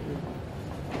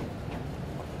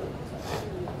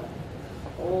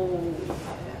 Oh,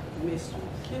 yeah,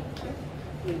 mysteries.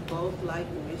 We both like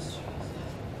mysteries.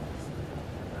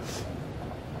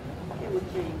 Here we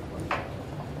came from.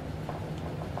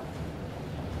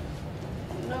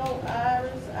 No,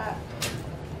 Iris,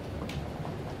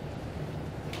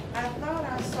 I thought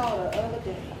I saw the other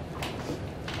day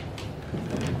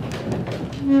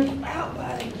out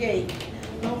by the gate.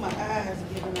 You know my eyes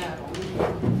giving out on me.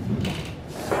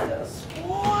 I could have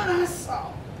sworn I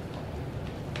saw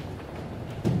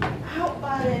out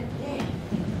by that gate.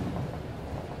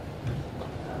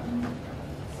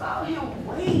 Saw him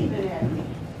waving at me.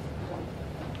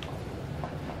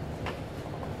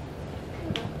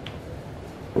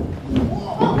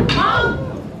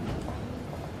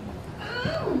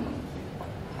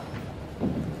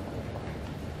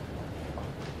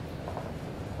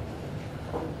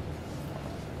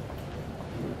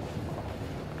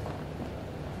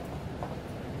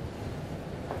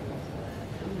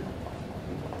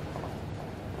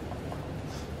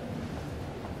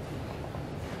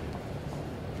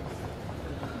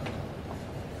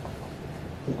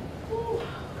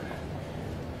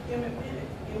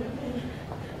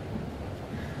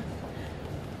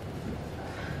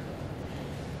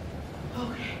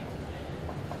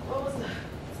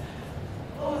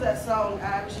 Song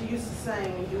Iris you used to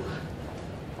sing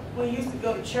when you used to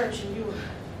go to church and you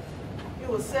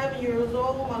were 7 years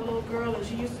old, my little girl, and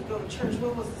she used to go to church.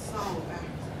 What was the song,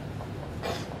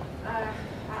 Iris?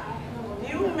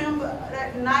 You remember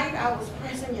that night I was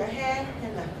pressing your hair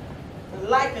and the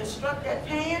lightning struck that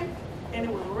pan and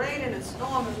it was raining and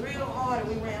storming real hard and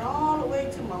we ran all the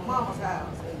way to my mama's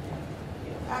house.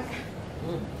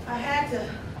 And I had to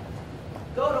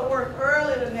go to work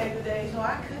early the next day, so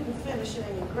I couldn't finish it,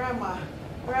 and Grandma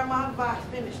Vi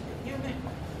finished it. You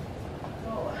remember?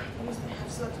 Oh, I used to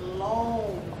have such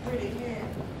long, pretty hair.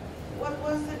 What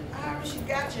was it, Iris? You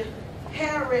got your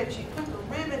hair ready. She put the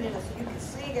ribbon in it so you could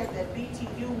sing at that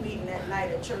BTU meeting that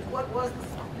night at church. What was the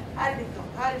song? How did it go?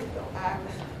 How did it go,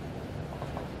 Iris?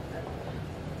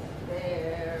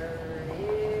 There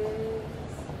is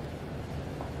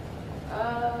a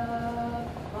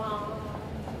bomb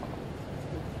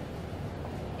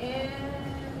in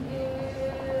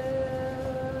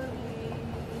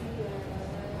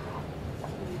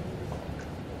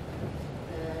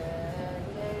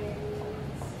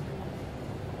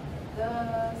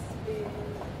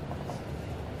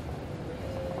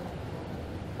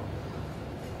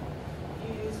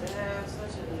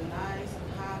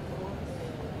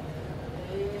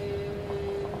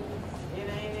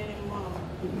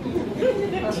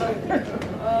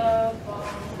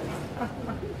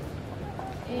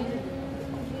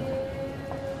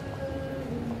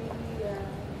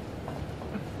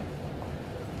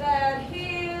that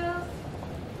heals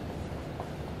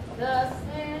the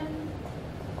sin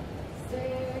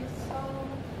sick soul.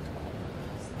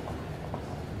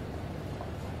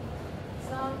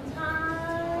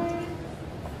 Sometimes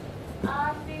I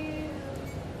feel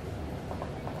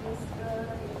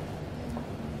discouraged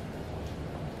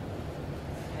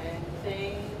and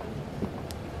think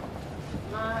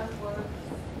my works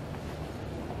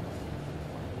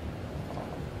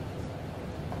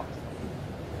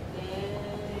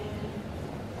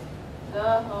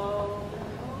the Holy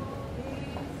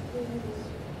Spirit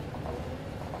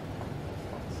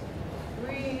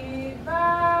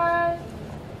revive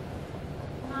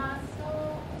my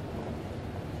soul.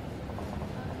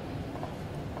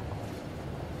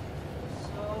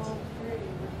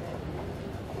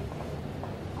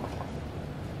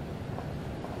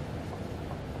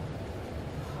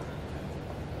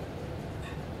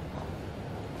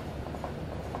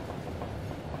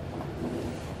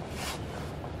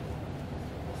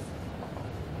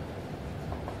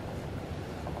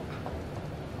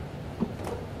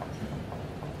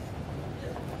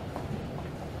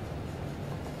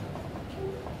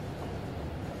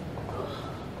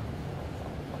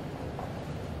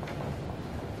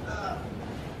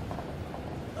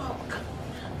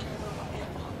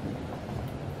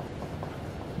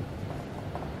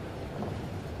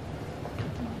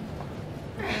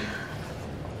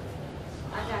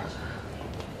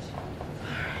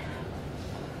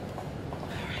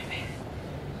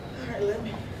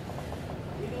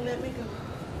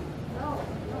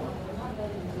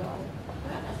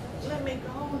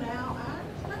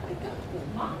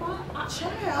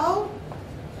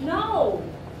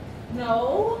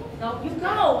 No, you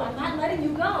go. I'm not letting you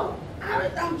go.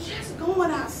 I'm just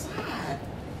going outside.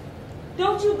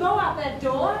 Don't you go out that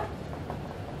door.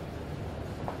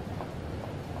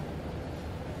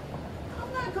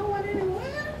 I'm not going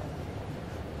anywhere.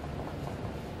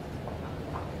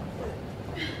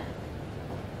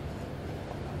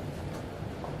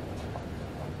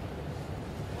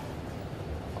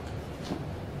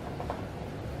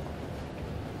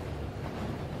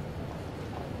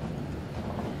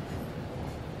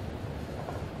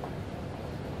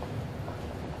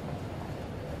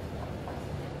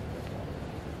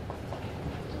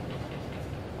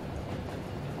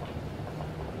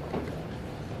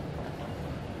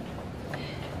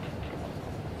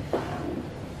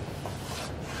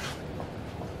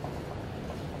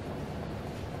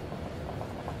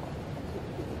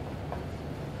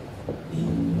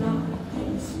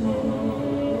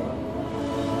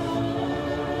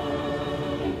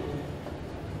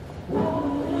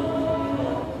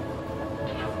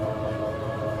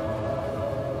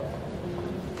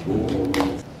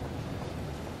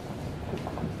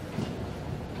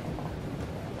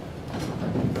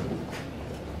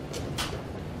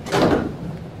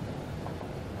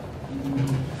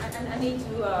 I need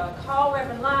to call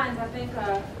Reverend Lyons. I think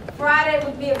Friday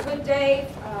would be a good day.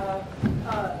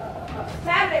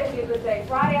 Saturday would be a good day.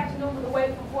 Friday afternoon with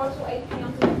away from 4 to 8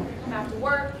 p.m. so we can come after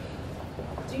work.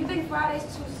 Do you think Friday's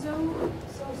too soon?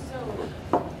 So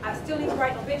soon. I still need to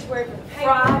write an obituary for the paper.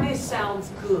 Friday sounds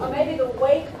good. Or maybe the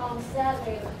wake on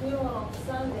Saturday, the funeral on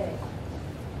Sunday.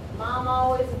 Mom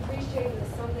always appreciated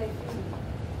the Sunday funeral.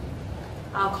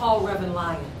 I'll call Reverend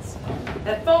Lyons.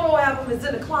 That photo album is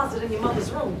in the closet in your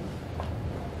mother's room.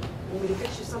 Want me to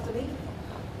fix you something to eat?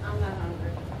 I'm not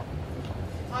hungry.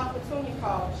 Aunt Petunia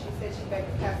called. She said she'd bake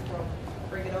a casserole.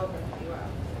 Bring it over in a few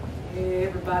hours.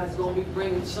 Everybody's gonna be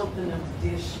bringing something in the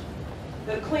dish.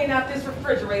 Better clean out this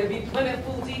refrigerator. Be plenty of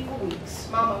food to eat for weeks.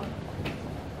 Mama,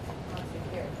 I'll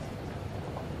take care of it.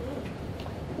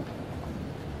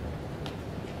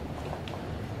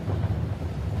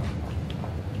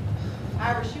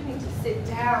 Iris, you need to sit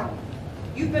down.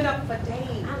 You've been up for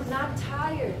days. I'm not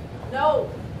tired. No.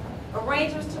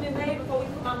 Arrangements to be made before we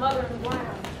put my mother in the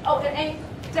ground. Oh, and Aunt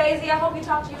Daisy, I hope you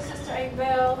talk to your sister Aunt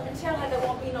Belle and tell her there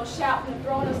won't be no shouting and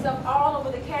throwing herself all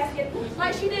over the casket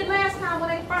like she did last time when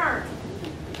they burned.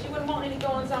 She wouldn't want any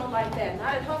goings on like that.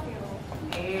 Not at her funeral.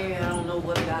 Yeah, I don't know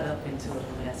what got up into it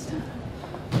last time.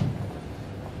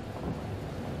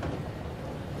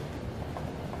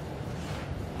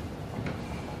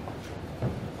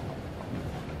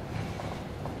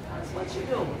 That's what you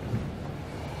doing.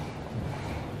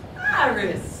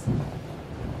 Iris,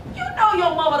 you know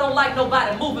your mama don't like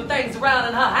nobody moving things around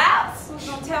in her house. Who's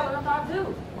gonna tell her if I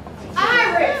do?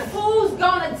 Iris! Who's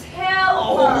gonna tell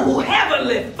Oh, her?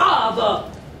 Heavenly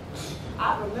Father!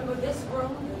 I remember this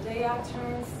room the day I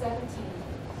turned 17.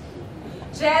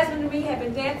 Jasmine and me had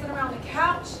been dancing around the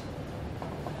couch.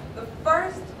 The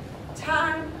first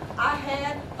time I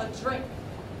had a drink.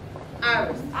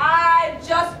 Iris. I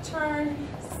just turned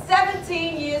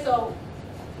 17 years old.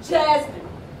 Jasmine.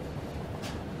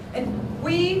 And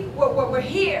we were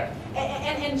here.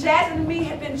 And Jasmine and me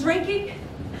had been drinking.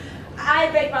 I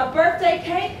had baked my birthday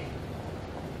cake.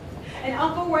 And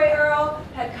Uncle Ray Earl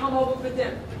had come over for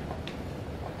dinner.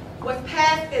 What's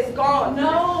past is gone.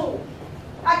 No.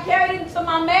 I carried it into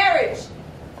my marriage.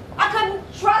 I couldn't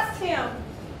trust him.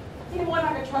 Any more than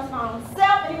I could trust my own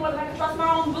self, any more than I could trust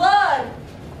my own blood.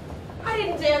 I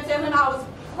didn't dare tell him I was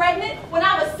pregnant when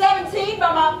I was 17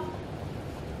 by my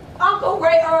Uncle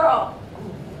Ray Earl.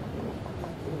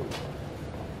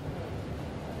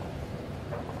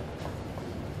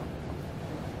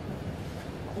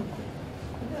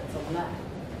 That's a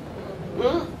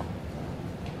lie.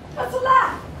 That's a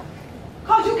lie.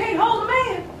 Cause you can't hold a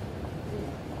man.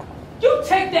 You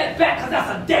take that back, cause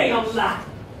that's a damn lie.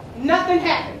 Nothing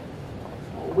happened.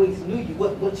 Always knew you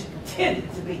wasn't what you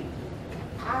pretended to be.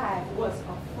 I was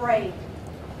afraid.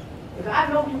 But I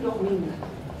know you don't mean nothing.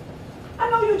 I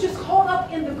know you just caught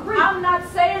up in the grief. I'm not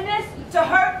saying this to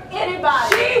hurt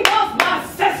anybody. She was my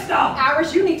sister.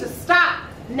 Iris, you need to stop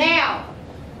now.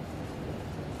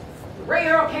 Ray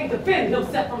Earl can't defend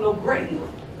himself from no grave.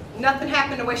 Nothing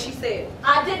happened the way she said.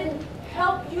 I didn't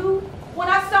help you when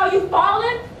I saw you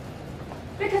falling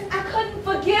because I couldn't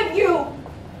forgive you.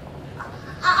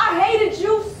 I hated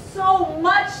you so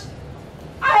much.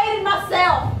 I hated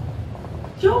myself.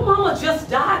 Your mama just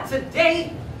died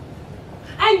today,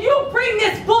 and you bring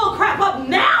this bull crap up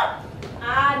now?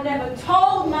 I never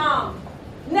told Mom.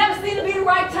 Never seemed to be the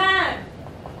right time.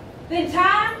 Then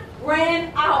time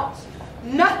ran out.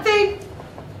 Nothing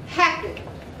happened.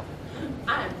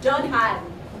 I am done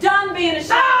hiding. Done done being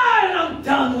ashamed. And I'm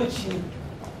done with you.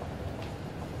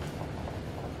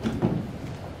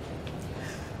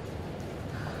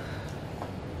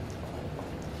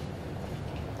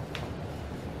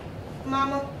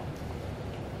 Mama.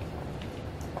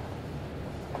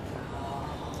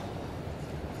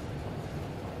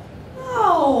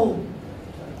 No.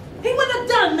 He wouldn't have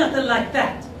done nothing like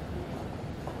that.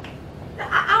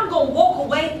 I'm going to walk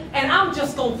away and I'm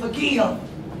just going to forgive. You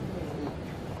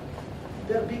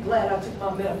better be glad I took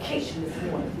my medication this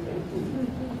morning.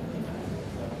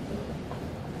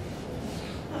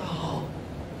 Oh.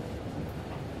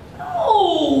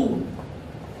 No.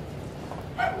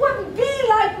 That wouldn't be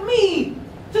like me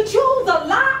to choose a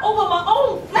lie over my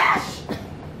own flesh.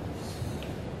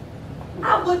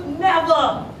 I would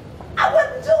never. I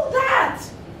wouldn't do that.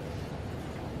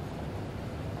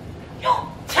 You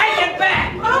take it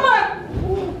back, Mama.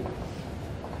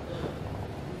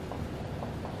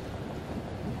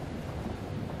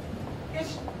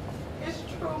 It's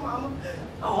true, Mama.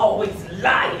 Always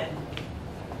lying.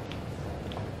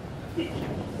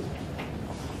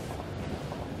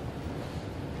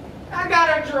 I got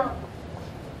her drunk.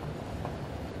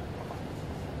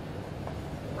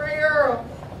 Earl.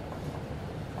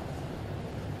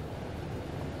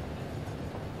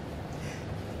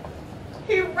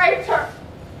 He raped her.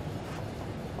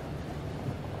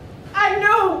 I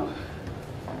knew.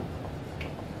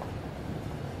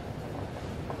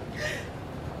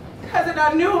 Cousin,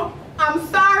 I knew. I'm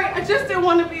sorry. I just didn't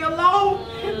want to be alone.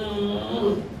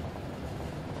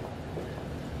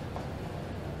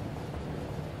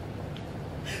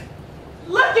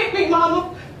 Look at me,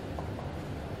 Mama.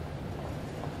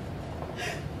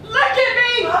 Look at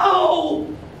me. Oh.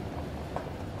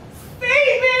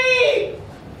 See me.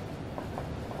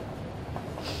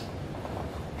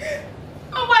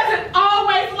 I wasn't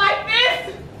always like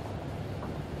this.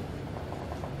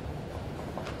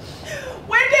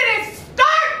 When did it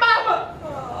start, Mama?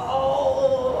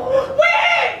 Oh.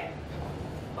 When?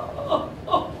 Oh,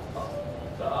 oh,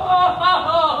 oh,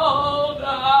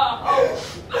 no.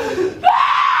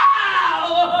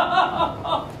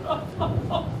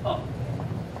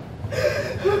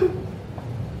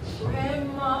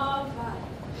 Grandma Vine.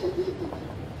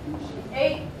 She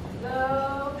ate the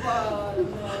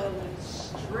watermelon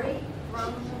straight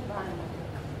from the vine.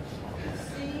 The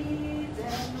seeds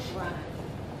and the rind.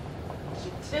 She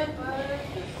tempered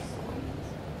the sweet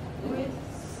with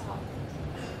salt.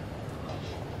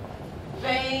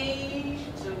 Vein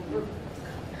to root.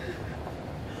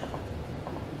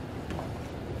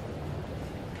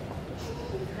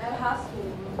 That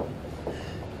hospital room.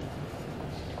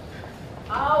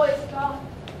 I always thought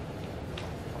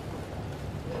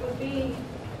it would be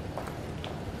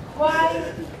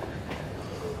quiet,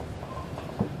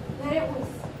 that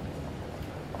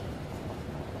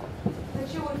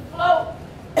you would float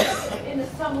into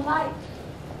some light.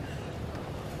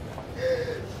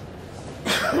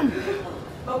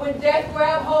 But when death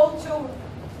grabbed hold to her,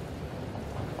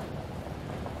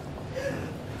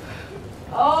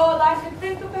 all I could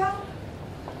think about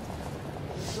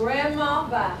was Grandma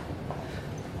Vine.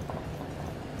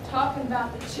 Talking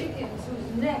about the chickens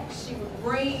whose necks she would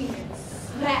wring and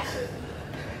snap.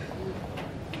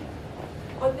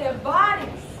 But their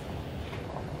bodies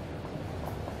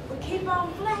would keep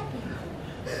on flapping.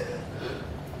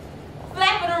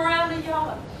 Flapping around the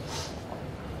yard.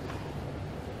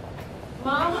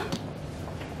 Mama,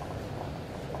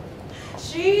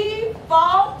 she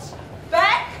fought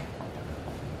back.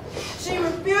 She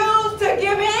refused to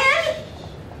give in.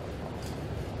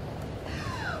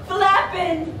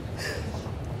 Flapping.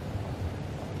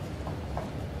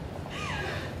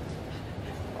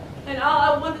 And all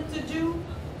I wanted to do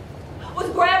was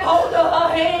grab hold of her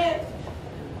hand.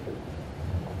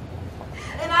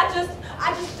 And I just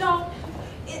don't,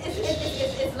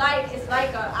 it's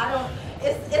like a, I don't,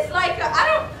 it's like a, I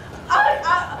don't,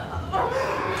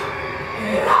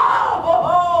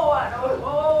 no, I don't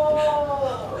know.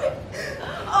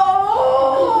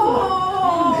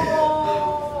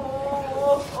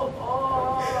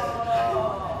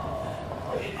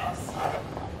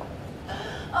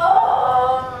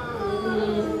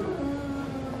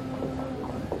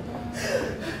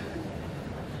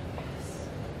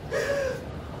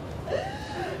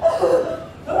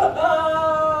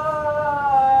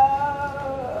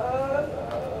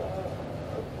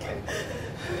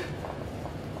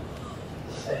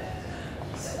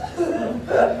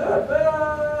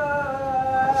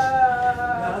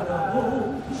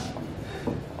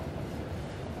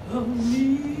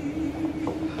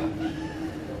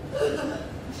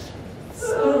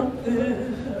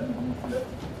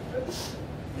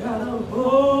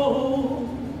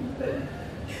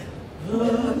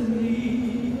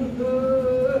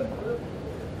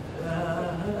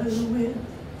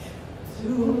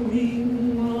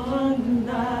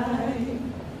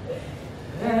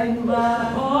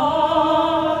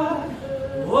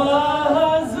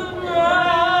 wasn't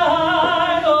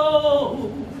right.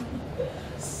 Oh,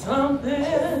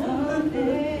 something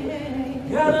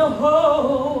got a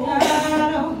hold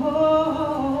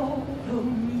of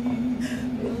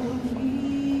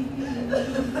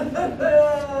me.